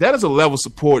 That is a level of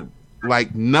support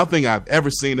like nothing I've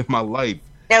ever seen in my life.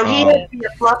 Now, he would be a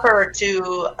fluffer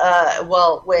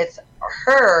to, with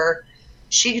her,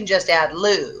 she can just add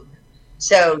lube.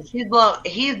 So he's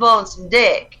blowing some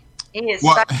dick. He is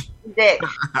sucking some dick.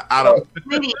 I don't.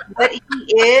 Sweetie, what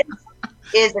he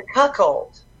is a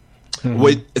cuckold.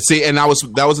 Wait, see, and that was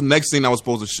the next thing I was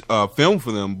supposed to film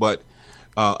for them, but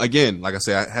again, like I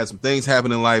said, I had some things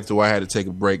happen in life to where I had to take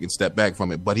a break and step back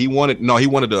from it. But he wanted the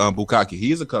bukkake.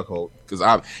 He is a cuckold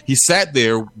because he sat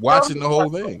there watching the whole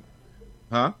thing,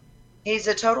 huh? He's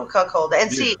a total cuckold.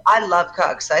 And see, I love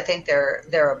cucks. I think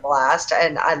they're a blast,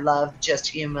 and I love just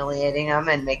humiliating them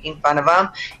and making fun of them.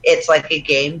 It's like a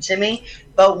game to me.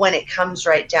 But when it comes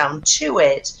right down to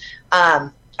it,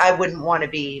 I wouldn't want to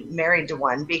be married to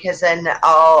one, because then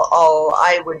all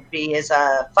I would be is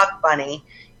a fuck bunny,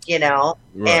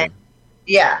 Right. And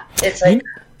yeah, it's like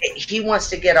he wants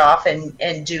to get off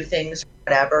and do things,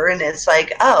 whatever. And it's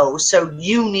like, oh, so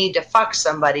you need to fuck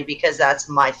somebody because that's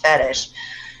my fetish.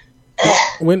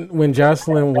 When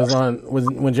Jocelyn was on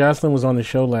the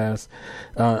show last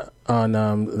on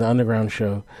the Underground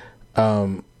show,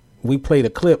 we played a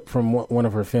clip from one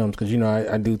of her films because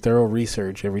I do thorough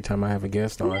research every time I have a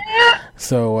guest on.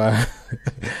 So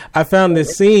I found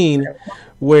this scene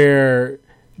where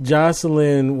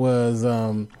Jocelyn was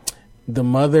the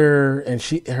mother, and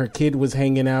her kid was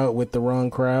hanging out with the wrong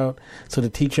crowd. So to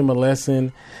teach him a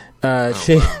lesson,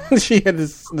 she had to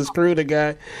screw the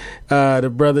guy,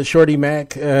 the brother Shorty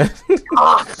Mac. Oh,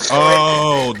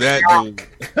 that dude.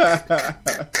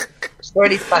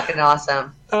 Shorty's fucking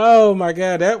awesome. Oh my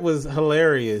god, that was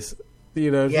hilarious.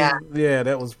 Yeah,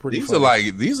 that was pretty.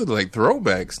 These are like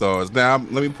throwback stars. Now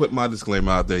let me put my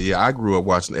disclaimer out there. Yeah, I grew up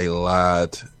watching a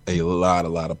lot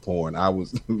of porn. I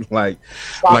was like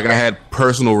I had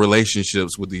personal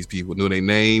relationships with these people, knew their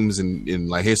names and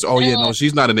like history. Oh yeah, no,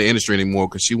 she's not in the industry anymore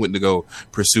because she went to go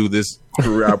pursue this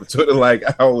career opportunity. Like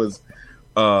I was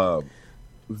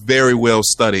very well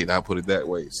studied. I put it that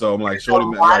way. So I'm like, Shorty, a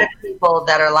lot of people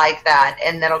that are like that,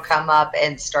 and that'll come up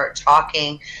and start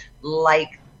talking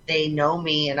like they know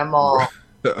me, and I'm all.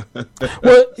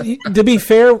 Well, to be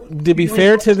fair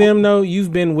to them, though,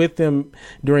 you've been with them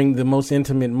during the most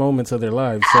intimate moments of their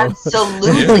lives. So.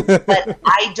 Absolutely, but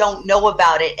I don't know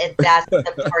about it, and that's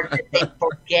the part that they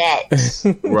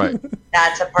forget. Right.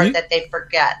 That's a part that they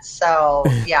forget. So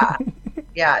yeah,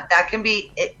 that can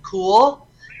be cool,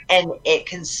 and it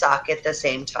can suck at the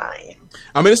same time.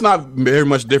 I mean, it's not very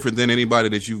much different than anybody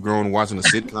that you've grown watching a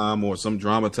sitcom or some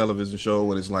drama television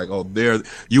show, and it's like, oh,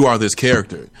 you are this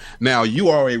character. Now you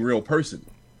are a real person,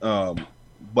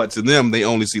 but to them, they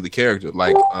only see the character.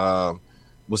 Like,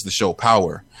 what's the show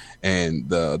Power, and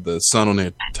the son on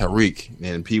there, Tariq,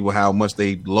 and people how much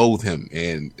they loathe him.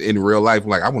 And in real life,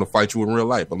 like, I want to fight you in real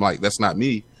life. I'm like, that's not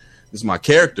me. This is my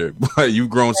character. But you've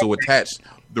grown so attached.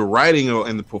 The writing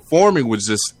and the performing was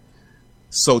just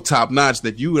so top notch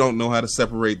that you don't know how to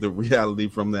separate the reality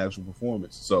from the actual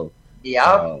performance. So,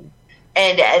 yeah.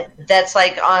 And that's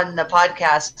like on the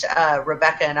podcast,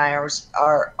 Rebecca and I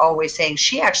are always saying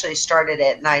she actually started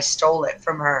it and I stole it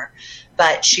from her.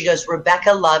 But she goes,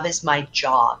 Rebecca Love is my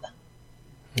job.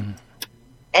 Mm.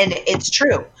 And it's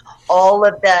true. All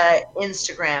of the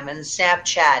Instagram and the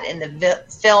Snapchat and the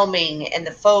filming and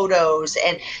the photos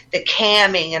and the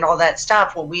camming and all that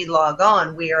stuff, when we log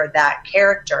on, we are that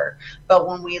character. But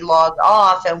when we log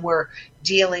off and we're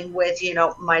dealing with,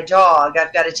 my dog,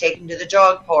 I've got to take him to the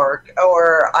dog park,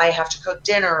 or I have to cook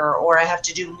dinner, or I have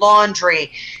to do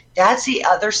laundry, that's the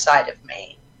other side of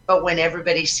me. But when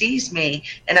everybody sees me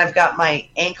and I've got my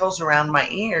ankles around my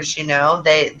ears,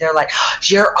 they're like, oh,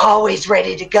 you're always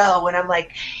ready to go. And I'm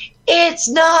like, it's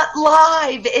not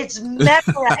live. It's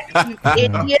Memorex, you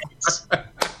idiots.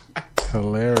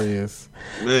 Hilarious.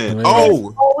 Man.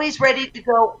 Oh. Always ready to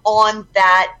go on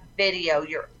that video.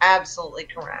 You're absolutely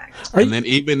correct. And then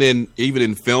even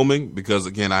in filming, because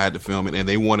again I had to film it, and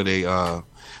they wanted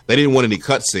they didn't want any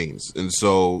cut scenes, and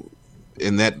so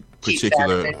in that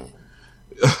particular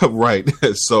right,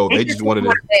 so they just wanted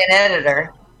an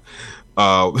editor.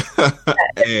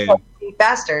 And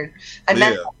bastard, I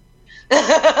meant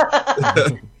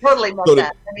totally meant so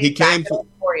that. He came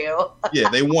for you. Yeah,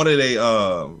 they wanted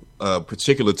a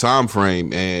particular time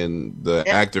frame, and the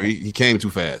actor he came too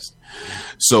fast.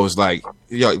 So it's like,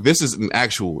 this is an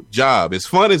actual job. As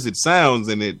fun as it sounds,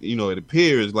 and it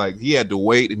appears like he had to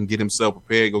wait and get himself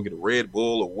prepared, go get a Red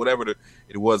Bull or whatever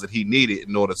it was that he needed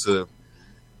in order to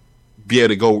be able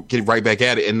to go get right back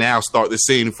at it, and now start the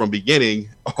scene from beginning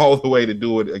all the way to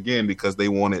do it again, because they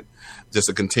wanted just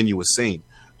a continuous scene.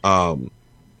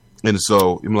 And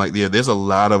so I'm like, there's a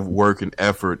lot of work and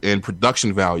effort and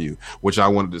production value, which I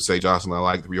wanted to say, Jocelyn, I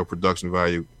like your production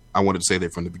value. I wanted to say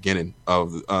that from the beginning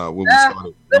of when we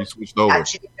started, when you switched over. I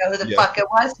didn't know who the fuck it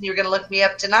was, and you were going to look me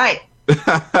up tonight.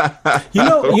 You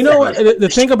know the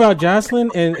thing about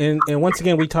Jocelyn, and once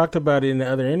again we talked about it in the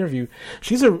other interview.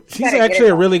 She's actually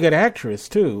a really good actress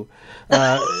too.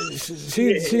 I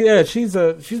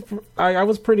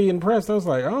was pretty impressed. I was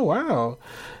like, oh wow,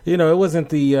 it wasn't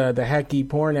the hacky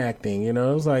porn acting. It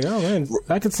was like, oh man,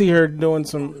 I could see her doing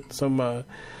some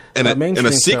and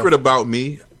a secret stuff. about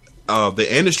me. The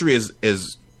industry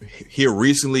is here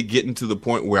recently getting to the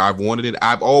point where I've wanted it.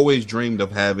 I've always dreamed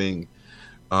of having,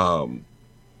 or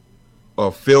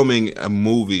filming a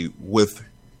movie with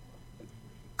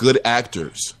good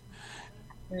actors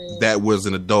that was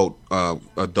an adult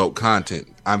content.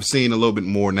 I'm seeing a little bit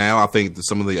more now. I think that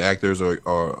some of the actors are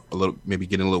a little, maybe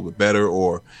getting a little bit better,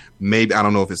 or maybe I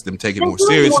don't know if it's them taking it more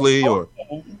seriously, or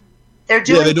they're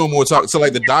doing more talk. So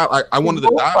like I wanted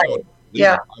the dialogue.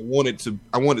 Yeah, I want it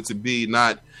to be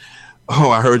not,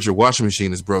 oh, I heard your washing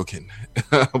machine is broken.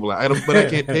 I'm like, but I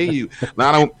can't pay you.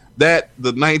 Now, the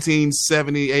 1970s,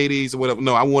 80s or whatever.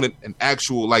 No, I wanted an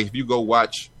actual, like, if you go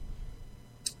watch,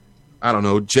 I don't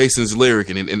know, Jason's Lyric,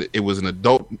 and it was an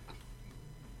adult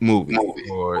movie,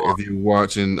 or if you're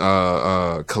watching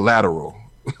Collateral,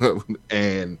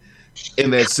 and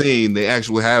in that scene they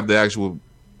actually have the actual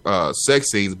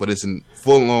sex scenes, but it's in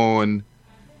full on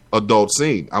adult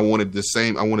scene. I wanted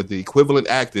the equivalent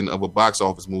acting of a box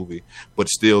office movie, but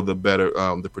still the better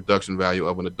the production value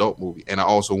of an adult movie. And I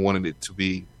also wanted it to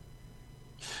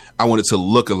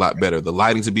look a lot better, the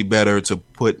lighting to be better, to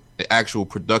put the actual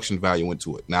production value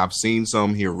into it. Now I've seen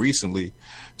some here recently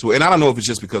and I don't know if it's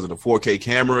just because of the 4K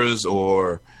cameras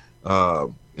or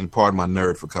and pardon my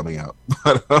nerd for coming out,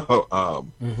 but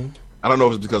I don't know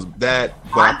if it's because of that,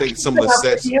 but I think some of the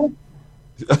sets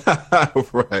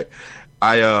right.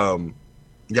 I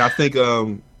think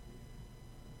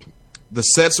the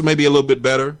sets are maybe a little bit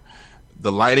better.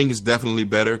 The lighting is definitely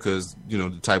better because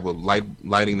the type of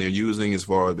lighting they're using, as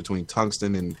far as between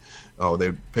tungsten and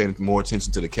they're paying more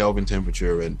attention to the Kelvin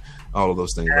temperature and all of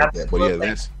those things like that. But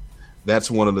yeah,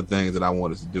 that's one of the things that I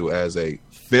wanted to do as a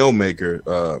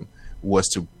filmmaker, was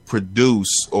to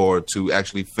produce or to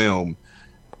actually film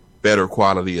better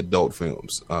quality adult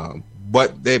films.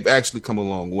 But they've actually come a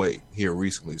long way here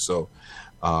recently. So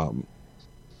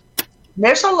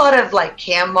there's a lot of like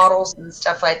cam models and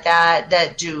stuff like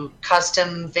that do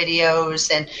custom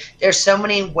videos, and there's so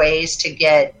many ways to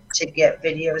get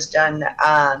videos done,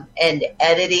 and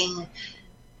editing.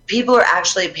 People are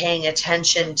actually paying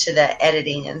attention to the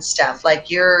editing and stuff. Like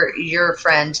your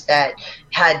friend that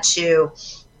had to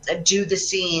do the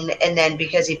scene, and then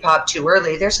because he popped too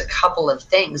early, there's a couple of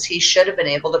things he should have been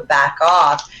able to back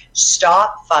off,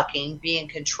 stop fucking, be in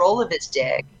control of his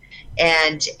dick,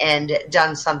 and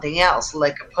done something else,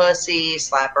 lick a pussy,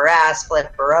 slap her ass,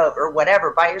 flip her over,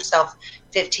 whatever, buy yourself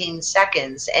 15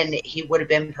 seconds, and he would have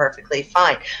been perfectly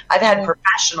fine. I've had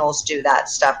professionals do that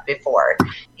stuff before,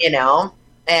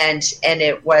 and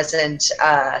it wasn't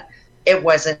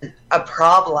a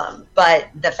problem, but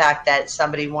the fact that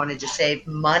somebody wanted to save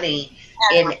money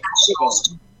in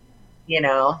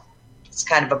it's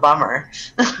kind of a bummer.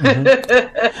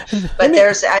 But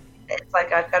it's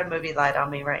like I've got a movie light on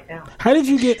me right now. How did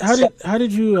you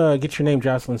get your name,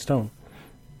 Jocelyn Stone?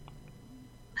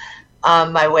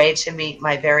 On my way to meet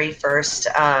my very first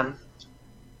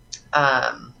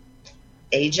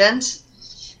agent,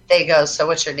 they go, "So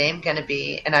what's your name going to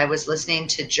be?" And I was listening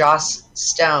to Joss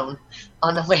Stone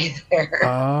on the way there.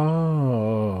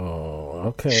 Oh,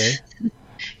 okay.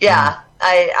 Yeah,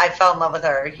 I fell in love with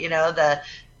her. The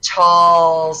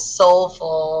tall,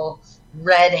 soulful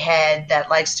redhead that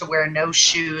likes to wear no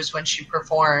shoes when she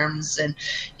performs, and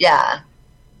yeah.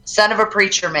 Son of a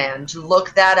Preacher Man.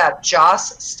 Look that up.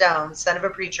 Joss Stone, Son of a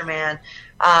Preacher Man,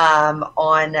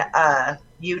 on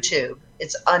YouTube.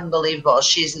 It's unbelievable.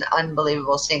 She's an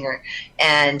unbelievable singer.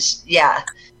 And yeah,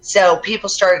 so people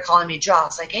started calling me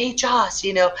Joss, like, hey, Joss,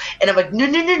 and I'm like,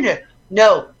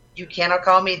 no, you cannot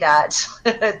call me that.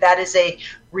 That is a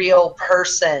real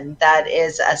person. That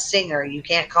is a singer. You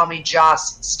can't call me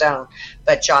Joss Stone,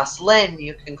 but Jocelyn,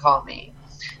 you can call me.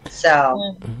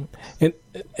 So,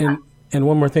 and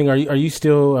one more thing, are you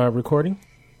still recording?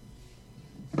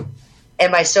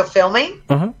 Am I still filming?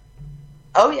 Uh-huh.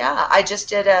 Oh yeah, I just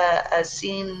did a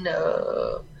scene.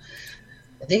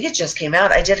 I think it just came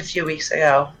out. I did a few weeks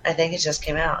ago. I think it just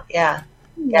came out. Yeah.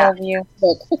 Love you.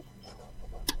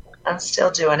 I'm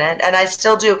still doing it, and I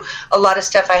still do a lot of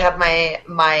stuff. I have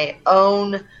my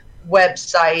own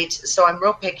website, so I'm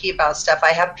real picky about stuff.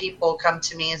 I have people come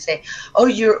to me and say, "Oh,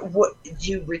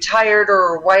 you retired,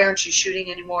 or why aren't you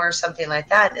shooting anymore?" or something like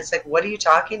that. And it's like, what are you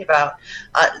talking about?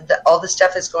 All the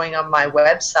stuff is going on my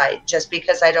website. Just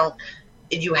because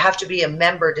you have to be a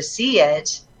member to see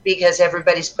it, because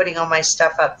everybody's putting all my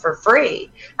stuff up for free.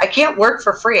 I can't work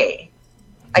for free.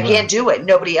 I can't do it.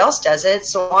 Nobody else does it,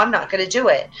 so I'm not going to do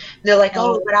it. And they're like,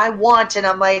 oh, but I want. And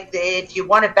I'm like, if you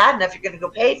want it bad enough, you're going to go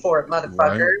pay for it,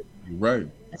 motherfucker. Right.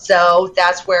 So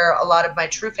that's where a lot of my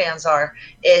true fans are,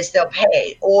 is they'll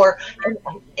pay. And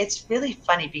it's really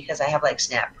funny because I have like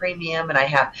Snap Premium, and I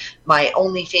have my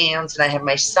OnlyFans, and I have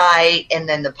my site, and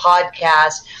then the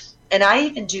podcast. And I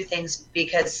even do things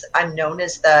because I'm known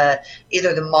as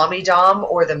either the mommy dom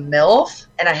or the MILF,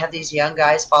 and I have these young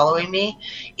guys following me.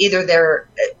 Either they're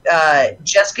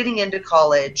just getting into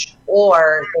college,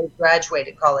 or they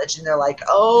graduated college, and they're like,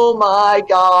 oh my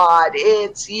God,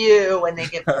 it's you, and they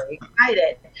get very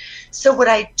excited. So what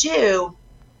I do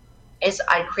is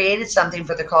I created something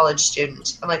for the college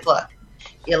students. I'm like, look,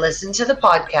 you listen to the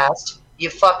podcast, you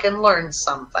fucking learn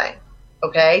something.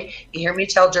 Okay, you hear me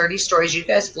tell dirty stories. You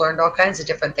guys have learned all kinds of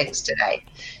different things today,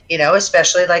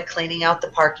 especially like cleaning out the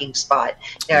parking spot.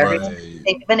 Every time you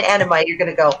think of an enema, you're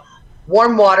going to go,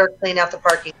 warm water, clean out the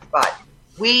parking spot.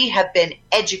 We have been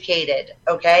educated,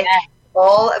 okay?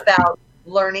 All about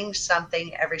learning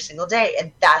something every single day.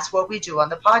 And that's what we do on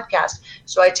the podcast.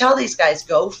 So I tell these guys,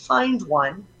 go find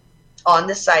one on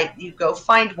the site. You go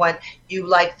find one. You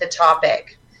like the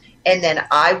topic. And then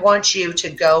I want you to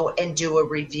go and do a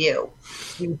review.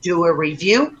 You do a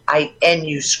review, and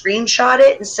you screenshot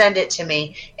it and send it to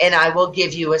me, and I will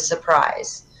give you a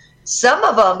surprise. Some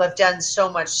of them have done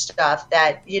so much stuff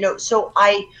that, so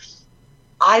I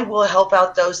will help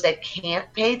out those that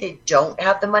can't pay. They don't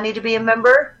have the money to be a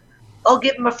member. I'll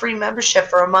give them a free membership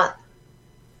for a month.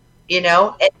 And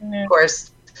of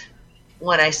course,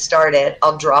 when I started,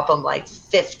 I'll drop them like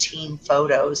 15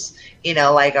 photos,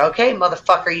 like, okay,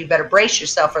 motherfucker, you better brace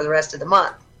yourself for the rest of the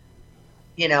month.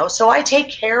 So I take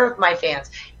care of my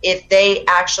fans. If they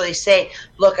actually say,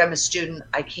 look, I'm a student,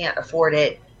 I can't afford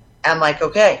it, I'm like,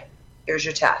 okay, here's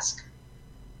your task.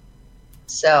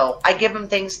 So I give them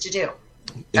things to do.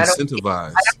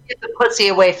 Incentivize. I don't give the pussy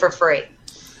away for free.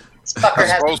 This fucker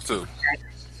has supposed to.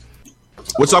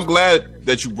 Which I'm glad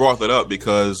that you brought that up,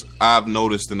 because I've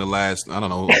noticed in the last,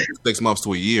 6 months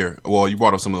to a year, well, you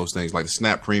brought up some of those things like the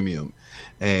Snap Premium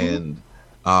and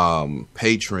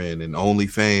Patreon and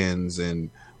OnlyFans and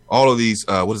all of these,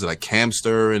 like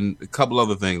Camster and a couple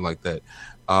other things like that.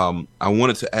 I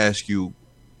wanted to ask you,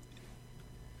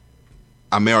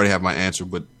 I may already have my answer,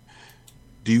 but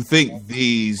do you think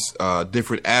these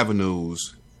different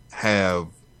avenues have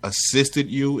assisted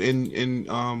you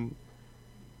in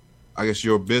I guess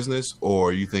your business,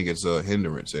 or you think it's a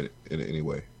hindrance in any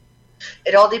way?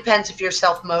 It all depends if you're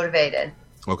self-motivated.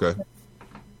 Okay.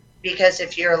 Because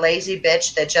if you're a lazy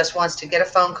bitch that just wants to get a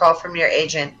phone call from your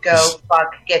agent, go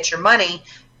fuck, get your money,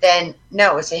 then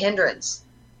no, it's a hindrance.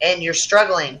 And you're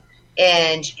struggling,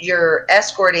 and you're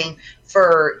escorting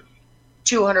for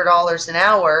 $200 an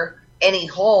hour any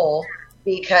hole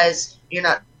because you're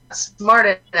not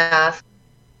smart enough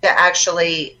to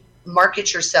actually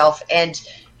market yourself, and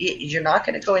you're not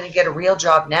going to go in and get a real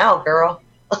job now, girl.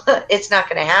 It's not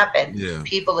going to happen. Yeah.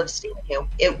 People have seen you.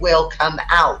 It will come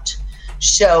out.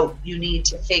 So you need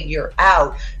to figure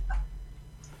out,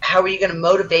 how are you going to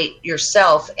motivate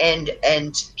yourself and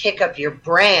kick up your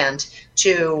brand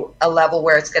to a level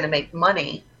where it's going to make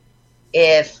money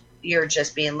if you're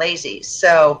just being lazy.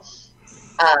 So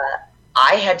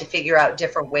I had to figure out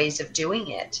different ways of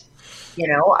doing it.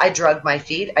 I drugged my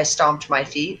feet. I stomped my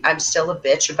feet. I'm still a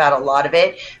bitch about a lot of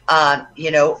it.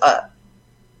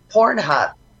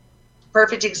 Pornhub,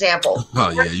 perfect example. Oh,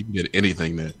 yeah, you can get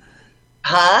anything there.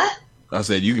 Huh? I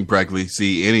said you can practically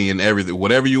see any and everything.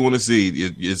 Whatever you want to see,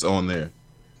 it's on there.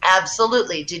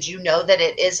 Absolutely. Did you know that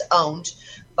it is owned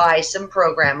by some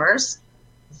programmers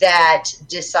that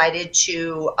decided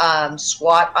to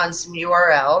squat on some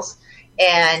URLs,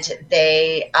 and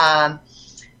they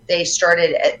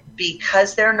started,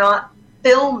 because they're not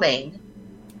filming,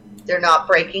 they're not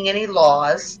breaking any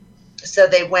laws, so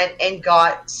they went and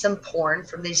got some porn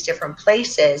from these different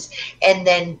places and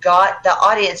then got the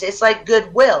audience. It's like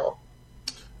Goodwill,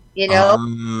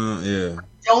 yeah,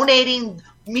 donating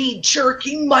me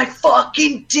jerking my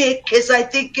fucking dick because I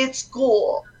think it's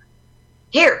cool.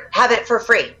 Here, have it for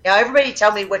free. Now, everybody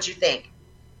tell me what you think.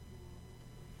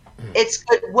 It's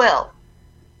Goodwill.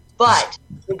 But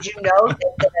did you know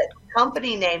that the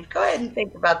company name, go ahead and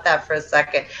think about that for a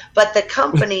second, but the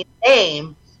company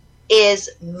name is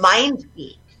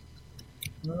MindGeek.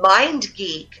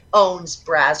 MindGeek owns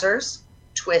Brazzers,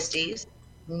 Twisties,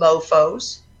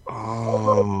 Mofos.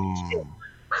 Oh.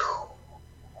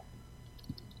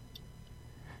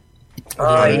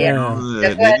 Oh, yeah. Go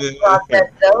ahead and process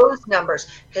those numbers,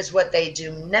 because what they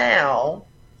do now,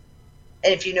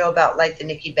 and if you know about like the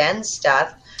Nikki Benz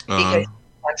stuff, because you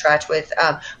contract with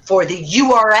for the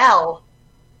URL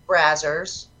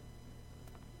Brazzers,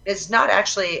 it's not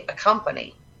actually a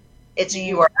company; it's a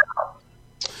URL.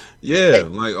 Yeah,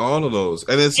 like all of those,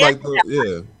 and it's like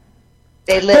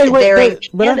they live there in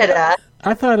Canada.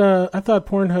 I thought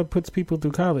Pornhub puts people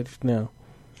through college now.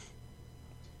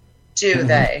 Do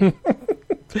they?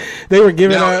 They were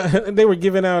giving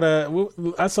out.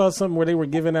 I saw something where they were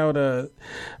giving out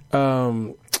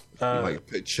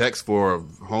like checks for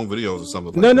home videos or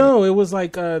something. No, it was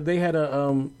like they had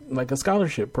a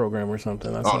scholarship program or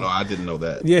something. No, I didn't know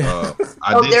that. Yeah,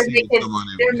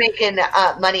 they're making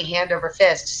money hand over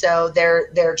fist. So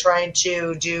they're trying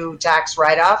to do tax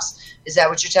write-offs. Is that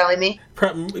what you're telling me?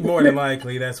 More than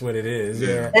likely, that's what it is.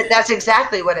 Yeah, that's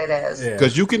exactly what it is.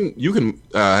 Because you can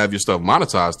have your stuff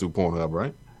monetized through Pornhub,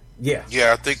 right? Yeah.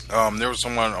 Yeah, I think there was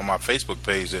someone on my Facebook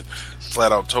page that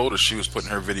flat out told her she was putting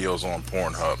her videos on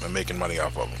Pornhub and making money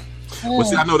off of them. Well,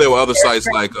 see, I know there were other sites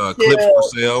like Clips for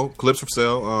Sale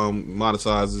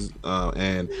monetizes,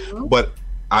 but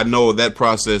I know that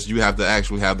process you have to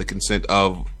actually have the consent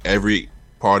of every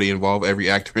party involved, every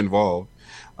actor involved.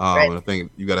 And I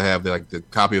think you got to have the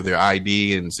copy of their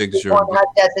ID and signature.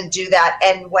 Pornhub doesn't do that,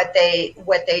 and what they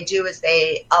do is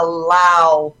they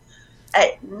allow.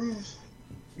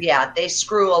 They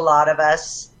screw a lot of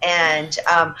us, and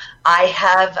I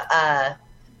have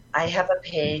a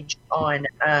page on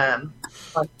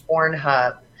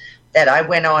Pornhub that I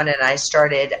went on, and I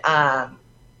started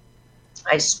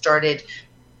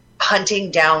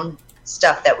hunting down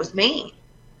stuff that was me,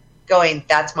 going,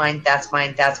 that's mine, that's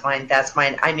mine, that's mine, that's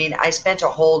mine. I mean, I spent a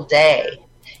whole day,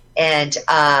 and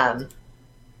I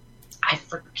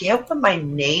forget what my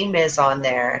name is on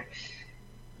there.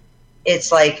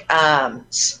 It's like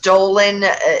stolen,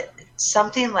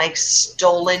 something like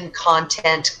stolen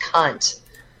content cunt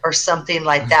or something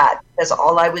like that. Because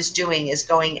all I was doing is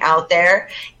going out there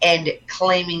and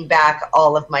claiming back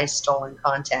all of my stolen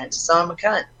content. So I'm a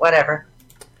cunt, whatever.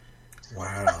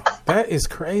 Wow. That is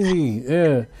crazy.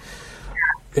 Yeah.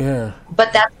 Yeah.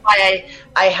 But that's why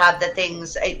I have the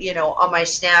things, on my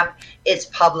Snap, it's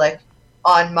public.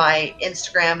 On my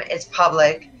Instagram, it's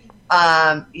public.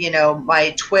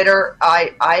 My Twitter,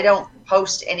 I don't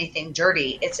post anything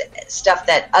dirty. It's stuff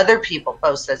that other people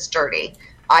post that's dirty.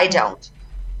 I don't.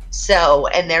 So,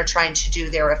 and they're trying to do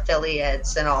their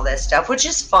affiliates and all this stuff, which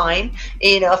is fine.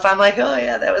 If I'm like, oh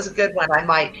yeah, that was a good one, I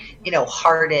might,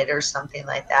 heart it or something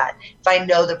like that. If I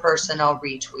know the person, I'll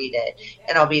retweet it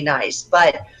and I'll be nice.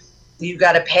 But you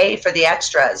got to pay for the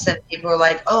extras. And people are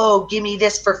like, oh, give me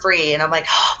this for free. And I'm like,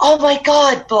 oh my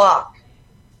God, block.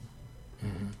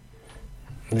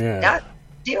 Yeah. Not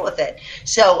deal with it.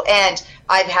 So, and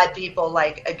I've had people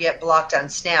get blocked on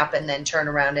Snap and then turn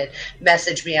around and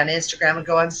message me on Instagram and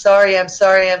go, I'm sorry. And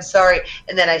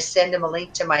then I send them a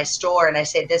link to my store and I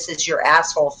say, this is your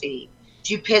asshole fee. If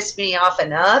you piss me off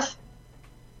enough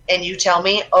and you tell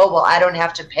me, oh, well, I don't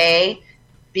have to pay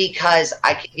because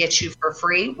I can get you for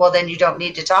free, well, then you don't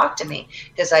need to talk to me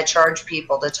because I charge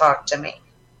people to talk to me.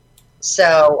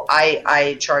 So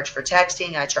I charge for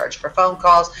texting, I charge for phone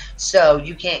calls, so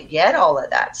you can't get all of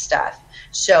that stuff.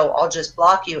 So I'll just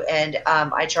block you, and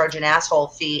I charge an asshole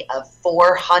fee of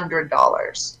 $400.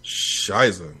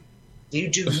 Shiza. You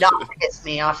do not piss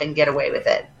me off and get away with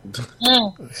it.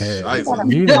 Hey,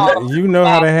 you know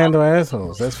how to handle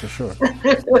assholes, that's for sure.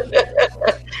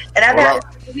 And I've had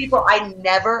people, I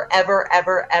never, ever,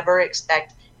 ever, ever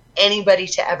expect anybody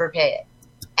to ever pay it.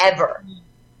 Ever.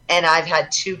 And I've had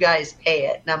two guys pay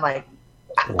it. And I'm like,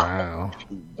 Wow.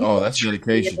 Oh, that's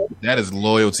dedication. That is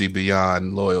loyalty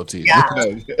beyond loyalty. Yeah.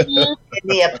 And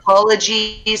the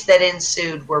apologies that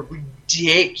ensued were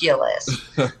ridiculous.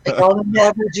 Like, I'll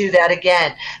never do that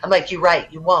again. I'm like, you're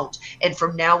right, you won't. And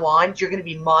from now on, you're going to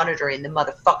be monitoring the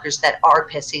motherfuckers that are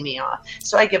pissing me off.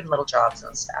 So I give them little jobs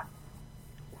and stuff.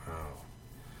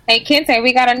 Hey, Kente,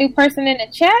 we got a new person in the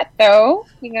chat, though.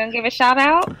 You going to give a shout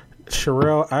out?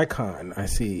 Sherelle Icon, I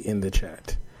see in the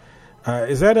chat.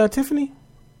 Is that Tiffany?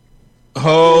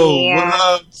 Oh, Yeah. what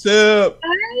up, Tip?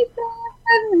 Hi,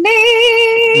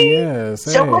 Tiffany. Yes.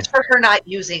 So hey. much for her not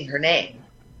using her name.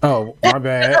 Oh, my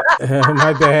bad.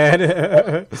 My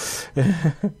bad.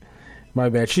 My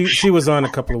bad. She was on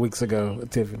a couple of weeks ago,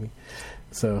 Tiffany.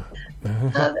 So.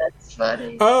 Oh, that's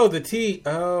funny. Oh, the tea.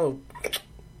 Oh.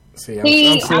 See, I'm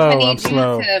I'm slow. gonna I'm need you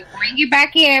slow. to bring you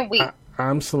back in.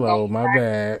 I'm slow. My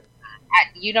bad.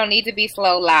 You don't need to be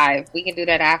slow live. We can do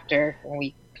that after when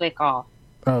we click off.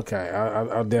 Okay,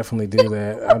 I'll definitely do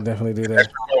that. I'll definitely do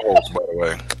that. Co-host, by the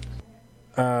way.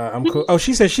 I'm cool. Oh,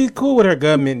 she said she's cool with her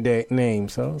government name.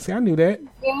 So, see, I knew that.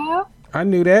 Yeah. I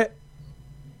knew that.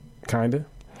 Kinda.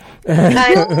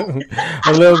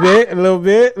 A little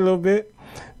bit.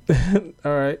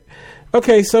 All right.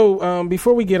 Okay, so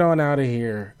before we get on out of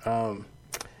here, I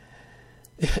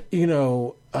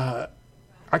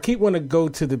keep want to go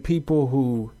to the people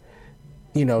who,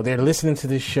 they're listening to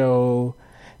this show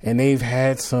and they've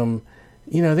had some,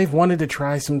 they've wanted to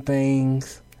try some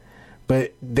things,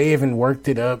 but they haven't worked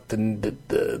it up,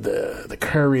 the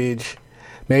courage.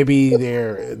 Maybe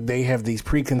they have these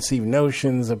preconceived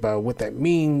notions about what that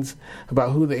means,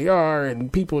 about who they are,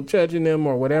 and people judging them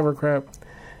or whatever crap.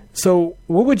 So,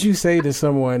 what would you say to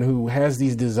someone who has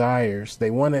these desires?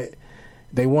 They want to,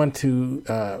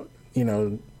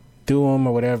 do them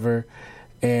or whatever,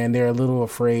 and they're a little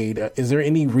afraid. Is there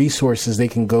any resources they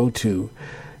can go to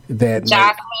that?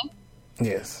 That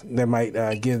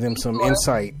might give them some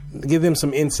insight. Give them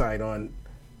some insight on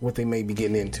what they may be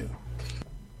getting into.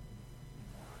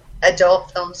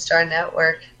 Adult Film Star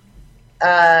Network.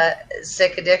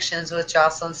 Sick Addictions with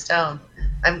Jocelyn Stone.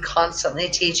 I'm constantly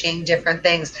teaching different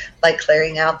things, like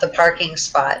clearing out the parking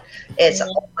spot. It's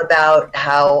all about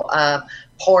how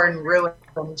porn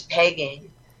ruined pegging.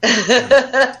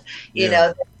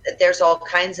 There's all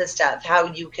kinds of stuff. How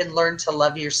you can learn to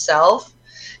love yourself.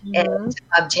 And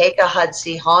take a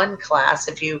Hudsie Hahn class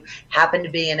if you happen to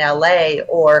be in LA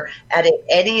or at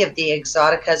any of the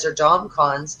Exoticas or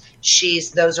DomCons.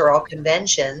 Those are all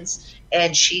conventions,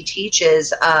 and she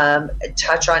teaches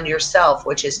Touch on Yourself,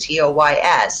 which is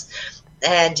TOYS,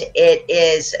 and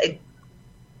it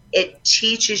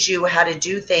teaches you how to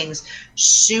do things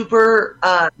super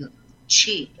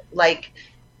cheap, like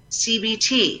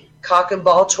CBT, cock and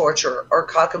ball torture, or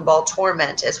cock and ball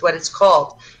torment is what it's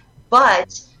called.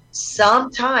 But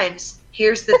sometimes,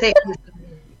 here's the thing.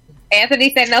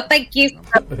 Anthony said, no, thank you.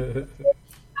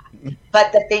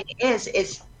 But the thing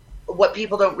is what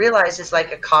people don't realize is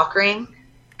like a cock ring.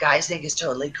 Guys think is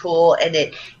totally cool, and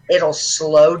it'll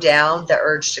slow down the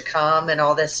urge to come and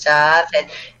all this stuff. And,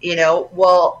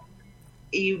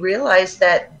 you realize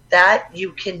that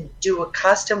you can do a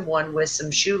custom one with some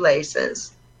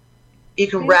shoelaces. You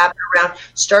can wrap it around.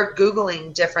 Start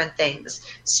Googling different things.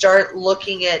 Start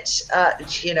looking at,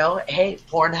 hey,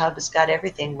 Pornhub has got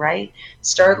everything, right?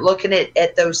 Start looking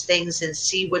at those things and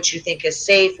see what you think is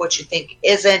safe, what you think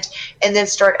isn't, and then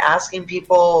start asking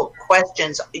people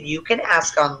questions. You can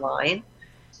ask online.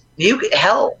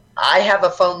 I have a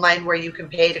phone line where you can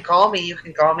pay to call me. You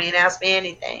can call me and ask me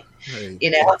anything. Hey,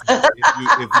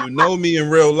 If you know me in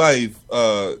real life,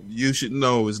 you should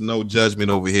know there's no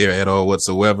judgment over here at all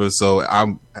whatsoever. So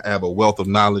I have a wealth of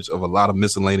knowledge of a lot of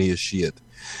miscellaneous shit.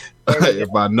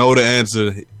 If I know the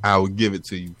answer, I will give it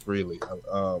to you freely.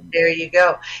 There you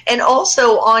go. And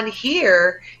also on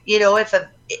here,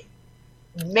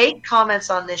 make comments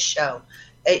on this show.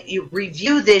 You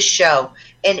review this show,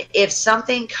 and if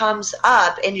something comes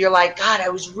up and you're like, God, I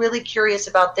was really curious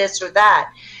about this or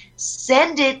that,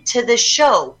 send it to the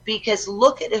show, because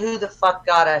look at who the fuck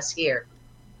got us here.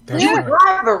 That's You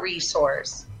right. have a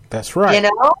resource. That's right.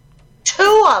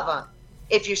 2 of them.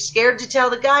 If you're scared to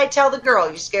tell the guy, tell the girl.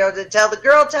 You're scared to tell the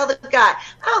girl, tell the guy.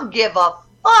 I don't give a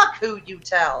fuck who you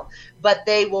tell, but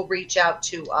they will reach out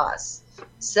to us.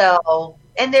 So,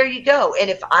 and there you go. And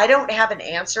if I don't have an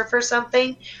answer for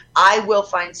something, I will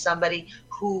find somebody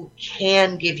who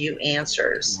can give you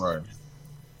answers. Right.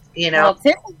 Well,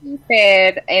 Tiffany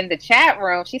said in the chat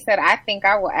room, she said, I think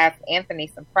I will ask Anthony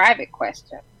some private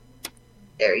questions.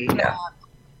 There you go.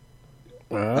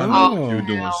 I know what you're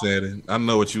doing, Shannon. I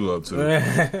know what you up to.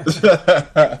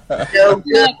 No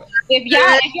good.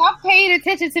 If y'all paid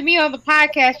attention to me on the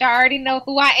podcast, y'all already know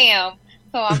who I am.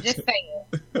 So I'm just saying.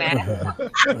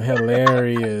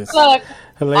 Hilarious. Look,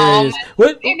 hilarious.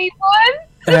 What? Anyone?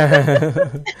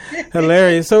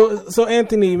 Hilarious. So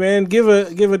Anthony, man, give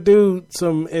a dude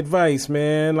some advice,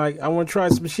 man. Like, I want to try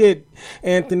some shit.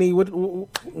 Anthony,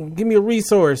 give me a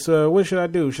resource. What should I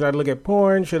do? Should I look at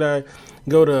porn? Should I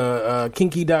go to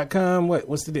kinky.com?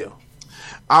 What's the deal?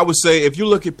 I would say if you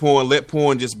look at porn, let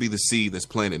porn just be the seed that's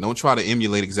planted. Don't try to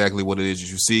emulate exactly what it is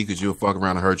that you see, because you'll fuck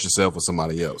around and hurt yourself or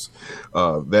somebody else.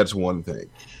 That's one thing.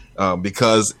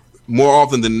 Because more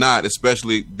often than not,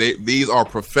 especially these are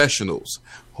professionals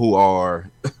who are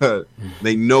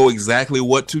they know exactly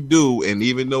what to do, and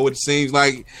even though it seems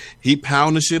like he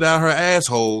pounded shit out of her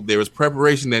asshole, there is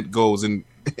preparation that goes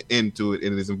into it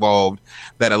and is involved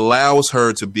that allows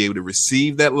her to be able to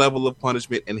receive that level of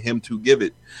punishment and him to give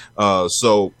it.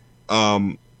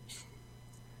 Again,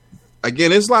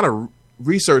 there's a lot of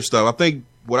research stuff. I think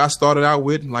what I started out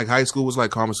with in like high school was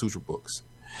like Kama Sutra books.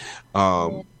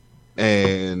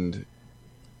 And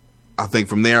I think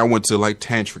from there I went to like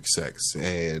tantric sex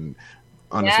and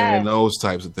understanding those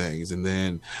types of things. And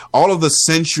then all of the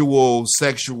sensual,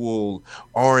 sexual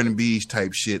R&B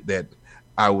type shit that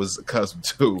I was accustomed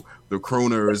to, the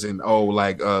crooners and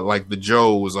like the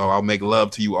Joes, or I'll make love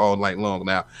to you all night long.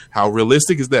 Now, how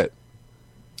realistic is that?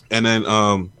 And then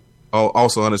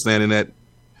also understanding that,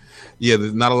 yeah,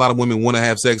 there's not a lot of women want to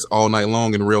have sex all night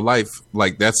long in real life.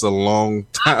 Like, that's a long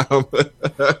time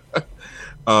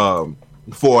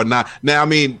for not. Now, I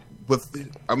mean,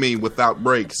 without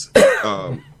breaks,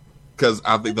 because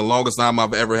I think the longest time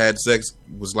I've ever had sex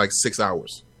was like 6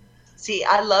 hours. See,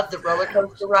 I love the roller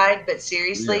coaster ride, but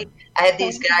seriously, I had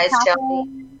these guys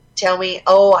tell me,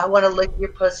 oh, I want to lick your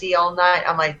pussy all night.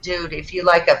 I'm like, dude, if you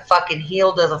like a fucking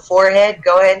heel to the forehead,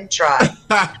 go ahead and try.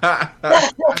 I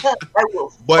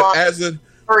will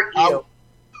hurt you.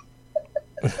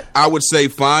 I would say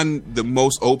find the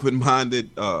most open-minded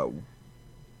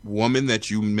woman that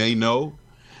you may know,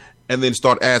 and then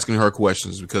start asking her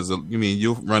questions, because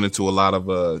you'll run into a lot of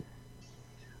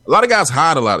guys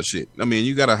hide a lot of shit. I mean,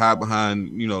 you got to hide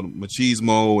behind,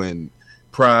 machismo and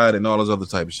pride and all those other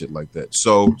type of shit like that.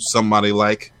 So somebody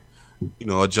like,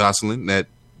 a Jocelyn, that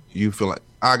you feel like,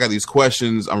 I got these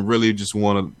questions. I really just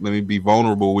want to, let me be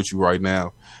vulnerable with you right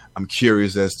now. I'm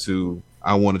curious as to,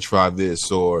 I want to try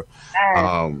this, or,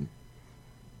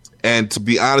 and to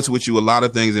be honest with you, a lot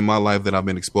of things in my life that I've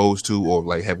been exposed to or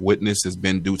like have witnessed has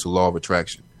been due to law of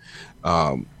attraction.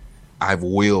 I've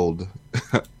willed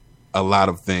a lot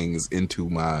of things into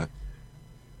my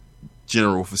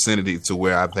general vicinity to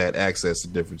where I've had access to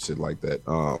different shit like that.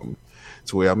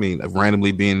 To where,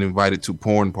 randomly being invited to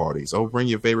porn parties. Oh, bring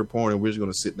your favorite porn and we're just going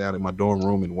to sit down in my dorm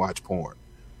room and watch porn.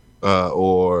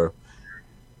 Or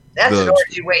that's an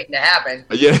orgy waiting to happen.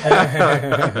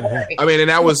 Yeah. And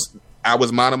I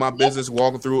was minding my business,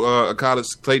 walking through a college,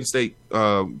 Clayton State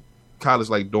college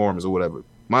like dorms or whatever,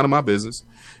 minding my business,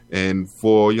 and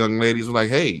 4 young ladies were like,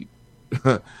 "Hey,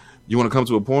 you want to come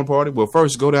to a porn party? Well,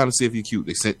 first go down and see if he's cute."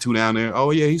 They sent 2 down there. Oh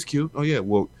yeah, he's cute. Oh yeah,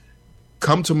 well,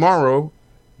 come tomorrow.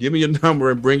 Give me your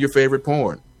number and bring your favorite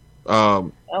porn.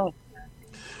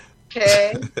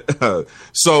 Okay.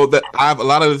 So that I have a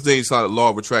lot of the things like law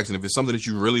of attraction. If it's something that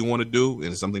you really want to do and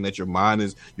it's something that your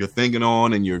mind you're thinking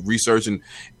on and you're researching,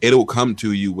 it'll come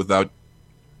to you without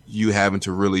you having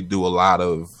to really do a lot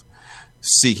of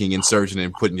seeking and searching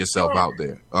and putting yourself out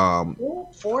there.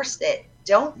 Don't force it.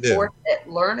 Don't force it.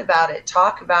 Learn about it.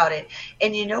 Talk about it.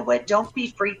 And you know what? Don't be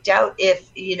freaked out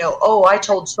if, oh, I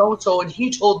told so-and-so and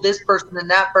he told this person and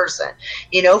that person.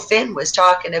 Finn was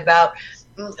talking about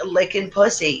licking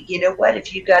pussy. You know what?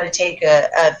 If you got to take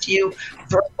a few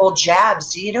verbal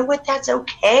jabs, you know what? That's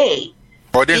okay.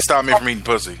 Well, it didn't stop me from eating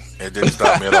pussy. It didn't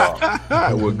stop me at all.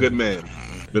 Well, good man.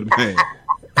 Good man.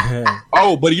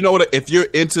 Oh, but you know what? If you're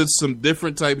into some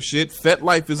different type of shit,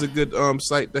 FetLife is a good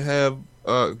site to have.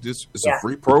 It's a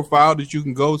free profile that you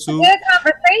can go to. Good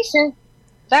conversation.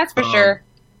 That's for sure.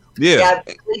 Yeah,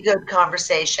 really good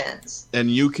conversations. And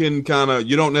you can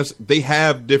they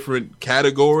have different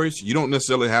categories. You don't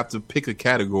necessarily have to pick a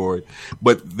category,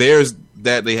 but there's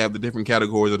that they have the different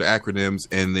categories of the acronyms,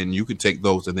 and then you can take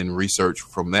those and then research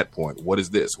from that point. What is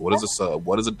this? What is a sub?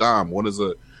 What is a dom? What is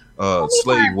a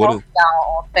slave? What is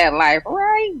FetLife,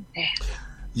 right?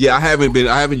 Yeah, I haven't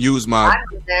used my. I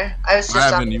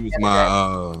haven't used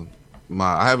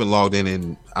I haven't logged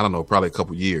in I don't know, probably a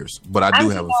couple years, but I do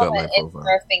have a FetLife profile.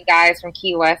 Interesting guys from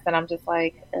Key West, and I'm just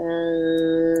like,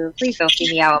 please don't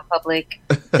see me out in public.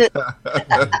 They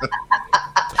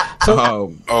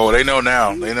know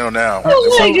now. They know now.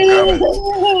 So you're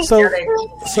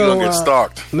gonna get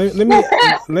stalked. Let me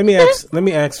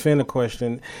ask Finn a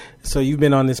question. So you've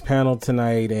been on this panel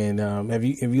tonight, and have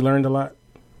you learned a lot?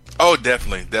 Oh,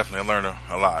 definitely. I learned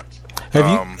a lot.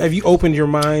 Have you opened your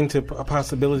mind to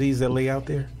possibilities that lay out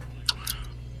there?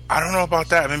 I don't know about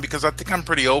that. I mean, because I think I'm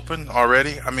pretty open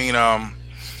already. I mean, I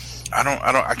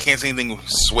can't say anything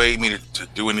sway me to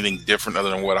do anything different other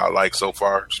than what I like so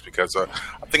far. Just because I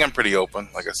think I'm pretty open.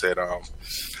 Like I said,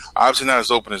 obviously not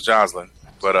as open as Jocelyn,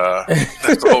 but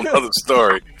that's a whole other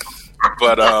story.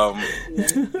 But no,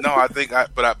 I think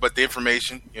but the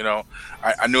information,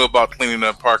 I knew about cleaning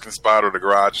the parking spot or the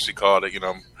garage, as she called it.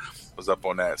 Was up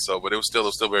on that. So, but it was still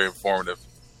very informative.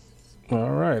 All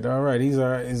right. He's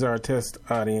our test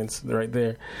audience right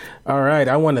there. All right.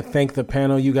 I want to thank the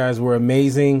panel. You guys were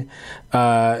amazing.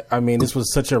 This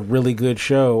was such a really good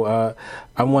show.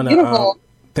 I want to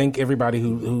thank everybody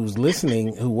who's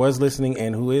listening, who was listening,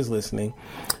 and who is listening.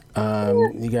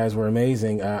 You guys were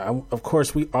amazing. Of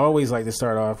course, we always like to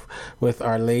start off with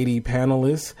our lady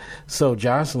panelists. So,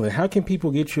 Jocelyn, how can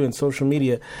people get you in social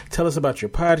media? Tell us about your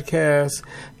podcast,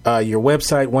 your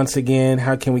website. Once again,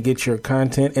 how can we get your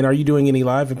content? And are you doing any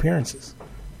live appearances?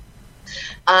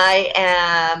 I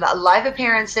am live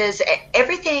appearances.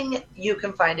 Everything you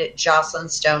can find at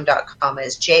jocelynstone.com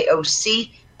is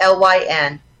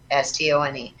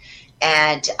JOCLYNSTONE.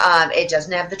 And it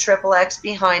doesn't have the XXX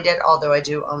behind it, although I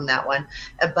do own that one.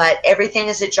 But everything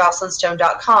is at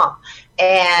jocelynstone.com.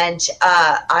 And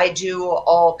I do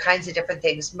all kinds of different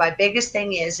things. My biggest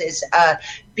thing is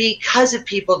because of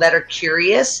people that are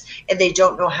curious and they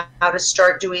don't know how to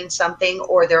start doing something,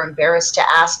 or they're embarrassed to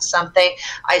ask something,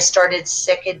 I started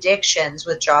Sick Addictions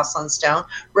with Jocelyn Stone.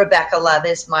 Rebecca Love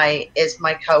is my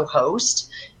co-host.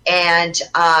 And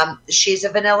she's a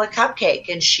vanilla cupcake,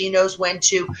 and she knows when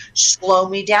to slow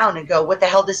me down and go, what the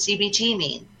hell does CBT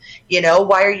mean?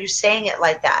 Why are you saying it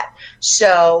like that?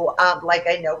 So, like,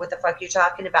 I know what the fuck you're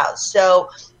talking about.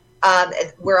 So,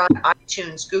 we're on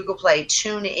iTunes, Google Play,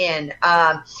 TuneIn,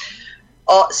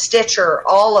 Stitcher,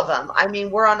 all of them. I mean,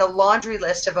 we're on a laundry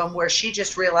list of them, where she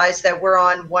just realized that we're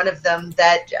on one of them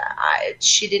that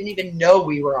she didn't even know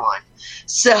we were on.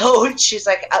 So she's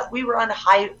like, we were on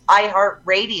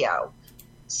iHeartRadio.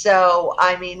 So,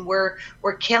 I mean, we're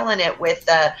killing it with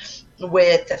the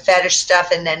fetish stuff.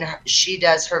 And then she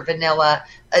does her vanilla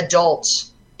adult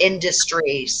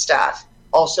industry stuff.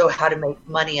 Also how to make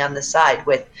money on the side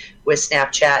with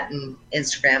Snapchat and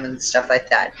Instagram and stuff like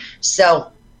that.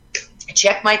 So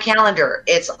check my calendar.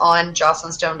 It's on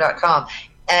jocelynstone.com.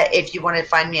 If you want to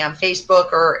find me on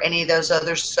Facebook or any of those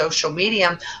other social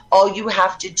media, all you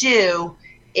have to do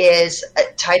is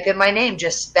type in my name.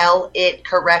 Just spell it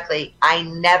correctly. I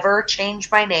never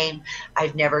change my name.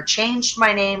 I've never changed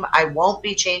my name. I won't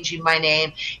be changing my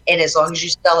name. And as long as you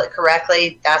spell it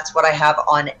correctly, that's what I have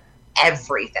on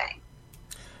everything.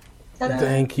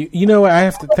 Thank you. I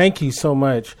have to thank you so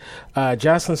much.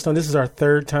 Jocelyn Stone, this is our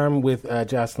third time with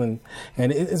Jocelyn,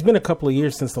 and it's been a couple of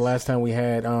years since the last time we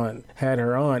had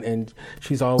her on, and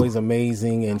she's always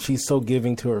amazing, and she's so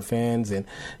giving to her fans. And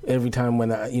every time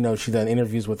when she's done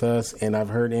interviews with us, and I've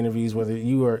heard interviews with her,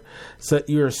 you are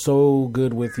so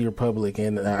good with your public,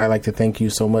 and I like to thank you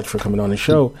so much for coming on the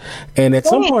show. And at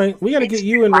some point, we got to get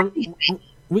you and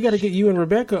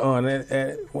Rebecca on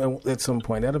at some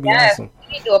point. That'll be awesome.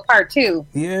 We need to do a part 2.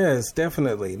 Yes,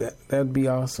 definitely. That'd be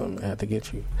awesome. I have to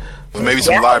get you. Maybe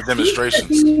some live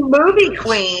demonstrations. Movie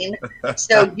queen.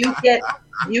 So you get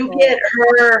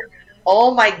her.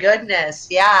 Oh my goodness!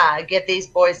 Yeah, get these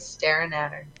boys staring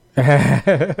at her.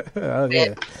 Oh,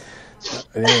 yeah.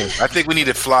 I think we need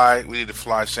to fly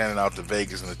Shannon out to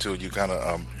Vegas, and the two of you kind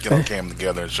of get on cam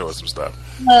together and show us some stuff.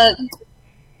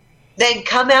 Then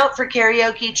come out for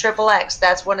karaoke XXX.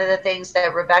 That's one of the things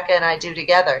that Rebecca and I do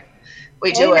together.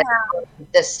 We do it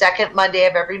the second Monday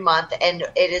of every month, and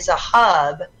it is a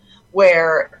hub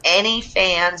where any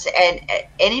fans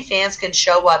can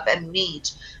show up and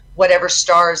meet whatever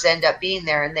stars end up being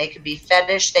there. And they could be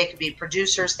fetish, they could be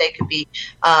producers, they could be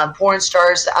porn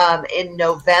stars. In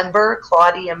November,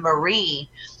 Claudia Marie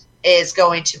is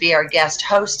going to be our guest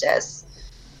hostess.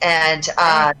 And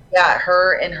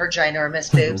her and her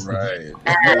ginormous boobs. Right.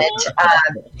 And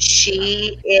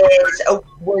she is.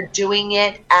 We're doing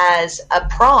it as a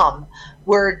prom,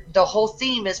 where the whole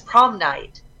theme is prom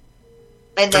night.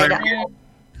 And then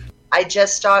I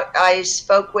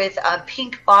spoke with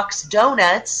Pink Box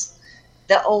Donuts,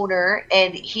 the owner,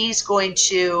 and he's going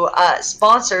to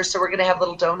sponsor. So we're going to have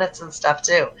little donuts and stuff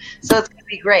too. So it's going to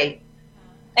be great.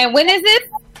 And when is it?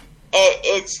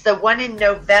 It's the one in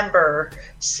November.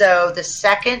 So the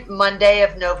second Monday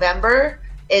of November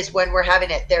is when we're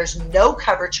having it. There's no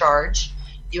cover charge.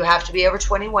 You have to be over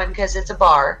 21 because it's a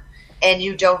bar. And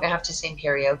you don't have to sing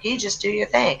karaoke. Just do your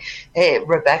thing. Hey,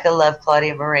 Rebecca loved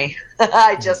Claudia Marie.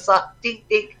 I just saw ding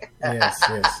ding. Yes.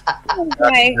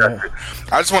 Okay.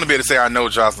 I just want to be able to say I know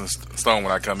Jocelyn Stone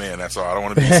when I come in. That's all. I don't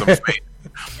want to be some fake.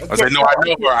 I say, no, I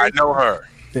know her. I know her.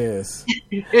 Yes.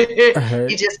 You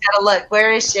just gotta look.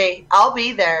 Where is she? I'll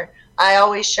be there. I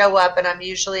always show up, and I'm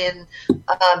usually in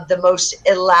the most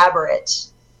elaborate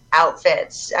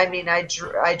outfits. I mean, I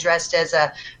dressed as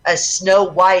a Snow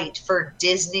White for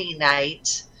Disney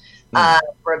night.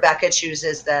 Rebecca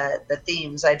chooses the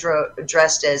themes. I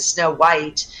dressed as Snow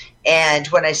White, and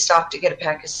when I stopped to get a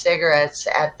pack of cigarettes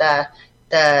at the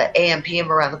AMPM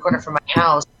around the corner from my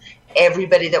house,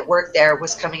 everybody that worked there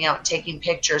was coming out and taking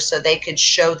pictures so they could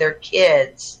show their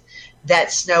kids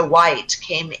that Snow White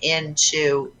came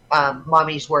into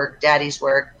mommy's work, daddy's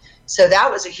work. So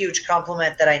that was a huge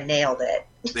compliment that I nailed it.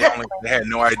 They had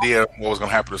no idea what was going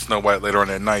to happen to Snow White later on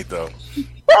that night, though.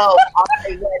 Oh,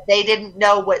 they didn't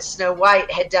know what Snow White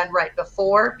had done right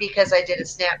before because I did a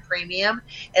Snap Premium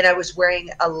and I was wearing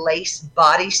a lace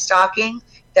body stocking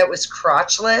that was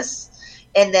crotchless.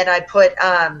 And then I put,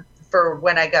 for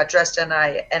when I got dressed and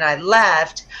I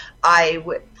left, I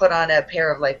put on a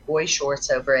pair of like boy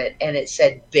shorts over it and it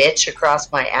said bitch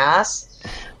across my ass.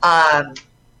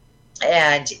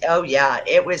 And oh yeah,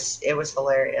 it was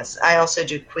hilarious. I also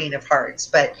do Queen of Hearts,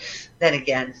 but then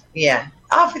again, yeah,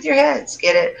 off with your heads,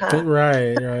 get it? Huh?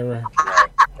 Right.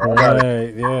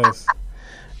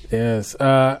 Yes.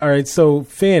 All right. So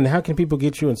Finn, how can people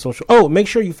get you in social? Oh, make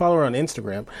sure you follow her on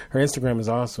Instagram. Her Instagram is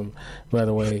awesome, by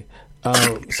the way.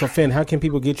 So Finn, how can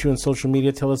people get you in social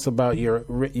media? Tell us about your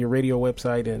radio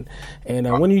website and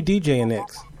when are you DJing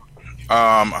next?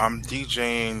 I'm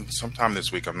DJing sometime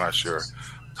this week. I'm not sure.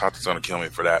 Tata's gonna kill me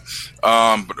for that.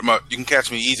 But you can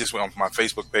catch me easiest on my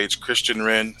Facebook page, Christian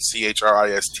Wren,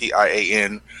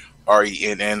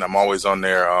 ChristianRenn. I'm always on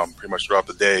there pretty much throughout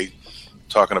the day,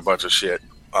 talking a bunch of shit.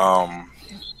 The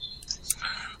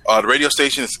radio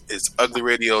station is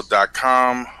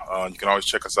uglyradio.com. You can always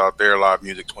check us out there. Live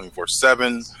music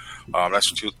 24/7.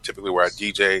 That's typically where I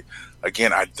DJ.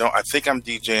 Again, I think I'm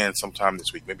DJing sometime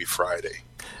this week, maybe Friday.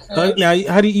 Now,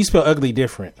 how do you spell ugly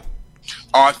different?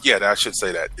 Yeah, I should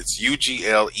say that. It's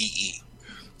UGLEE.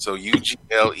 So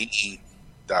UGLEE.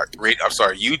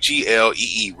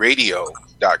 UGLEE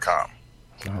radio.com.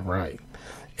 All right.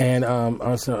 And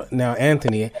also now,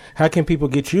 Anthony, how can people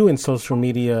get you in social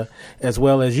media as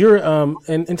well as your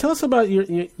and tell us about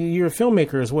you're a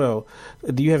filmmaker as well.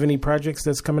 Do you have any projects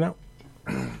that's coming out?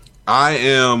 I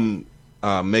am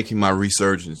making my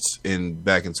resurgence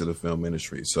back into the film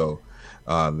industry. So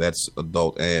that's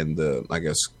adult and I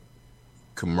guess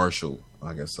commercial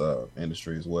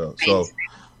industry as well. So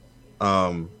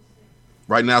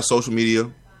right now, social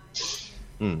media.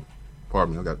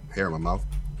 Pardon me, I got hair in my mouth.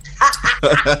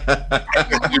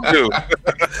 You do.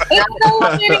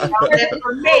 It's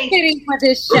fitting for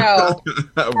this show.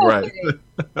 Right.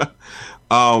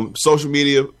 Social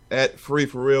media at Free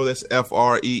For Real. That's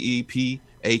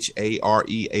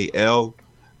FREEPHAREAL.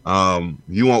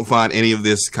 You won't find any of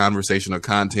this conversation or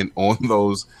content on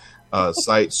those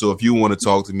sites. So if you want to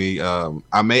talk to me,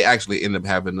 I may actually end up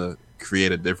having to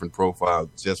create a different profile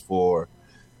just for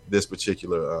these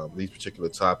particular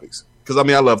topics. Because I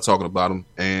love talking about them,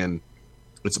 and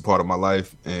it's a part of my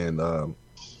life. And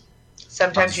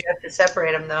sometimes you have to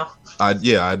separate them, though. I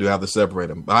do have to separate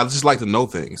them. I just like to know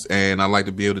things, and I like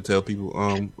to be able to tell people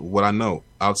what I know.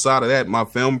 Outside of that, my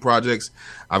film projects,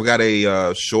 I've got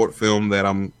a short film that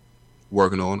I'm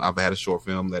working on. I've had a short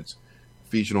film that's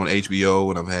featured on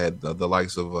HBO, and I've had the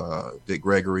likes of Dick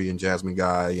Gregory and Jasmine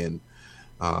Guy and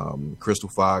Crystal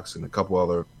Fox and a couple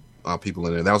other people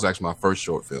in there. That was actually my first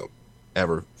short film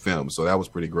ever filmed, so that was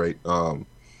pretty great.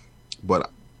 But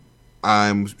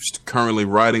I'm currently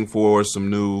writing for some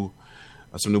new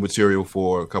material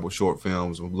for a couple short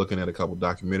films. I'm looking at a couple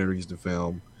documentaries to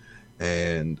film,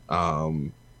 and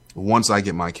once I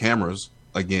get my cameras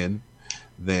again,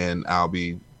 then I'll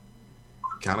be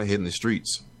kind of hitting the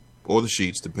streets or the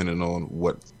sheets, depending on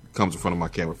what comes in front of my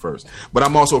camera first. But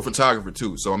I'm also a photographer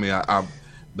too, so I've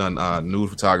done nude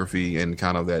photography and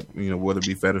kind of that, whether it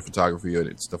be fetish photography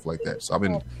or stuff like that. So I've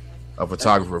been a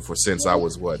photographer since I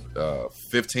was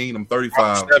 15. I'm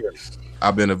 35.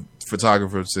 I've been a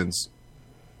photographer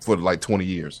for like 20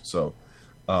 years. So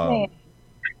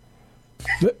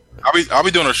I'll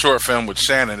be doing a short film with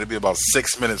Shannon. It'll be about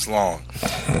 6 minutes long.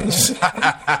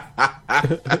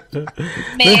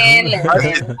 Man,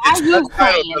 listen, how you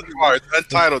playing? It's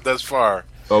untitled thus far.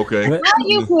 Okay. How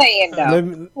you playing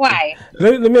though? Why?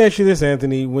 Let me ask you this,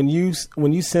 Anthony. When you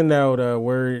send out a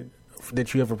word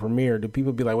that you have a premiere, do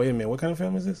people be like, "Wait a minute, what kind of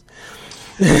film is this?"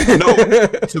 No,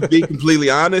 to be completely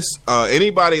honest,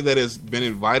 anybody that has been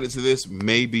invited to this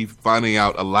may be finding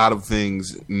out a lot of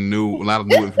new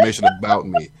information about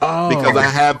me because I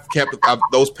have kept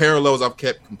those parallels. I've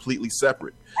kept completely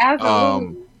separate.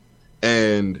 Absolutely.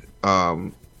 And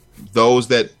those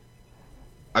that,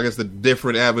 I guess, the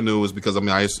different avenues, because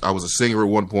I was a singer at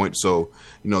one point, so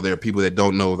there are people that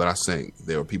don't know that I sing.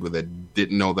 There are people that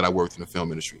didn't know that I worked in the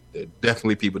film industry. There are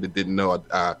definitely people that didn't know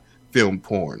I filmed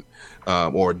porn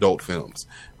or adult films.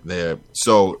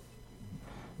 So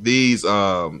these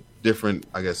different,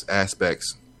 I guess,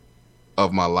 aspects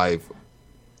of my life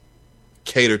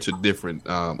cater to different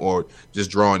or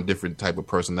just drawing different type of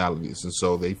personalities, and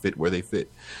so they fit where they fit.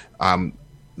 I'm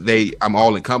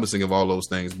all encompassing of all those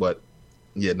things, but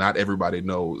yeah, not everybody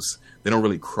knows. They don't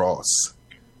really cross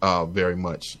very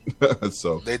much.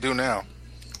 So they do now.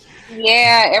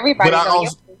 Yeah, everybody.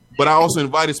 But I also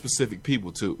invited specific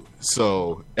people too.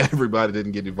 So everybody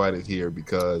didn't get invited here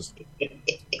because,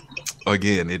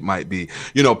 again, it might be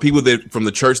people that from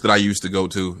the church that I used to go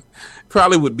to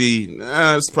probably would be.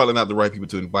 It's probably not the right people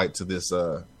to invite to this.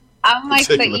 I'm like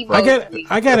the evil.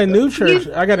 I got a new church.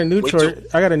 I got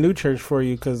a new church for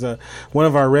you because one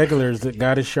of our regulars, the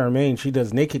goddess Charmaine, she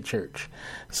does naked church.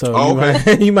 So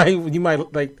you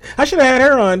might like. I should have had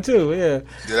her on too. Yeah.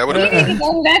 That would have been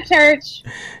go to that church.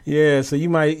 Yeah. So you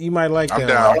might like I'm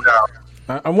that. I'm down.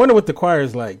 I wonder what the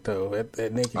choir's like though at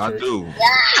naked church. I do.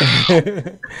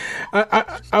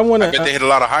 I want to. I bet they hit a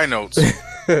lot of high notes.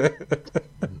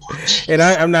 And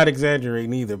I'm not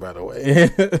exaggerating either, by the way.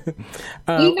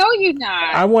 You're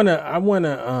not. I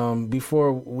wanna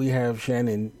before we have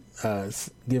Shannon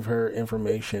give her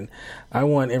information, I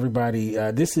want everybody.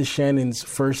 This is Shannon's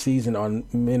first season on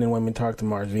Men and Women Talk to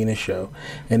Mars Venus show,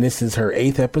 and this is her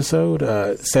 8th episode,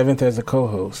 7th as a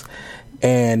co-host.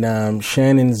 And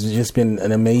Shannon's just been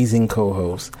an amazing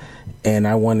co-host, and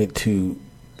I wanted to,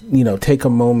 take a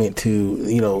moment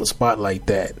to, spotlight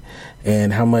that,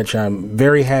 and how much I'm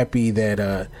very happy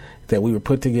that we were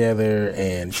put together,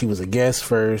 and she was a guest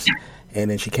first, and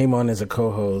then she came on as a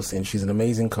co-host, and she's an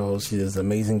amazing co-host. She does an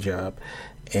amazing job,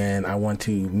 and I want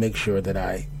to make sure that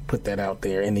I put that out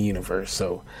there in the universe.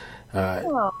 So,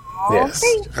 yes,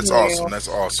 that's awesome. That's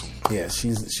awesome. Yes,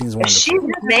 she's wonderful. She's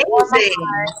amazing.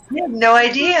 You have no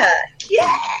idea.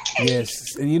 Yeah.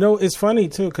 Yes, it's funny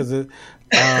too because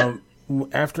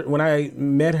after when I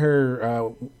met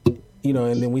her,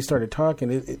 and then we started talking,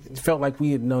 it felt like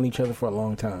we had known each other for a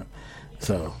long time.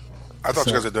 So I thought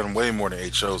you guys had done way more than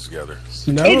 8 shows together. It's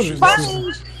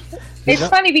funny. It's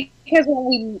funny because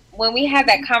when we had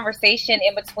that conversation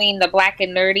in between the Black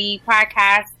and Nerdy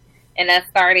podcast and us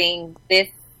starting this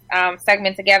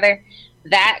segment together,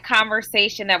 that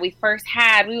conversation that we first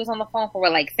had, we was on the phone for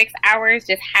 6 hours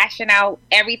just hashing out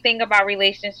everything about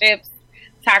relationships,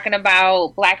 talking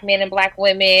about Black men and Black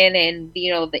women and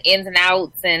the ins and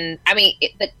outs. And I mean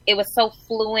it was so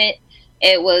fluent.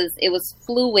 It was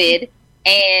fluid,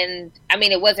 and I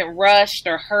mean it wasn't rushed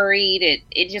or hurried.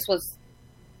 It just was.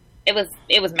 It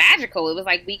was magical. It was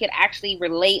like we could actually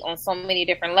relate on so many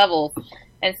different levels.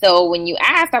 And so when you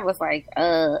asked, I was like,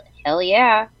 hell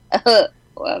yeah. Well,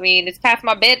 I mean, it's past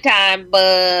my bedtime,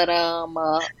 but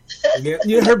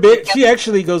yeah, her bed. She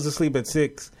actually goes to sleep at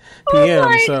 6 p.m.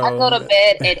 Right. So I go to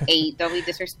bed at 8. Don't be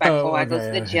disrespectful. Okay, I go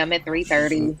to the gym at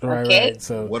 3:30. Right, okay. Right.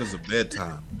 So what is a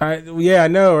bedtime? I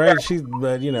know, right?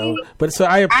 But so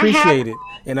I appreciate it,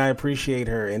 and I appreciate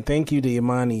her, and thank you to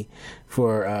Imani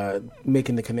for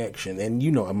making the connection. And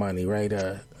Imani, right,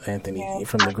 Anthony,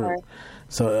 from the group.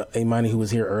 So Imani, who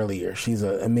was here earlier, she's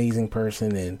an amazing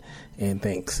person, and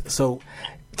thanks. So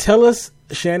tell us,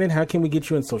 Shannon, how can we get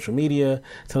you on social media?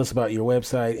 Tell us about your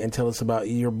website, and tell us about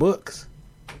your books.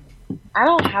 I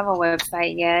don't have a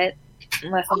website yet,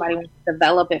 unless somebody wants to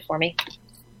develop it for me.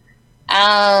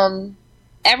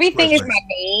 Everything is my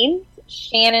name,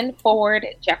 Shannon Ford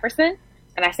Jefferson,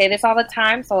 and I say this all the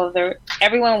time, so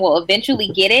everyone will eventually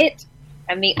get it.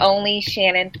 I'm the only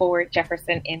Shannon Ford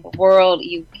Jefferson in the world.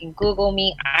 You can Google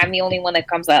me. I'm the only one that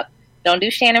comes up. Don't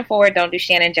do Shannon Ford. Don't do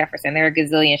Shannon Jefferson. There are a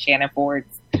gazillion Shannon Fords.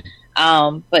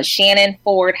 But Shannon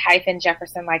Ford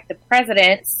 -Jefferson, like the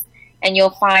presidents, and you'll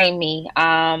find me.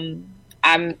 I'm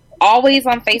always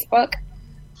on Facebook.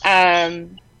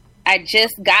 I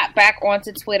just got back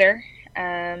onto Twitter.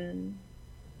 And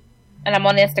I'm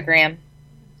on Instagram.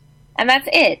 And that's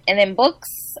it. And then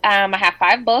books, I have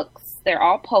 5 books. They're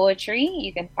all poetry.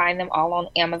 You can find them all on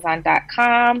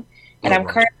Amazon.com. And I'm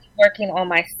currently working on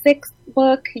my 6th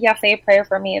book. Y'all say a prayer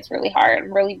for me. It's really hard.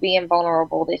 I'm really being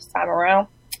vulnerable this time around.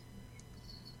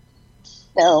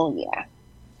 So, yeah.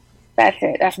 That's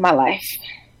it. That's my life.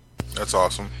 That's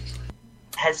awesome.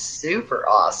 That's super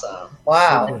awesome.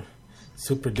 Wow.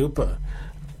 Super duper.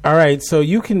 All right, so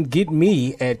you can get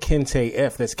me at Kente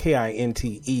F. That's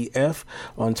KINTEF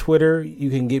on Twitter. You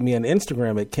can get me on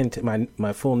Instagram at Kente,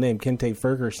 my full name, Kente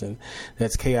Ferguson.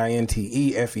 That's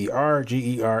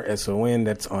KINTEFERGERSON.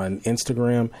 That's on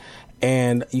Instagram.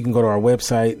 And you can go to our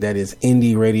website. That is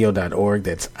indyradio.org.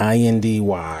 That's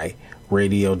INDY.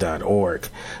 radio.org.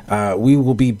 We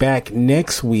will be back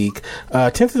next week.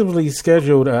 Tentatively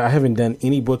scheduled. I haven't done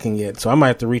any booking yet, so I might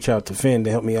have to reach out to Finn to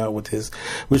help me out with this.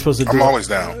 We're supposed to. I'm always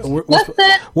down.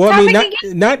 Well, I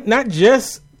mean, not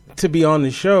just to be on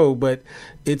the show, but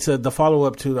it's the follow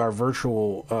up to our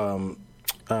virtual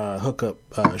hookup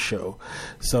show.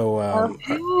 So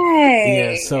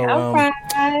yeah,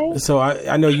 so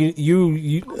I know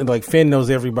you like Finn knows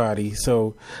everybody,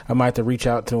 so I might have to reach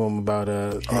out to him about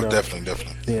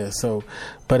definitely yeah. So,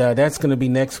 but that's going to be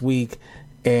next week,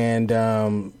 and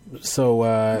so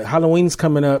Halloween's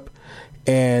coming up,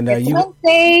 and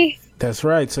Wednesday. That's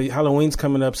right. So Halloween's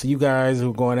coming up. So you guys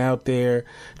who are going out there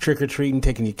trick-or-treating,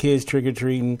 taking your kids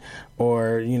trick-or-treating,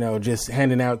 or, just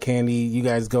handing out candy, you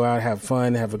guys go out, have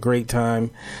fun, have a great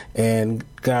time. And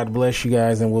God bless you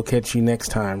guys. And we'll catch you next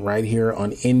time right here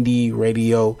on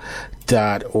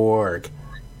indyradio.org.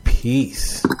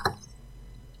 Peace.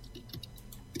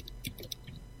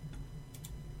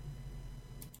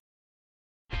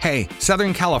 Hey,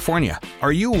 Southern California,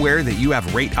 are you aware that you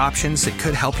have rate options that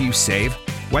could help you save?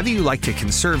 Whether you like to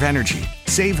conserve energy,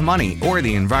 save money, or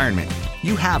the environment,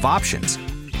 you have options.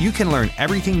 You can learn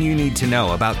everything you need to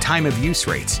know about time of use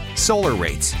rates, solar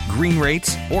rates, green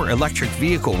rates, or electric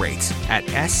vehicle rates at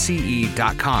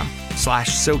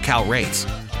sce.com/SoCal rates.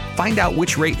 Find out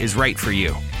which rate is right for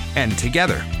you. And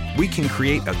together, we can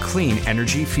create a clean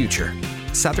energy future.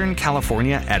 Southern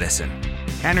California Edison.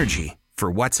 Energy for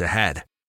what's ahead.